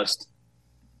like the most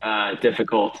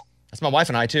difficult. That's my wife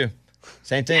and I too.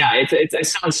 Same thing. Yeah, it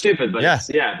sounds stupid, but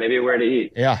maybe where to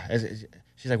eat. Yeah.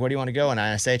 She's like, where do you want to go? And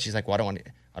I say it. She's like, well, I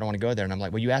don't want to go there. And I'm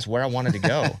like, well, you asked where I wanted to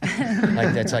go.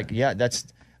 That's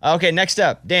okay. Next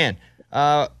up, Dan.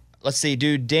 Let's see.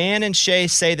 Do Dan and Shay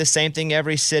say the same thing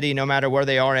every city, no matter where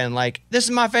they are in? Like, this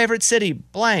is my favorite city,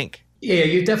 blank. Yeah,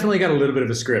 you've definitely got a little bit of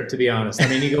a script, to be honest. I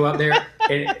mean, you go out there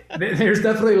and there's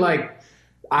definitely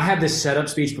I have this setup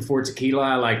speech before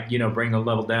Tequila, bring the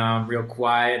level down real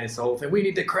quiet. And it's the whole thing. We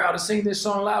need the crowd to sing this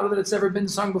song louder than it's ever been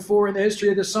sung before in the history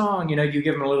of the song. You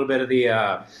give them a little bit of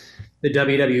the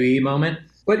WWE moment.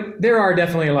 But there are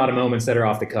definitely a lot of moments that are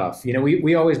off the cuff.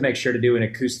 We always make sure to do an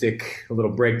acoustic, a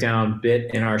little breakdown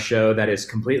bit in our show that is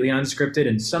completely unscripted.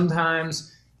 And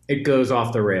sometimes it goes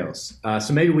off the rails.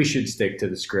 So maybe we should stick to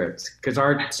the script because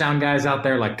our sound guys out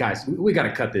there guys, we got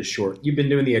to cut this short. You've been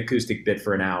doing the acoustic bit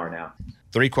for an hour now.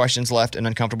 3 questions left and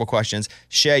uncomfortable questions.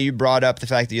 Shay, you brought up the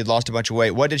fact that you'd lost a bunch of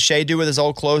weight. What did Shay do with his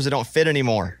old clothes that don't fit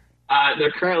anymore?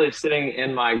 They're currently sitting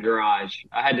in my garage.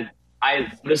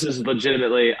 This is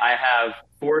legitimately, I have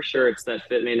 4 shirts that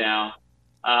fit me now.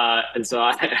 And so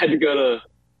I had to go to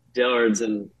Dillard's,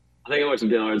 and I think I went to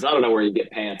Dillard's. I don't know where you get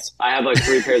pants. I have like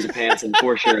 3 pairs of pants and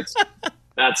 4 shirts.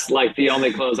 That's like the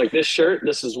only clothes. Like this shirt,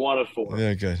 this is one of 4.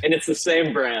 Very good. And it's the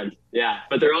same brand. Yeah.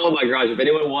 But they're all in my garage. If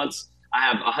anyone wants, I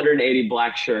have 180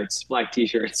 black shirts, black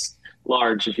t-shirts,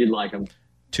 large if you'd like them.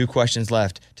 2 questions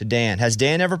left to Dan. Has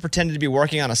Dan ever pretended to be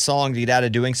working on a song to get out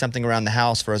of doing something around the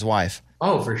house for his wife?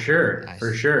 Oh, for sure. Nice.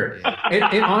 For sure.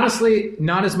 It honestly,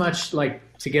 not as much like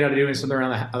to get out of doing something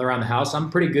around the house. I'm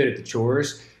pretty good at the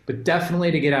chores, but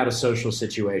definitely to get out of social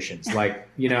situations. Like,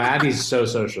 Abby's so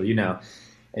social,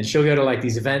 and she'll go to like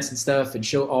these events and stuff, and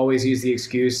she'll always use the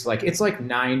excuse, like it's like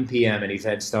 9 p.m. and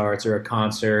event starts, or a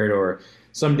concert or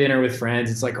some dinner with friends.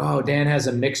 It's like, oh, Dan has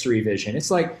a mix revision. It's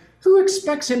like, who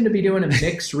expects him to be doing a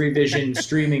mix revision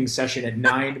streaming session at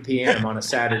 9 p.m. on a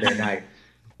Saturday night?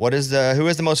 Who is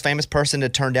the most famous person to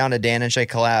turn down a Dan and Shay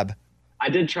collab? I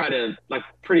did try to, like,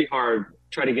 pretty hard,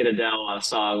 try to get Adele on a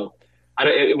song.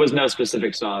 It was no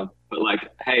specific song, but like,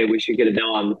 hey, we should get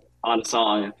Adele on a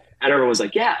song. And everyone was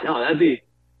like, yeah, no, that'd be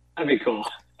cool.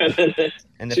 And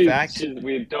the fact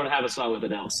we don't have a song with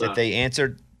Adele. So if they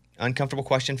answered uncomfortable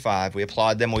question 5, we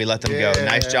applaud them. We let them go.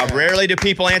 Nice job. Rarely do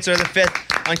people answer the 5th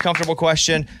uncomfortable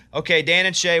question. Okay, Dan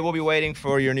and Shay, we'll be waiting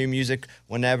for your new music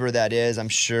whenever that is. I'm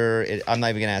sure. I'm not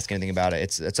even going to ask anything about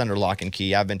it. It's under lock and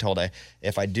key. I've been told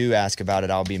if I do ask about it,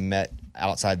 I'll be met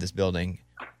outside this building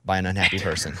by an unhappy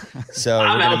person. So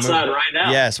I'm outside right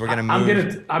now. Yes, we're gonna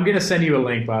move. I'm gonna send you a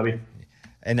link, Bobby.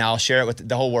 And I'll share it with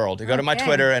the whole world. Go to my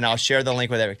Twitter and I'll share the link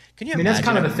with everyone. Can you imagine? That's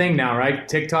kind of the thing now, right?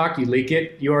 TikTok, you leak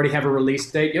it. You already have a release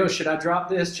date. Yo, should I drop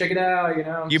this? Check it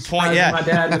out. You point, yeah. My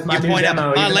dad with my new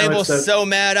demo. My label's so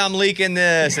mad I'm leaking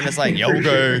this. And it's like, yo,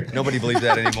 okay. Nobody believes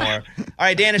that anymore. All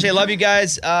right, Dan and Shay, love you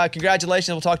guys.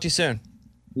 Congratulations. We'll talk to you soon.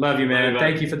 Love you, man.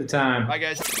 Thank you for the time. Bye,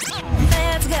 guys.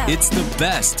 It's the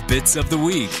best bits of the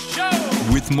week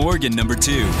with Morgan number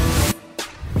 2.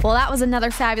 Well, that was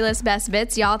another fabulous Best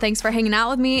Bits. Y'all, thanks for hanging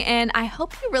out with me, and I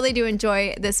hope you really do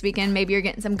enjoy this weekend. Maybe you're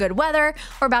getting some good weather.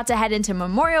 We're about to head into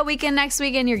Memorial Weekend next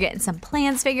weekend. You're getting some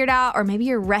plans figured out, or maybe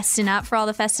you're resting up for all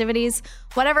the festivities.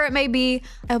 Whatever it may be,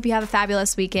 I hope you have a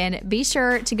fabulous weekend. Be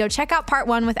sure to go check out part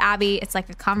 1 with Abby. It's like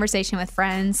a conversation with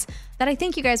friends that I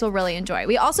think you guys will really enjoy.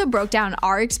 We also broke down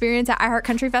our experience at iHeart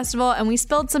Country Festival, and we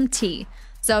spilled some tea.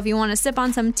 So if you want to sip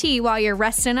on some tea while you're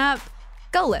resting up,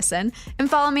 go listen and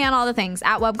follow me on all the things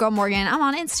at WebGirlMorgan. I'm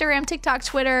on Instagram, TikTok,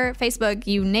 Twitter, Facebook,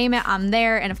 you name it, I'm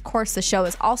there. And of course, the show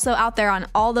is also out there on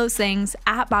all those things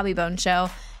at Bobby Bones Show.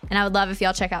 And I would love if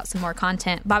y'all check out some more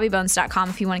content, BobbyBones.com,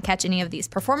 if you want to catch any of these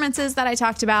performances that I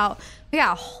talked about. We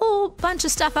got a whole bunch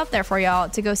of stuff up there for y'all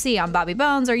to go see on Bobby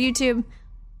Bones or YouTube.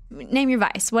 Name your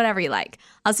vice, whatever you like.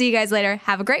 I'll see you guys later.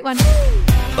 Have a great one.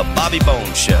 The Bobby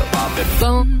Bones Show. Bobby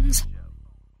Bones.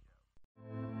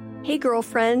 Hey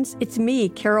girlfriends, it's me,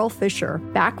 Carol Fisher,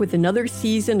 back with another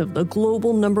season of the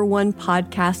global #1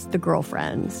 podcast, The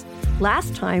Girlfriends.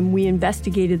 Last time, we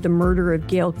investigated the murder of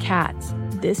Gail Katz.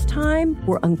 This time,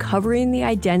 we're uncovering the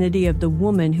identity of the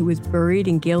woman who was buried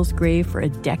in Gail's grave for a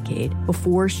decade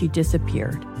before she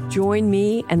disappeared. Join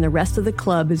me and the rest of the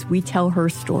club as we tell her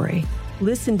story.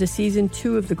 Listen to Season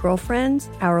 2 of The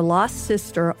Girlfriends, Our Lost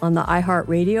Sister on the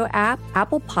iHeartRadio app,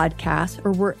 Apple Podcasts,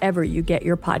 or wherever you get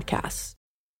your podcasts.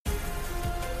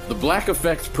 The Black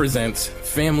Effect presents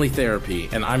Family Therapy,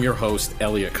 and I'm your host,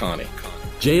 Elliot Connie.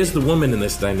 Jay is the woman in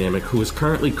this dynamic who is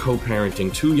currently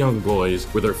co-parenting 2 young boys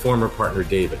with her former partner,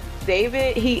 David.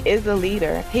 David, he is a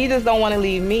leader. He just don't want to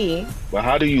leave me. But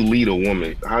how do you lead a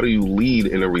woman? How do you lead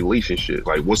in a relationship?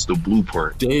 Like, what's the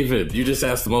blueprint? David, you just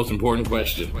asked the most important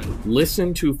question.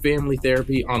 Listen to Family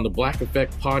Therapy on the Black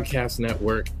Effect Podcast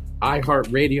Network,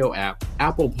 iHeartRadio app,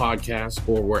 Apple Podcasts,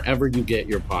 or wherever you get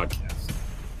your podcasts.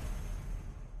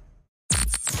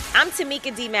 I'm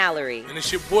Tamika D. Mallory. And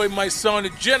it's your boy, my son, the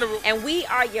General. And we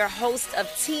are your hosts of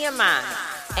TMI.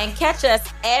 And catch us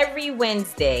every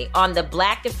Wednesday on the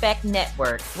Black Effect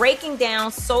Network, breaking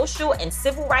down social and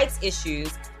civil rights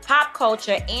issues, pop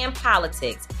culture, and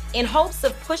politics in hopes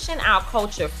of pushing our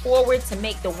culture forward to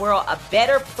make the world a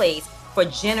better place for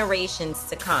generations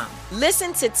to come.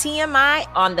 Listen to TMI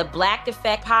on the Black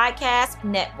Effect Podcast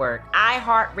Network,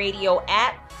 iHeartRadio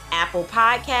app, Apple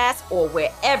Podcasts, or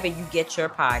wherever you get your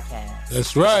podcasts.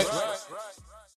 That's right.